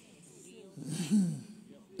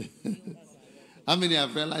 How many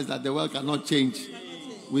have realized that the world cannot change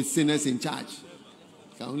with sinners in charge?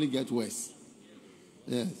 It can only get worse.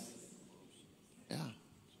 Yes. Yeah.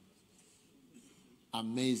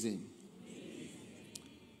 Amazing.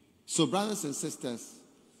 So, brothers and sisters,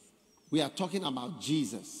 we are talking about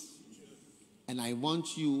Jesus. And I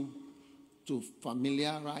want you to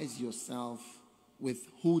familiarize yourself with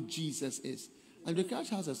who Jesus is. And the church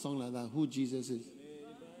has a song like that, who Jesus is.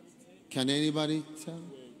 Can anybody tell?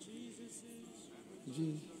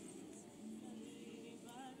 Jesus.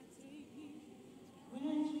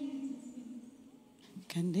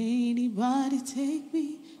 Can anybody take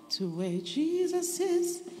me to where Jesus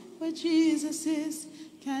is? Where Jesus is?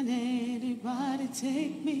 Can anybody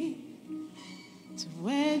take me to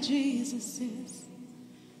where Jesus is?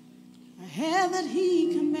 I heard that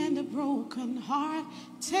he can mend a broken heart.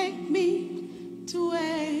 Take me to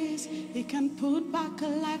where he is. He can put back a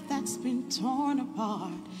life that's been torn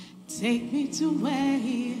apart. Take me to where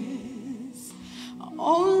he is.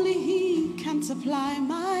 Only he can supply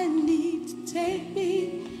my need. Take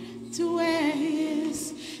me to where he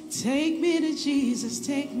is. Take me to Jesus.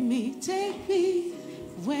 Take me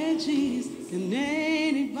where Jesus. Can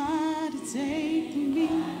anybody take me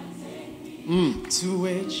to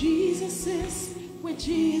where Jesus is? Where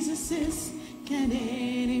Jesus is. Can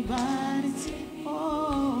anybody take me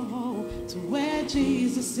to where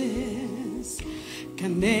Jesus is?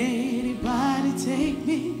 Can anybody take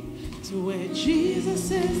me to where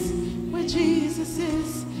Jesus is? Where Jesus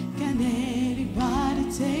is. Can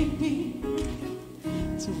anybody take me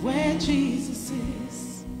to where Jesus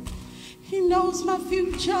is? He knows my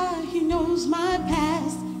future, he knows my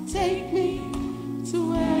past. Take me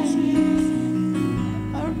to where he is.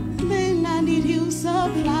 Everything I need, he'll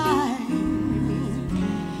supply.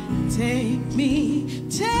 Take me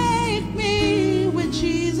where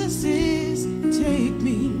Jesus is. Take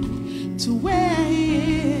me to where he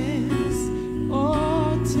is.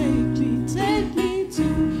 Oh, take me to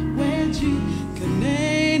where Jesus. Can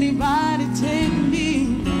anybody take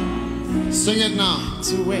me? Sing it now.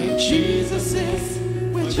 To where Jesus is,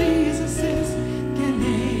 where Jesus is. Can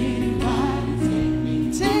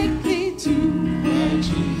anybody take me to where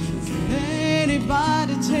Jesus is? Can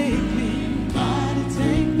anybody take me?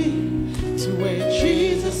 To where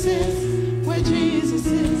Jesus is, where Jesus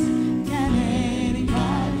is. Can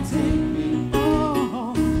anybody take me?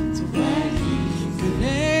 Oh, to where Jesus is. Can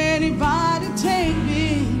anybody take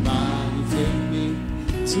me?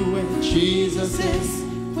 To where Jesus is,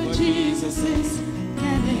 where Jesus is.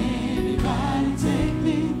 Can anybody take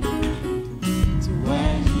me? To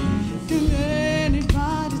where Jesus is. Can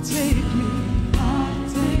anybody take me?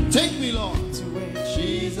 Take me, Lord. To where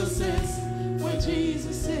Jesus is, where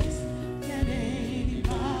Jesus is. Can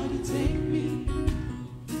anybody take me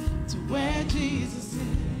to where Jesus is?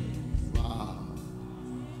 Wow.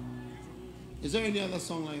 Is there any other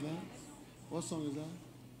song like that? What song is that?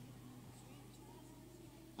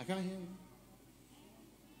 I can't hear you.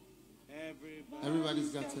 Everybody's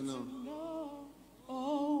got to know.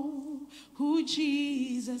 Oh, who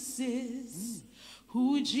Jesus is,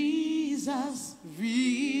 who Jesus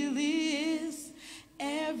really is.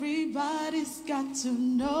 Everybody's got to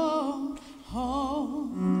know, oh,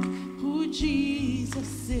 who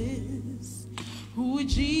Jesus is, who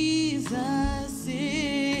Jesus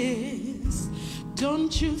is.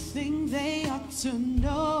 Don't you think they ought to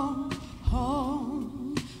know, oh,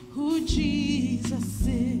 who Jesus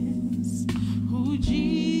is, who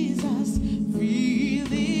Jesus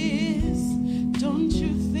really is? Don't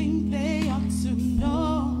you think they ought to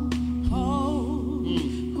know, oh,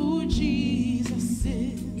 who Jesus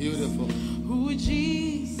is? Beautiful. Who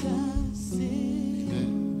Jesus is.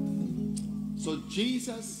 Amen. So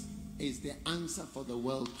Jesus is the answer for the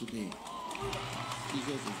world today. Jesus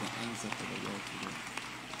is the answer for the world today.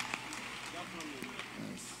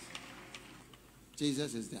 Yes.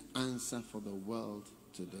 Jesus is the answer for the world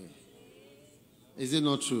today. Is it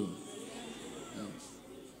not true? Yes.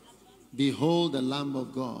 Behold the Lamb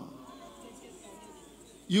of God.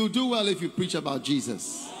 You do well if you preach about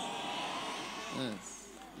Jesus. Yes.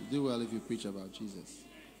 You do well if you preach about Jesus.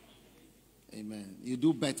 Amen. You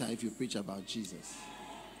do better if you preach about Jesus.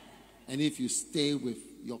 And if you stay with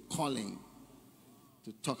your calling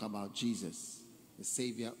to talk about Jesus, the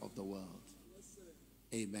Savior of the world.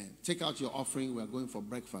 Amen. Take out your offering. We are going for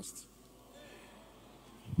breakfast.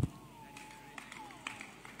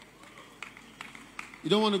 You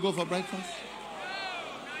don't want to go for breakfast?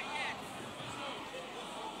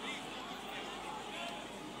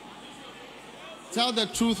 Tell the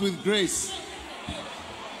truth with grace.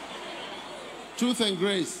 Truth and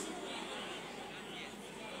grace.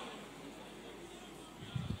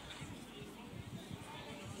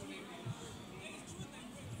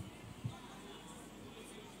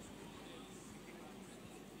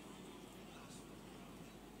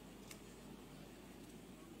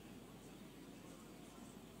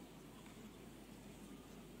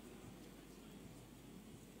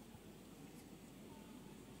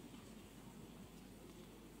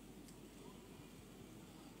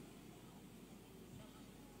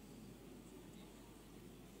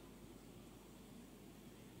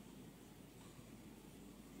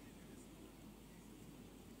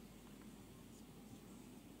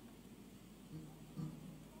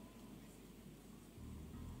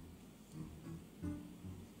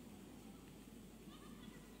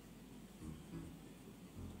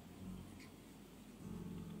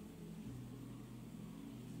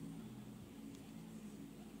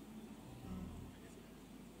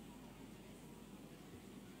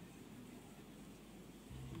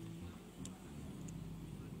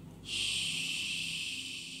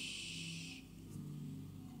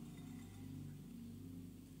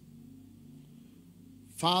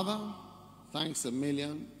 Father, thanks a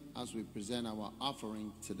million as we present our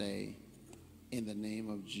offering today. In the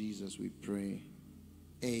name of Jesus we pray.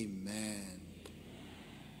 Amen.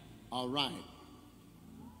 All right.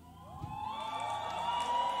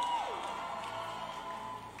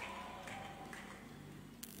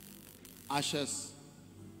 Ushers,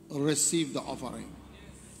 receive the offering.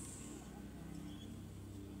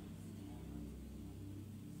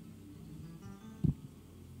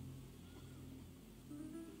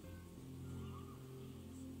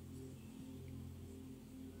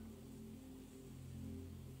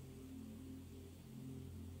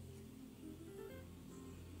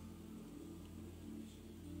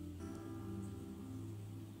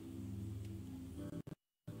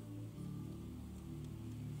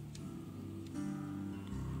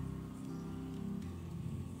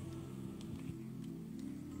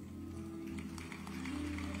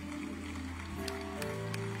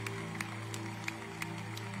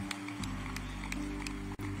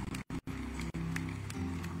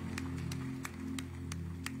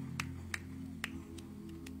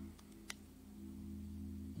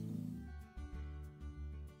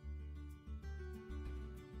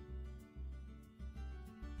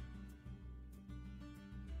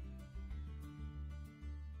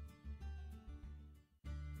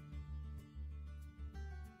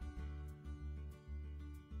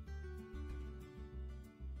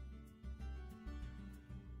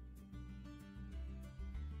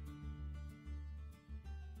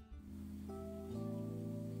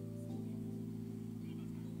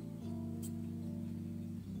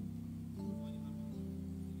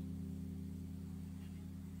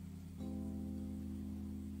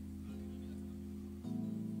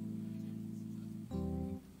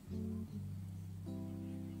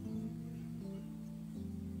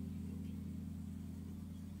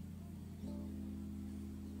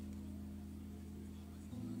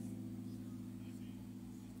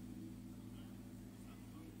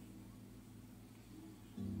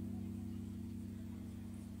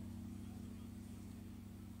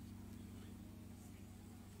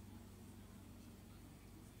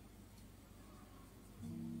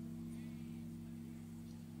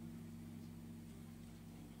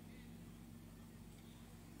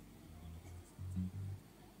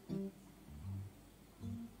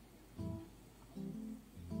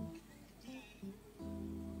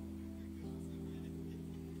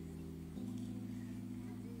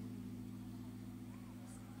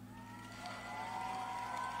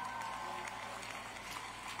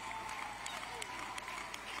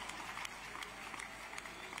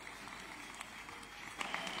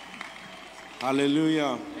 Hallelujah.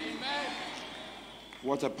 Amen.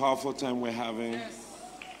 What a powerful time we're having. Yes.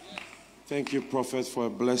 Thank you, Prophet, for a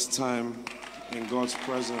blessed time in God's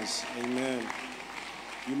presence. Amen.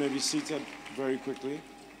 You may be seated very quickly.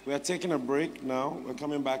 We are taking a break now. We're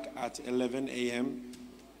coming back at 11 a.m.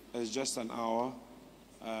 It's just an hour.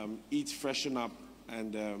 Eat, freshen up,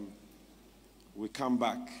 and we come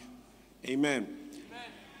back. Amen. Amen.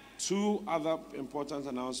 Two other important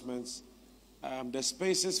announcements. The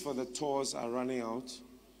spaces for the tours are running out,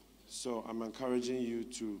 so I'm encouraging you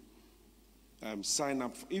to sign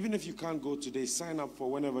up. Even if you can't go today, sign up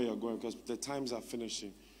for whenever you're going, because the times are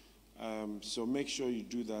finishing. So make sure you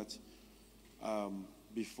do that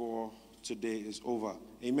before today is over.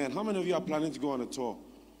 Amen. How many of you are planning to go on a tour?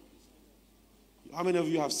 How many of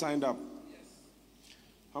you have signed up?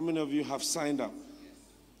 How many of you have signed up?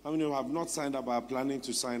 How many of you have not signed up but are planning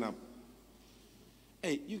to sign up?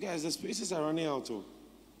 Hey, you guys, the spaces are running out.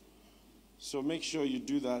 So make sure you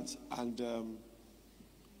do that, and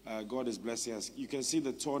God is blessing us. You can see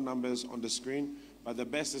the tour numbers on the screen, but the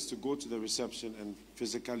best is to go to the reception and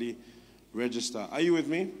physically register. Are you with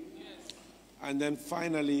me? Yes. And then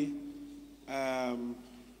finally, I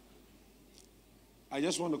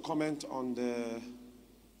just want to comment on the,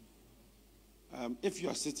 if you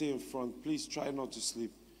are sitting in front, please try not to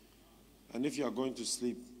sleep. And if you are going to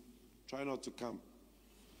sleep, try not to come.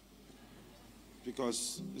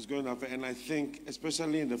 Because it's going to happen. And I think,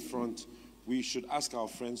 especially in the front, we should ask our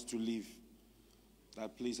friends to leave.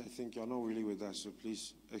 That please, I think you're not really with us, so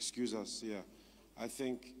please excuse us. Yeah, I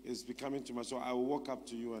think it's becoming too much. So I will walk up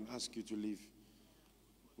to you and ask you to leave,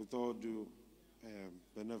 with all due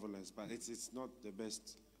benevolence. But it's not the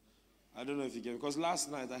best. I don't know if you get it. Because last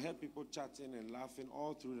night I heard people chatting and laughing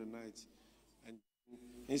all through the night, and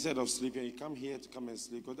instead of sleeping, you come here to come and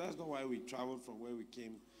sleep. Because that's not why we traveled from where we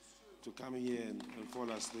came to come here and fall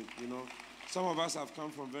asleep. You know, some of us have come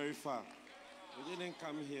from very far. We didn't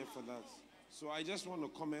come here for that. So I just want to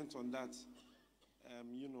comment on that,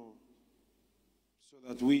 you know, so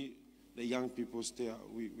that we, the young people,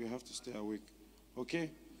 we have to stay awake. Okay?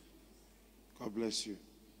 God bless you.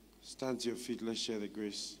 Stand to your feet. Let's share the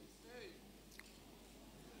grace.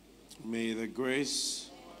 May the grace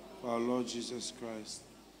of our Lord Jesus Christ,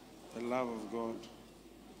 the love of God,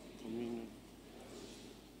 communion,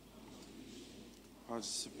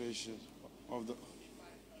 participation of the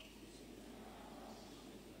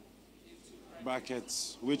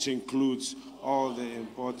brackets, which includes all the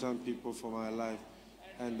important people for my life,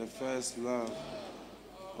 and the first love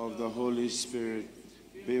of the Holy Spirit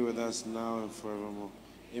be with us now and forevermore.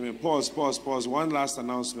 Amen. Pause. One last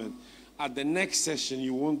announcement. At the next session,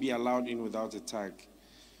 you won't be allowed in without a tag.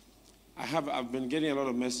 I've been getting a lot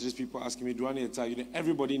of messages, people asking me, do I need a tag? You know,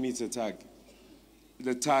 everybody needs a tag.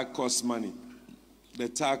 The tag costs money. The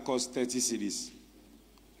tag costs 30 cedis.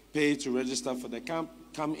 Pay to register for the camp.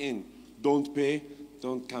 Come in. Don't pay,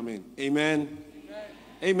 don't come in. Amen?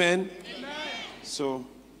 Amen? Amen. So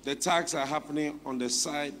the tags are happening on the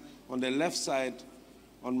side, on the left side,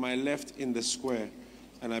 on my left in the square.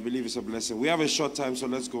 And I believe it's a blessing. We have a short time, so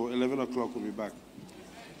let's go. 11 o'clock, we'll be back.